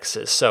and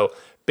X's. So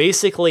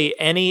basically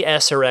any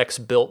S or X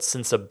built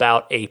since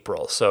about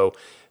April. So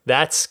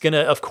that's going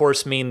to, of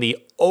course, mean the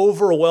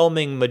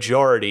overwhelming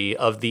majority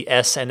of the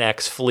S and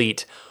X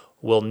fleet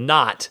will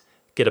not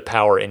get a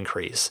power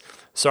increase.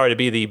 Sorry to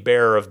be the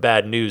bearer of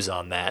bad news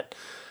on that.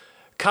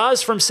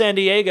 Kaz from San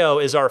Diego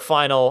is our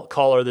final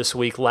caller this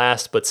week,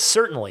 last but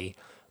certainly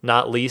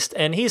not least,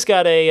 and he's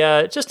got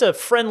just a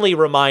friendly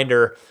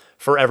reminder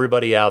for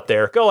everybody out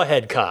there. Go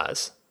ahead,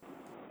 Kaz.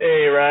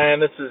 Hey, Ryan,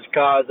 this is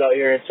Kaz out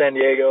here in San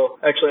Diego.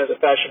 Actually at the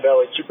Fashion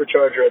Valley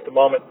Supercharger at the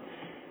moment.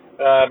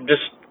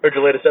 Just heard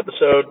your latest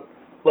episode.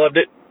 Loved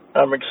it.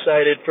 I'm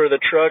excited for the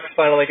truck.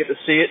 Finally get to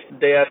see it the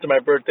day after my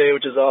birthday,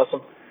 which is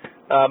awesome.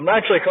 I'm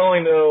actually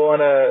calling, though,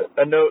 on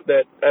a note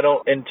that I don't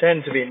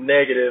intend to be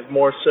negative,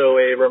 more so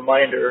a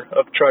reminder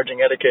of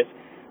charging etiquette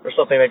or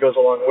something that goes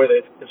along with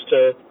it. Is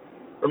to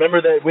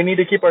remember that we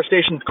need to keep our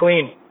stations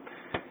clean.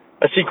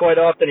 I see quite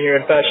often here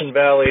in Fashion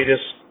Valley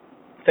just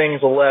things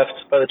left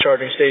by the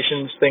charging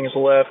stations, things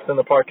left in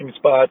the parking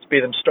spots, be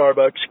them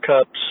Starbucks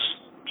cups,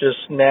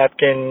 just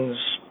napkins,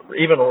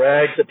 even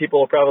rags that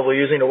people are probably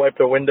using to wipe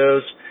their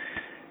windows.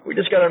 We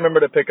just got to remember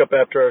to pick up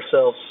after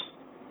ourselves.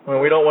 I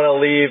mean, we don't want to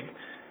leave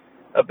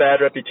a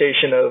bad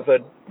reputation of a,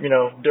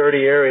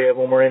 dirty area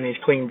when we're in these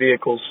clean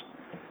vehicles.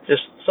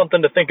 Just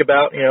something to think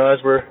about, as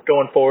we're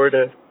going forward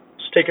to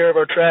just take care of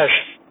our trash.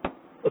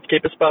 Let's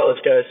keep it spotless,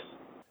 guys.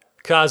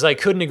 Kaz, I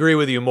couldn't agree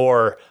with you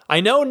more.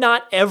 I know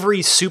not every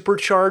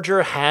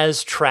supercharger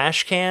has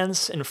trash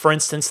cans, and for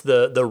instance,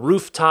 the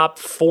rooftop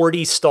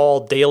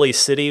 40-stall Daly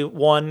City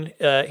one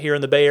here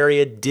in the Bay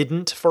Area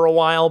didn't for a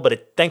while,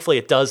 but thankfully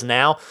it does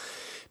now.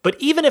 But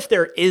even if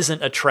there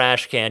isn't a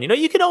trash can,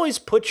 you can always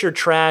put your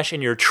trash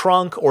in your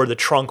trunk or the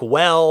trunk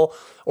well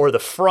or the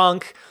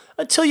frunk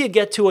until you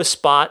get to a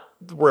spot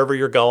wherever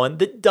you're going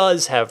that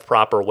does have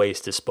proper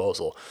waste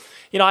disposal.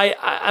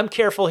 I'm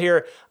careful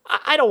here.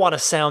 I don't want to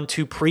sound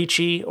too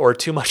preachy or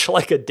too much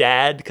like a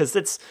dad because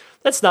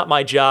that's not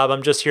my job.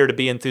 I'm just here to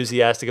be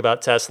enthusiastic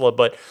about Tesla.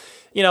 But,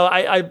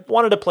 I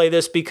wanted to play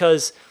this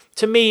because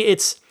to me,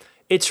 it's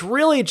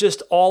really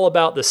just all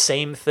about the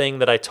same thing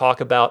that I talk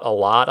about a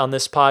lot on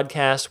this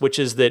podcast, which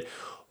is that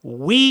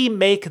we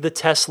make the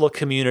Tesla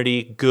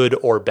community good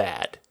or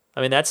bad.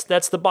 I mean,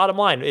 that's the bottom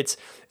line.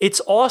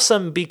 It's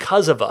awesome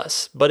because of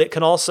us, but it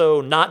can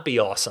also not be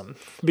awesome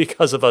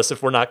because of us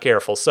if we're not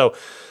careful. So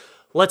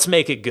let's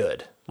make it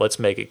good. Let's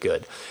make it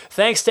good.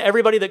 Thanks to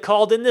everybody that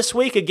called in this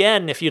week.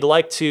 Again, if you'd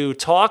like to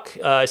talk,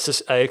 I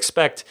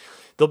expect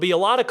there'll be a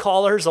lot of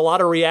callers, a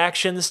lot of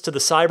reactions to the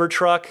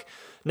Cybertruck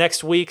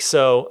next week.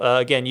 So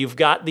again, you've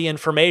got the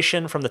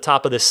information from the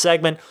top of this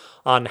segment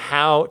on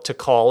how to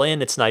call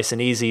in. It's nice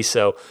and easy.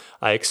 So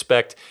I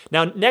expect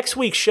now next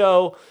week's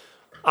show,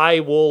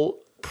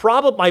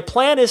 my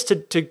plan is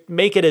to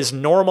make it as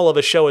normal of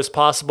a show as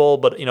possible,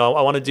 but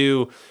I want to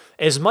do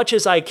as much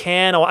as I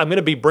can. I'm going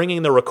to be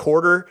bringing the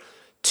recorder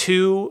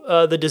to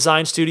the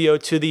design studio,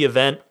 to the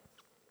event.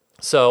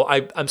 So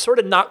I'm sort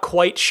of not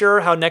quite sure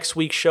how next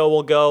week's show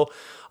will go.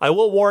 I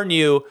will warn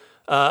you,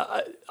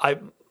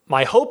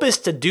 my hope is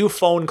to do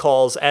phone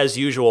calls as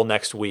usual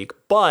next week,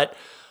 but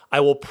I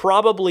will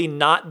probably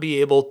not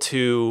be able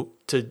to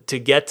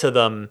get to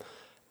them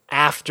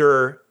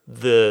after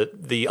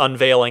the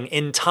unveiling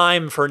in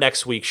time for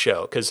next week's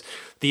show, because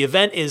the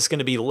event is going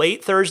to be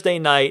late Thursday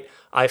night.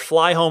 I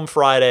fly home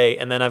Friday,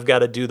 and then I've got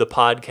to do the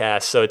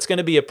podcast, so it's going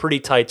to be a pretty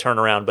tight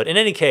turnaround. But in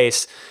any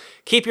case,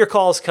 keep your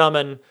calls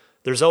coming.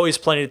 There's always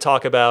plenty to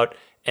talk about.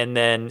 And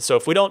then, so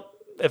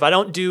if I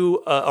don't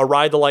do a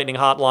Ride the Lightning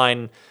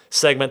hotline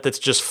segment that's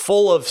just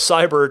full of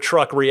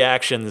Cybertruck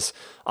reactions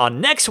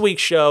on next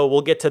week's show,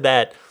 we'll get to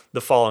that the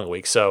following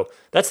week. So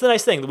that's the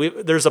nice thing.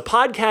 There's a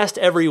podcast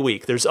every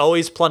week. There's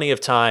always plenty of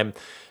time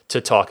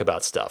to talk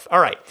about stuff. All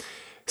right,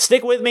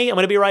 stick with me. I'm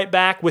going to be right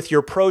back with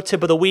your pro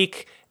tip of the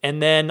week. And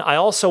then I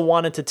also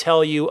wanted to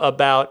tell you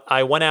about,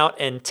 I went out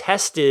and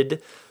tested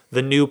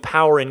the new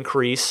power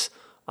increase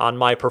on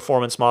my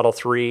Performance Model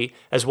 3,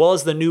 as well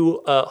as the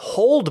new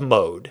hold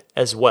mode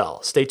as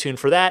well. Stay tuned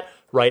for that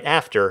right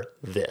after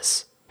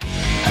this.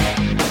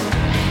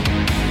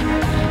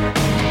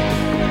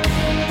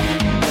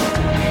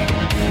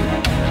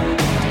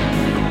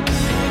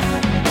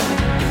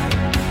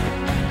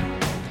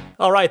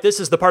 All right, this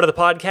is the part of the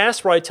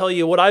podcast where I tell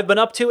you what I've been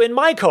up to in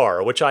my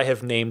car, which I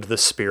have named the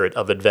Spirit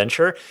of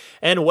Adventure.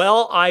 And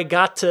well, I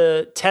got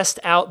to test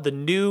out the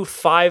new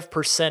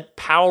 5%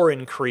 power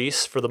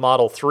increase for the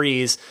Model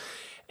 3s,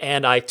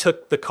 and I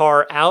took the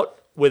car out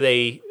with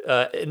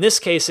in this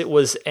case, it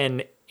was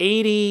an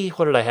 80,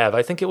 what did I have?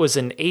 I think it was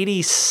an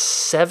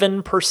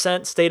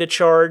 87% state of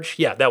charge.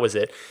 Yeah, that was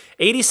it.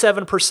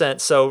 87%,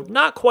 so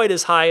not quite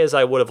as high as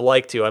I would have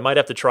liked to. I might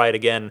have to try it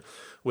again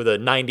with a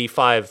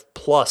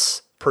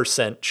 95+%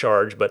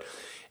 charge, but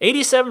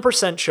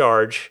 87%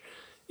 charge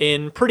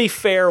in pretty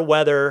fair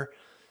weather,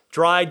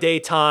 dry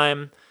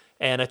daytime,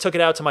 and I took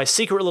it out to my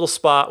secret little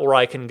spot where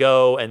I can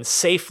go and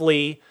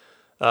safely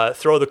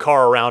throw the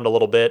car around a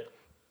little bit.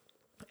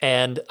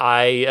 And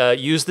I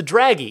used the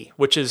Draggy,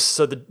 which is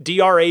so the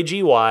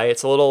DRAGY.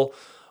 It's a little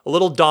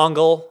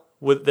dongle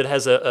that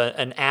has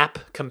an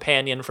app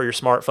companion for your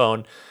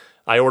smartphone.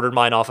 I ordered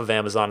mine off of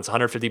Amazon. It's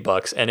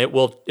 $150, and it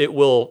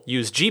will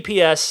use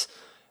GPS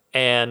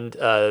and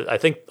I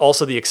think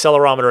also the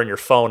accelerometer in your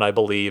phone, I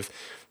believe,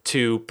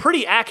 to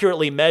pretty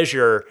accurately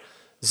measure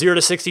 0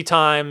 to 60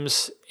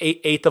 times,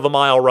 eighth of a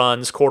mile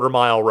runs, quarter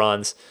mile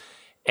runs.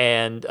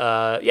 And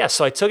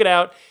so I took it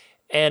out.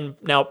 And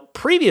now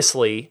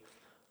previously,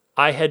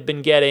 I had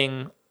been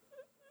getting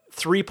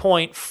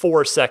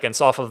 3.4 seconds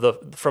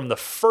from the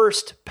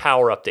first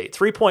power update,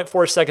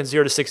 3.4 seconds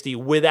 0 to 60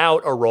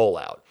 without a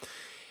rollout.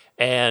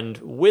 And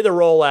with a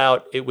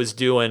rollout, it was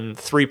doing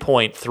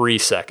 3.3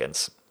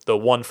 seconds. The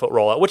 1 foot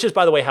rollout, which is,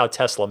 by the way, how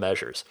Tesla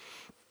measures.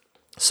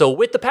 So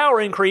with the power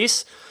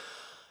increase,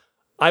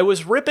 I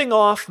was ripping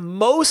off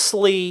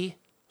mostly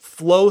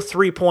low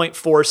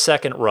 3.4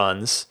 second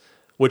runs,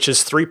 which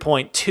is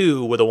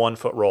 3.2 with a 1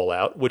 foot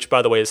rollout, which,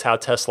 by the way, is how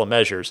Tesla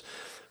measures.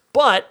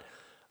 But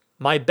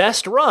my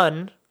best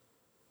run,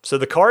 so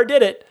the car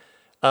did it,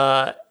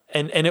 and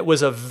it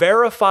was a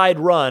verified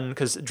run,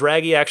 because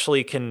Draggy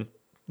actually can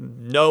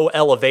know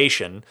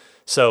elevation.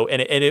 So,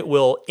 and it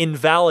will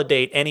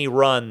invalidate any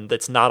run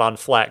that's not on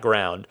flat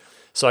ground.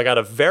 So I got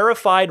a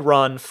verified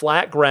run,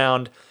 flat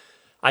ground.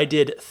 I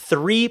did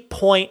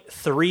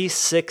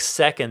 3.36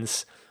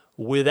 seconds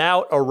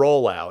without a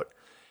rollout.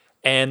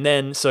 And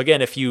then, so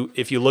again, if you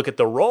look at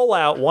the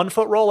rollout, 1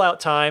 foot rollout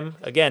time,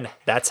 again,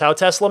 that's how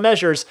Tesla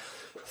measures,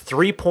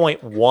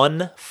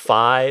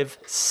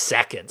 3.15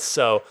 seconds.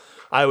 So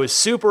I was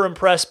super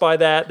impressed by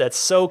that. That's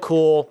so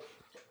cool.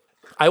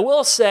 I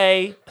will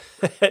say,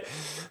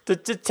 to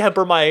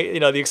temper my,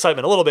 the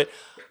excitement a little bit,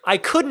 I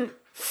couldn't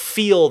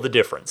feel the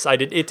difference. I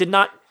did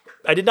not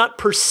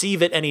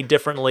perceive it any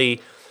differently,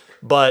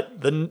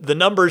 but the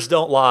numbers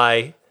don't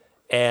lie.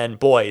 And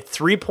boy,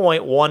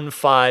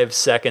 3.15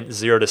 seconds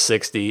 0 to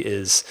 60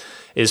 is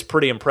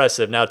pretty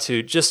impressive. Now,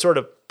 to just sort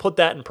of put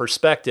that in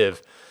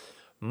perspective,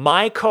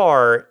 my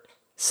car,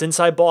 since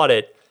I bought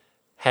it,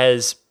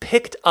 has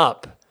picked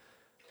up,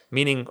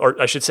 meaning,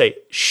 or I should say,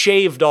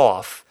 shaved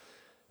off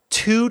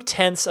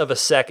 0.2 of a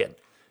second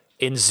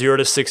in 0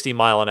 to 60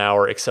 mile an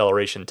hour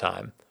acceleration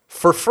time.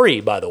 For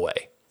free, by the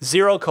way.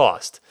 Zero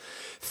cost.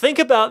 Think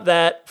about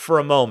that for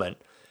a moment.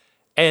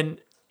 And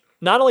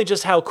not only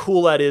just how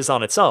cool that is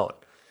on its own,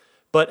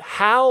 but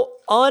how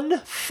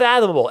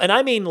unfathomable, and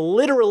I mean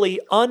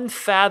literally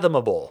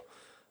unfathomable,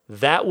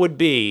 that would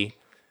be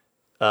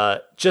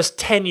just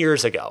 10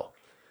 years ago.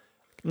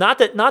 Not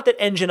that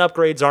engine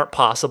upgrades aren't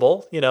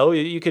possible.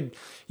 You could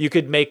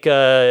make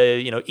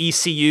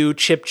ECU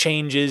chip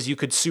changes. You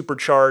could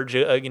supercharge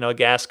a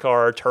gas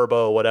car,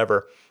 turbo,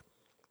 whatever.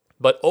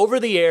 But over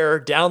the air,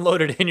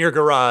 downloaded in your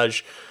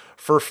garage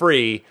for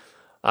free,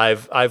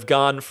 I've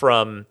gone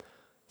from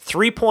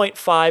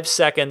 3.5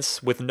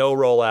 seconds with no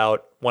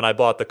rollout when I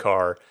bought the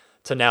car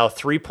to now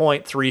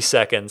 3.3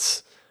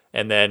 seconds.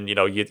 And then, you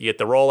get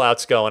the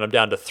rollouts going. I'm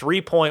down to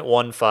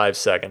 3.15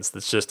 seconds.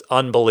 That's just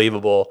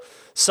unbelievable.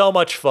 So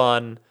much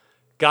fun.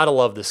 Gotta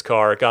love this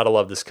car. Gotta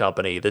love this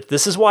company.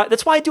 That's why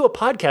I do a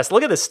podcast.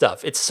 Look at this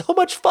stuff. It's so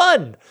much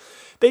fun.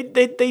 They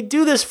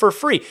do this for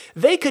free.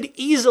 They could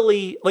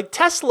easily,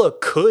 Tesla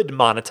could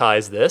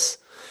monetize this.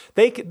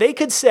 They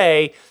could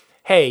say,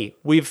 hey,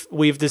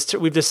 we've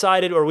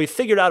decided, or we've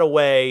figured out a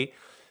way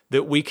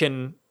that we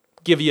can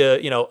give you,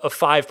 a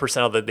 5%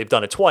 of it. They've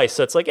done it twice.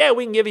 So it's like, yeah,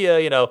 we can give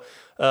you,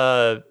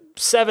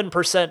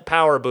 7%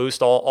 power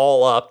boost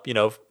all up,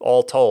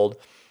 all told.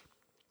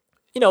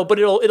 But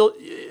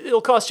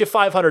it'll cost you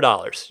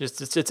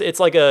 $500.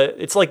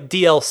 It's like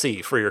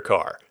DLC for your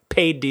car,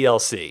 paid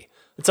DLC.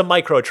 It's a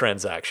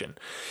microtransaction.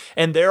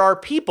 And there are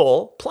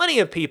people, plenty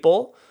of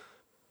people,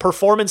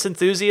 performance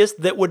enthusiasts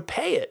that would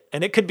pay it.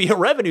 And it could be a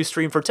revenue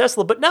stream for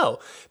Tesla, but no,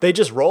 they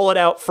just roll it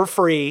out for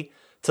free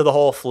to the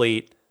whole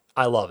fleet.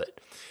 I love it.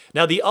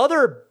 Now, the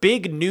other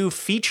big new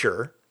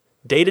feature,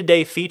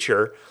 day-to-day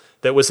feature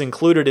that was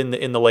included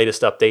in the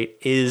latest update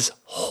is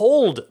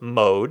hold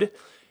mode,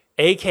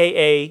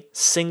 aka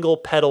single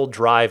pedal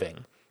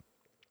driving.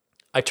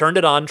 I turned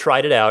it on,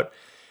 tried it out,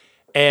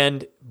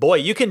 and boy,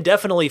 you can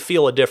definitely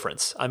feel a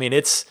difference. I mean,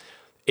 it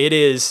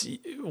is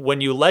when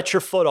you let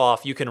your foot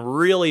off, you can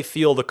really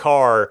feel the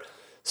car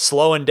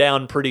slowing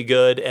down pretty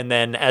good, and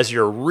then as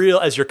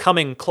you're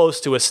coming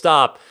close to a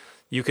stop,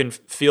 you can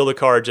feel the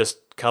car just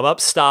come up,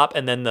 stop,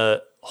 and then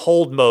the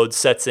hold mode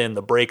sets in,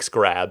 the brakes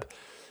grab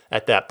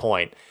at that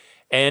point.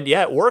 And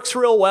yeah, it works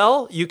real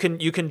well. You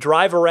can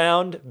drive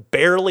around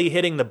barely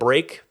hitting the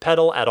brake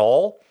pedal at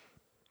all,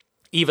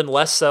 even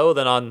less so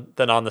than on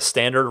the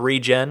standard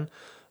regen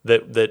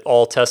that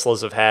all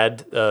Teslas have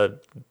had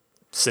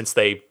since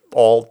they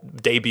all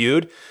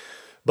debuted.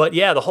 But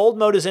yeah, the hold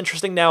mode is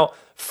interesting. Now,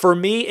 for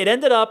me, it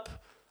ended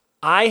up,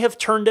 I have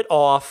turned it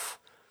off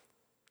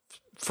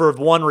for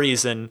one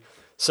reason.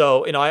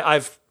 So,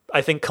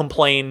 I think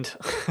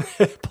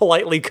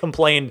politely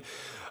complained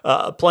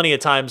plenty of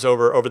times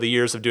over the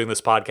years of doing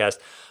this podcast.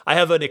 I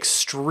have an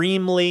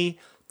extremely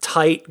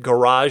tight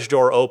garage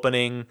door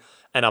opening,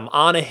 and I'm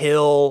on a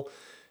hill.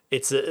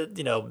 It's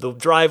the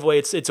driveway.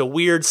 It's a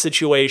weird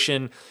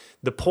situation.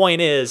 The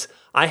point is,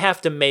 I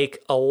have to make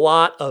a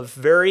lot of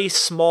very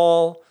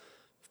small,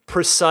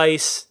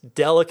 precise,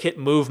 delicate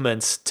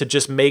movements to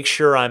just make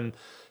sure I'm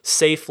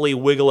safely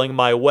wiggling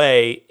my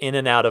way in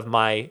and out of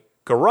my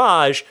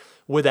garage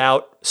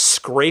without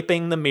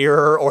scraping the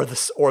mirror or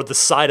the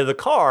side of the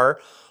car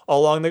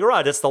along the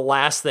garage. That's the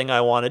last thing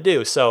I want to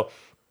do. So,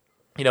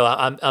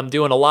 I'm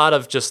doing a lot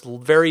of just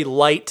very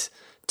light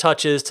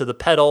touches to the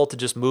pedal to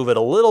just move it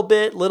a little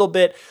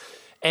bit.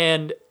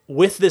 And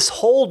with this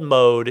hold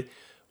mode,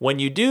 when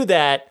you do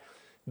that,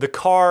 the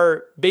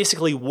car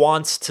basically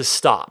wants to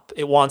stop.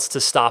 It wants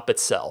to stop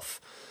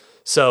itself.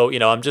 So,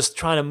 I'm just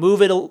trying to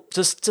move it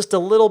just a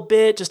little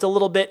bit,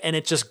 and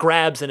it just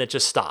grabs and it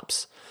just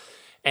stops.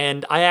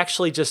 And I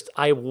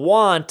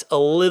want a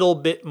little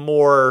bit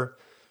more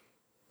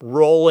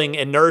rolling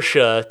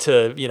inertia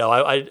to,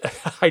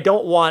 I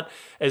don't want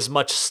as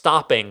much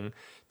stopping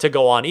to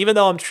go on, even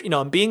though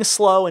I'm being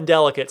slow and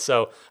delicate.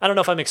 So I don't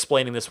know if I'm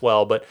explaining this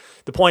well, but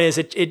the point is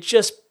it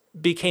just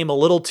became a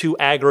little too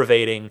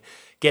aggravating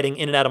getting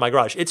in and out of my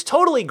garage. It's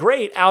totally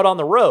great out on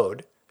the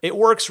road. It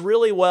works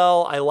really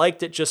well. I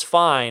liked it just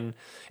fine.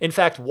 In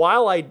fact,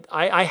 while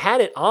I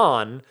had it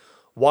on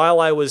while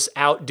I was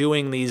out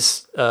doing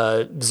these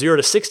 0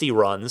 to 60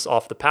 runs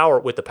off the power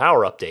with the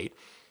power update.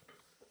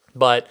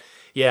 But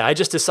yeah, I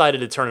just decided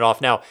to turn it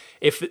off. Now,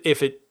 if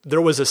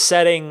there was a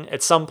setting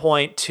at some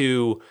point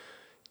to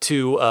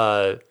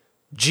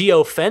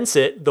geofence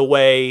it the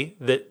way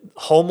that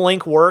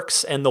HomeLink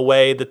works and the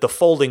way that the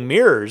folding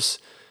mirrors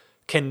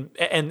can,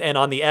 and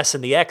on the S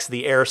and the X,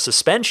 the air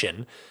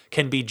suspension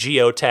can be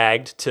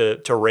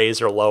geotagged to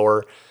raise or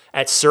lower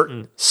at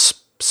certain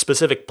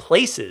specific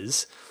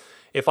places.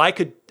 If I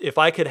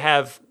could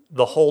have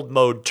the hold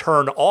mode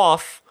turn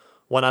off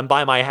when I'm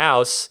by my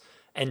house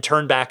and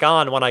turn back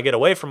on when I get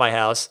away from my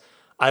house,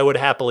 I would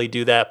happily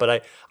do that.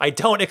 But I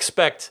don't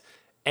expect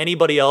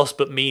anybody else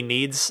but me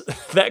needs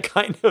that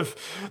kind of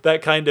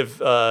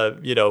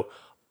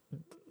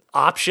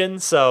option.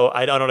 So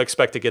I don't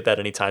expect to get that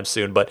anytime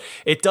soon. But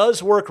it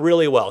does work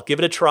really well. Give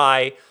it a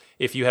try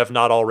if you have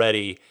not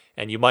already,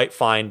 and you might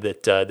find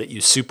that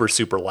you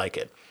super like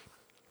it.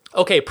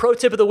 Okay, pro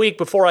tip of the week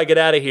before I get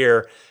out of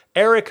here.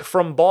 Eric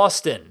from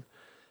Boston.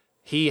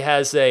 He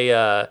has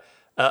a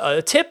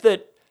tip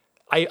that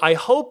I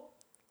hope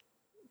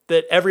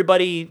that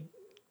everybody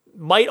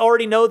might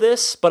already know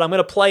this, but I'm going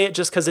to play it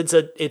just because it's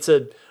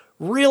a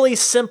really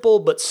simple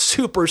but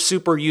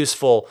super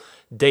useful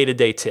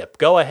day-to-day tip.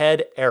 Go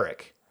ahead,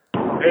 Eric.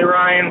 Hey,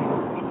 Ryan.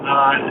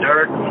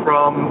 Eric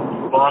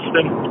from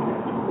Boston.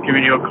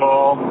 Giving you a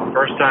call.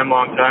 First time,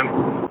 long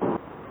time.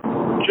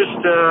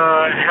 Just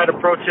had a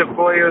pro tip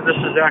for you. This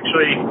is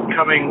actually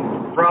coming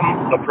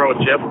from a pro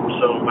tip,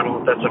 so I don't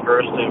know if that's a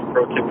first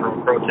pro tip from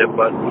a pro tip,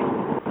 but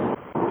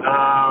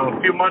a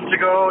few months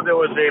ago there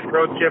was a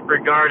pro tip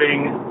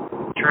regarding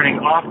turning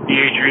off the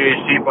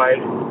HVAC by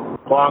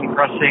long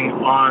pressing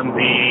on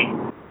the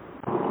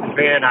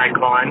fan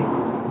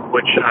icon,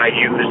 which I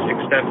use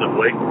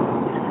extensively.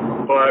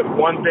 But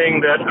one thing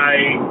that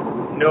I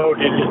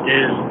noted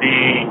is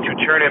to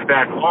turn it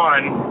back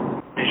on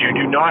is you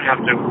do not have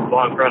to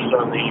long press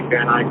on the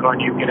fan icon.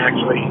 You can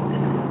actually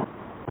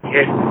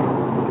hit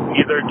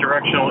either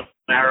directional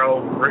arrow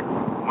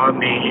on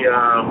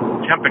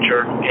the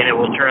temperature, and it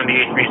will turn the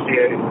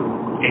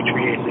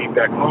HVAC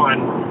back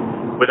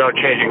on without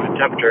changing the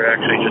temperature. It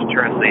actually just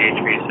turns the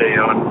HVAC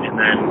on, and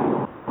then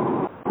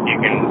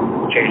you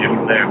can change it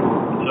from there.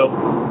 So,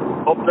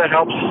 hope that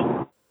helps.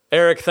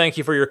 Eric, thank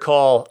you for your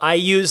call. I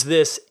use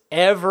this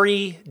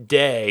every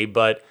day,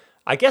 but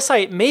I guess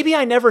maybe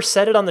I never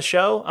said it on the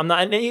show. I'm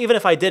not, even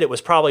if I did, it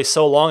was probably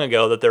so long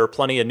ago that there are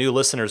plenty of new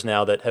listeners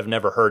now that have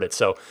never heard it.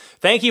 So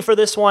thank you for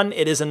this one.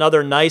 It is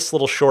another nice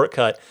little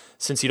shortcut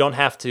since you don't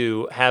have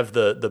to have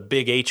the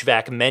big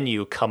HVAC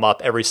menu come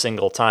up every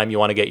single time you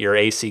want to get your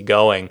AC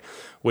going,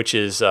 which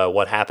is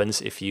what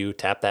happens if you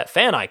tap that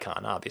fan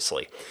icon,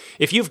 obviously.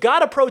 If you've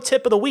got a pro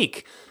tip of the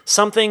week,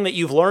 something that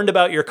you've learned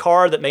about your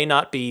car that may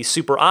not be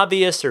super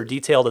obvious or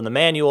detailed in the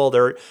manual,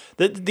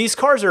 these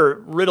cars are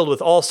riddled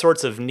with all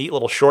sorts of neat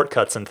little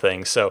shortcuts and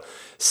things. So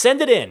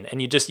send it in,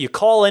 and you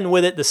call in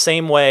with it the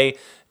same way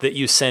that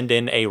you send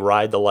in a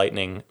Ride the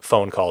Lightning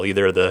phone call,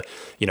 either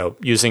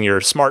using your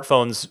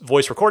smartphone's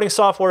voice recording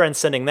software and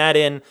sending that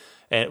in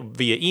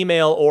via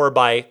email, or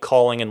by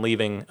calling and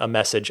leaving a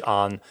message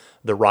on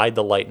the Ride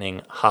the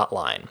Lightning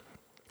hotline.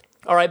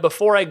 All right,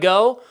 before I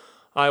go,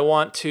 I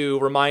want to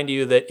remind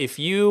you that if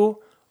you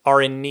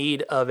are in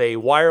need of a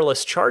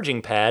wireless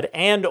charging pad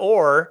and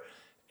or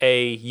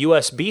a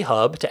USB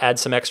hub to add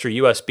some extra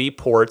USB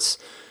ports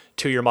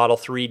to your Model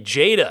 3,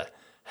 Jada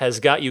has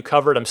got you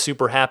covered. I'm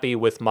super happy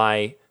with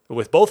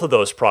both of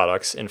those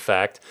products, in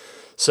fact.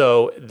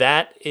 So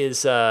that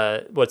is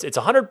it's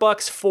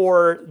 $100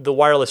 for the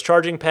wireless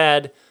charging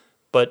pad,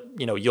 but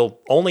you'll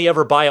only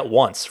ever buy it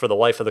once for the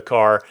life of the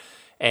car,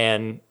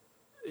 and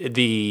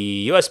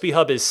the USB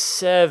hub is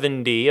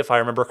 $70 if I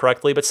remember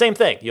correctly, but same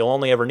thing. You'll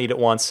only ever need it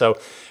once. So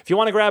if you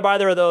want to grab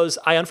either of those,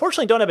 I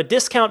unfortunately don't have a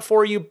discount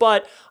for you,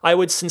 but I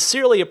would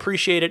sincerely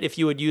appreciate it if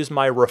you would use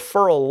my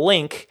referral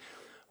link,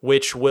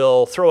 which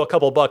will throw a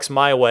couple bucks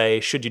my way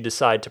should you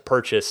decide to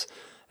purchase,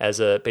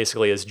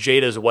 basically as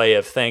Jada's way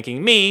of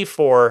thanking me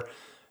for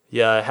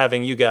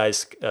having you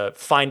guys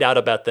find out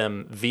about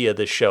them via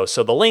this show.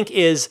 So the link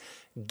is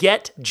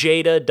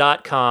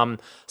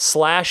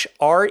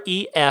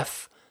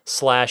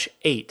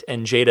getjada.com/REF/8,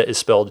 and Jada is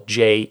spelled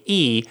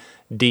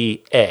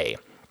JEDA.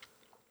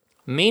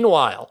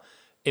 Meanwhile,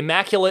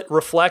 Immaculate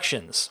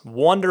Reflections,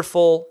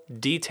 wonderful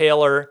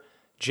detailer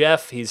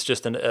Jeff. He's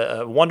just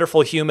a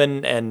wonderful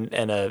human and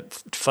a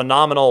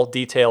phenomenal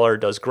detailer,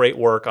 does great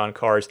work on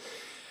cars.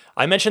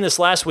 I mentioned this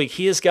last week.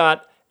 He has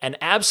got an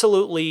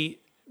absolutely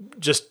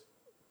just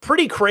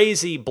pretty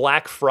crazy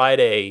Black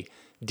Friday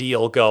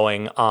deal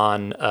going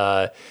on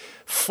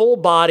full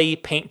body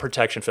paint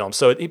protection film.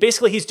 So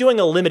he's doing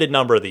a limited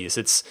number of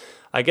these.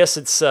 I guess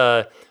it's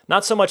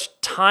not so much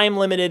time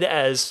limited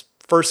as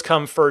first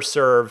come, first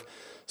serve.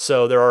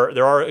 So there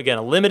are again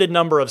a limited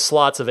number of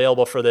slots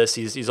available for this.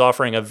 He's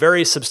offering a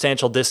very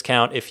substantial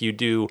discount if you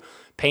do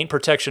paint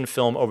protection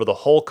film over the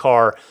whole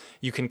car.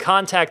 You can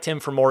contact him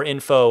for more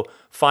info.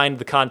 Find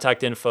the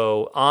contact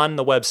info on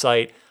the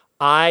website.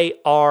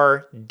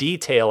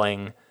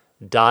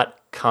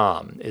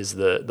 irdetailing.com is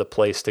the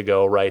place to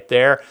go right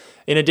there.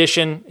 In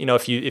addition,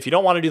 if you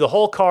don't want to do the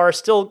whole car,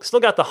 still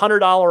got the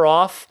 $100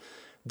 off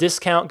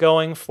discount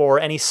going for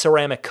any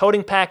ceramic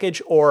coating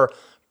package or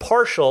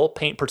partial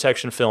paint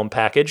protection film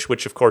package,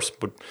 which of course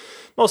would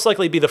most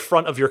likely be the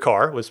front of your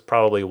car, was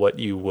probably what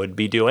you would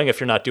be doing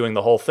if you're not doing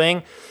the whole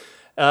thing.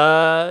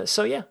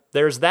 So yeah,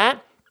 there's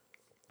that.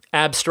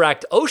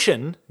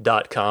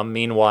 AbstractOcean.com,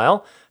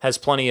 meanwhile, has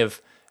plenty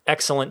of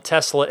excellent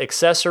Tesla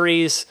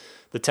accessories,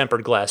 the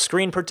tempered glass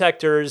screen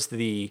protectors,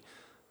 the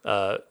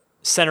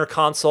center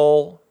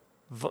console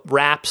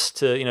wraps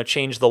to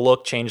change the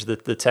look, change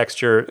the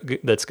texture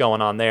that's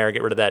going on there,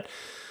 get rid of that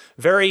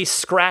very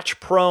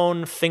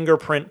scratch-prone,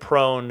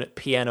 fingerprint-prone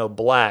piano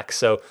black.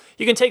 So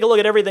you can take a look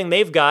at everything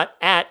they've got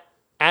at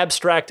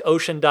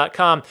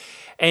AbstractOcean.com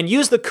and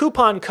use the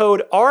coupon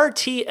code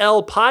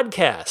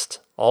RTLPodcast,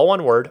 all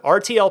one word,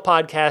 RTL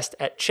Podcast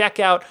at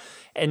checkout,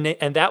 and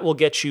that will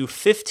get you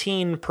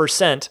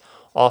 15%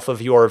 off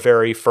of your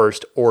very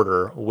first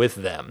order with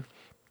them.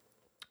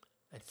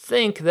 I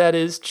think that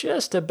is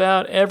just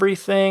about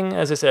everything.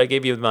 As I said, I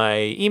gave you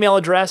my email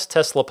address,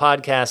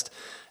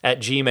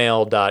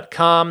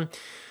 teslapodcast@gmail.com.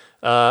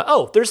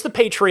 There's the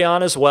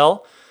Patreon as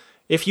well.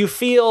 If you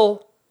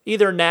feel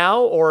either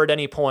now or at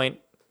any point,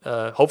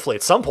 hopefully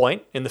at some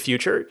point in the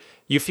future,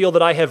 you feel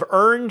that I have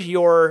earned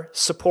your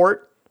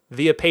support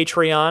via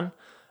Patreon,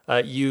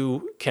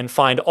 you can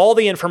find all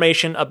the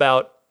information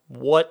about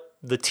what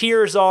the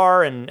tiers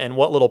are and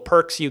what little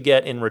perks you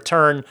get in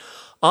return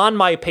on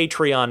my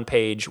Patreon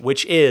page,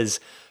 which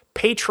is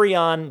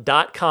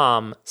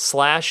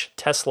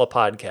patreon.com/Tesla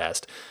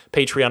Podcast.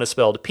 Patreon is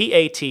spelled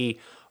Patreon.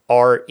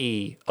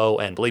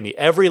 Believe me,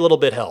 every little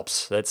bit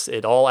helps.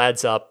 It all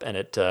adds up, and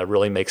it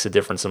really makes a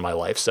difference in my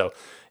life. So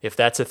if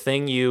that's a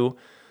thing you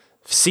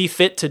see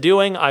fit to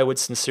doing, I would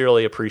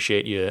sincerely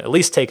appreciate you at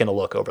least taking a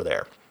look over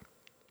there.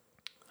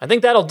 I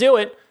think that'll do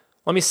it.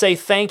 Let me say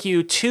thank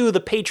you to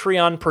the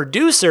Patreon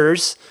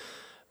producers.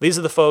 These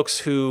are the folks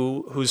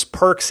whose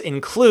perks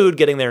include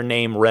getting their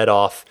name read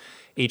off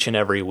each and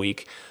every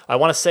week. I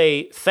want to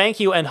say thank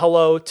you and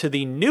hello to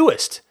the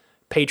newest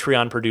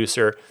Patreon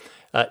producer,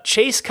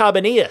 Chase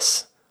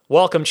Cabanillas.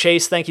 Welcome,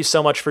 Chase. Thank you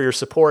so much for your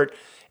support.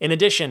 In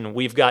addition,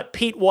 we've got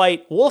Pete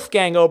White,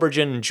 Wolfgang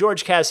Obergen,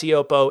 George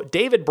Cassiopo,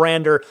 David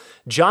Brander,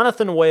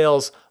 Jonathan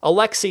Wales,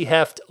 Alexi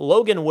Heft,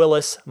 Logan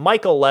Willis,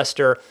 Michael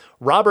Lester,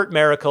 Robert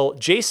Miracle,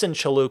 Jason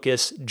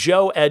Chalukas,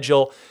 Joe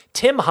Edgel,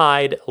 Tim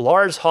Hyde,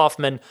 Lars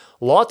Hoffman,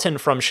 Lawton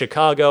from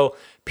Chicago,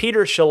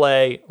 Peter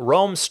Chalet,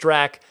 Rome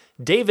Strack,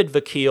 David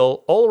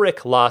Vakil,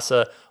 Ulrich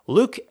Lassa,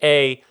 Luke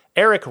A.,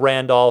 Eric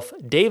Randolph,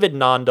 David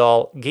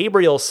Nondahl,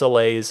 Gabriel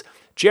Salays,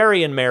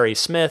 Jerry and Mary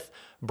Smith,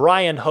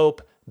 Brian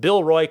Hope,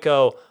 Bill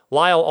Royko,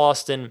 Lyle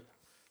Austin,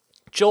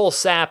 Joel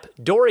Sapp,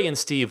 Dorian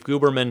Steve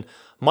Guberman,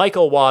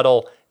 Michael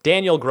Waddle,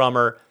 Daniel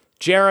Grummer,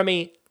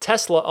 Jeremy,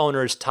 Tesla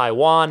Owners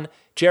Taiwan,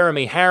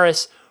 Jeremy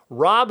Harris,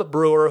 Rob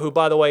Brewer, who,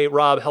 by the way,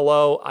 Rob,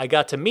 hello. I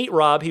got to meet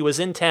Rob. He was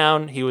in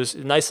town. He was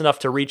nice enough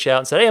to reach out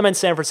and said, hey, I'm in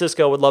San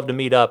Francisco. Would love to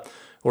meet up.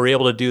 We were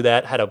able to do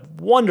that. Had a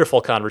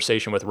wonderful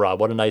conversation with Rob.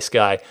 What a nice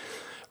guy.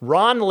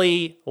 Ron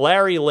Lee,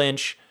 Larry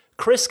Lynch,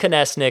 Chris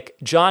Konesnik,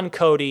 John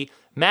Cody,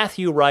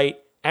 Matthew Wright,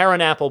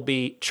 Aaron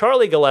Appleby,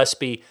 Charlie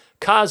Gillespie,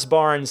 Kaz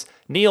Barnes,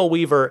 Neil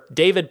Weaver,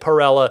 David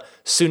Perella,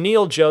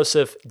 Sunil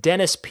Joseph,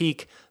 Dennis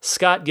Peak,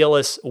 Scott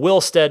Gillis,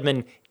 Will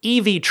Stedman,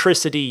 Evie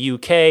Tricity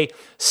UK,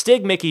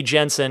 Stig Mickey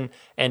Jensen,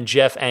 and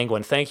Jeff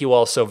Angwin. Thank you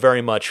all so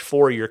very much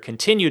for your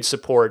continued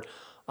support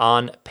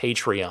on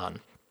Patreon.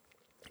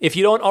 If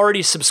you don't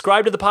already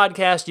subscribe to the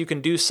podcast, you can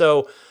do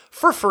so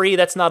for free.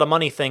 That's not a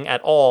money thing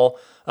at all.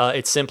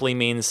 It simply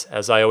means,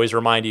 as I always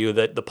remind you,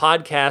 that the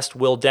podcast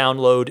will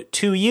download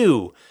to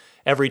you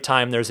every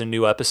time there's a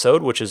new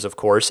episode, which is, of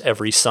course,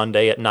 every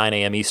Sunday at 9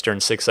 a.m. Eastern,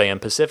 6 a.m.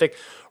 Pacific,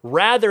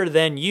 rather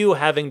than you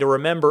having to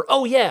remember,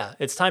 oh yeah,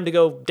 it's time to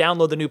go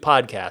download the new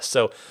podcast.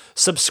 So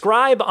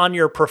subscribe on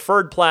your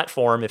preferred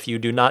platform if you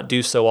do not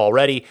do so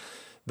already.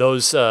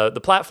 Those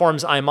the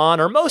platforms I'm on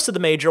are most of the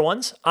major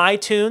ones: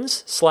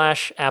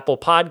 iTunes/Apple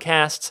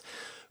Podcasts,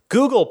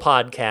 Google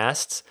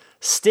Podcasts,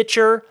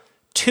 Stitcher,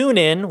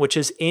 TuneIn, which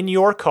is in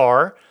your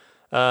car.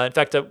 In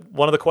fact,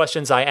 one of the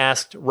questions I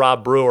asked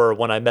Rob Brewer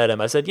when I met him,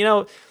 I said,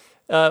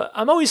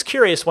 I'm always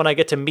curious when I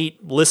get to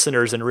meet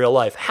listeners in real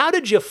life. How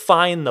did you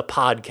find the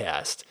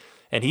podcast?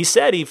 And he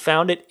said he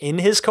found it in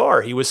his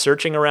car. He was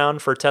searching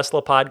around for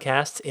Tesla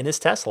podcasts in his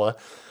Tesla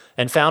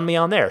and found me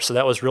on there. So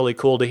that was really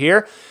cool to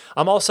hear.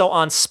 I'm also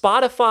on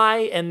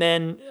Spotify and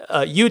then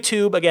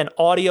YouTube. Again,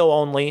 audio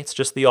only. It's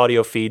just the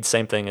audio feed,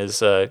 same thing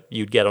as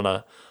you'd get on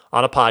a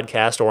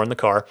podcast or in the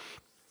car.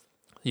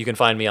 You can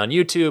find me on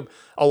YouTube,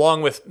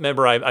 along with,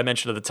 remember I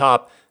mentioned at the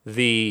top,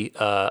 the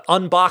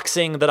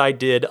unboxing that I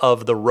did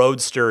of the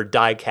Roadster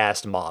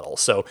diecast model.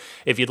 So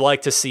if you'd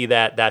like to see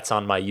that, that's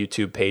on my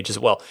YouTube page as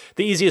well.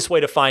 The easiest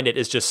way to find it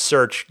is just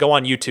go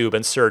on YouTube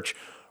and search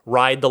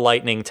Ride the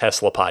Lightning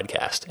Tesla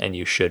Podcast, and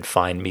you should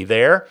find me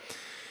there.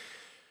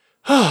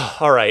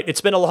 All right,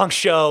 it's been a long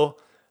show.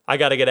 I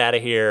got to get out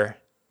of here.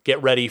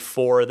 Get ready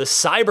for the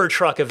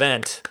Cybertruck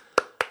event.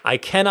 I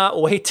cannot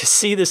wait to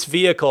see this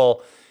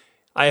vehicle.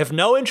 I have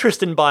no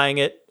interest in buying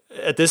it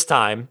at this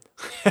time,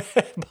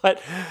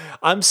 but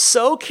I'm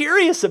so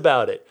curious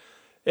about it.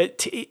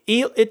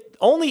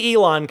 Only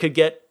Elon could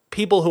get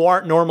people who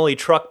aren't normally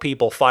truck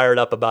people fired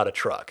up about a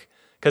truck,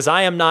 because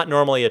I am not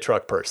normally a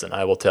truck person,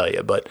 I will tell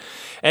you. But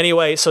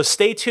anyway, so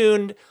stay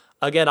tuned.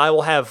 Again, I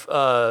will have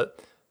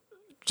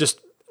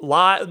just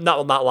live,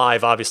 not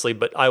live, obviously,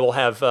 but I will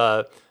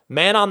have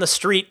man on the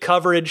street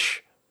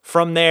coverage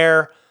from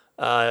there.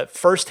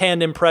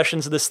 First-hand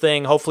impressions of this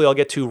thing. Hopefully I'll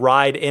get to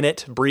ride in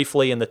it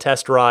briefly in the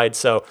test ride.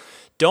 So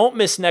don't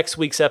miss next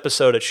week's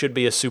episode. It should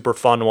be a super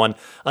fun one.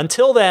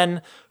 Until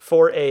then,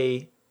 for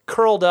a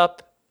curled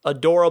up,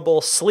 adorable,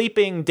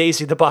 sleeping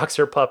Daisy the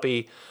Boxer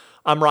puppy,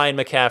 I'm Ryan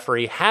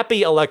McCaffrey.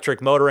 Happy electric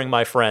motoring,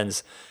 my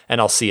friends, and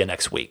I'll see you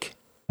next week.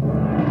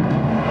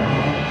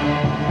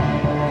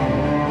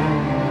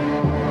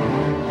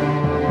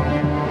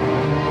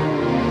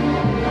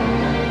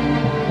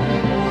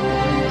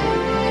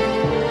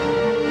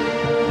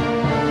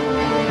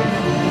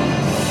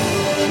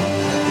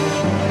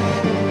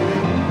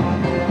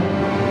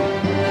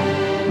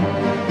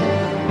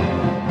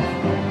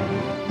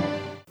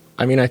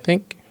 I mean, I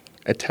think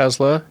a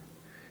Tesla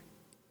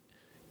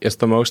is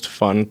the most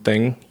fun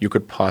thing you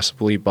could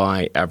possibly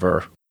buy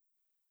ever.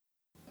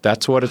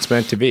 That's what it's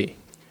meant to be.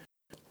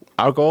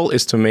 Our goal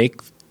is to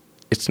make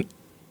it's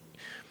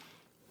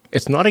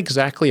not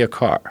exactly a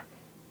car.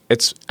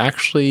 It's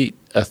actually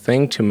a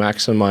thing to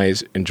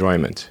maximize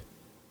enjoyment.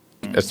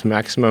 It's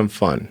maximum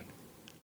fun.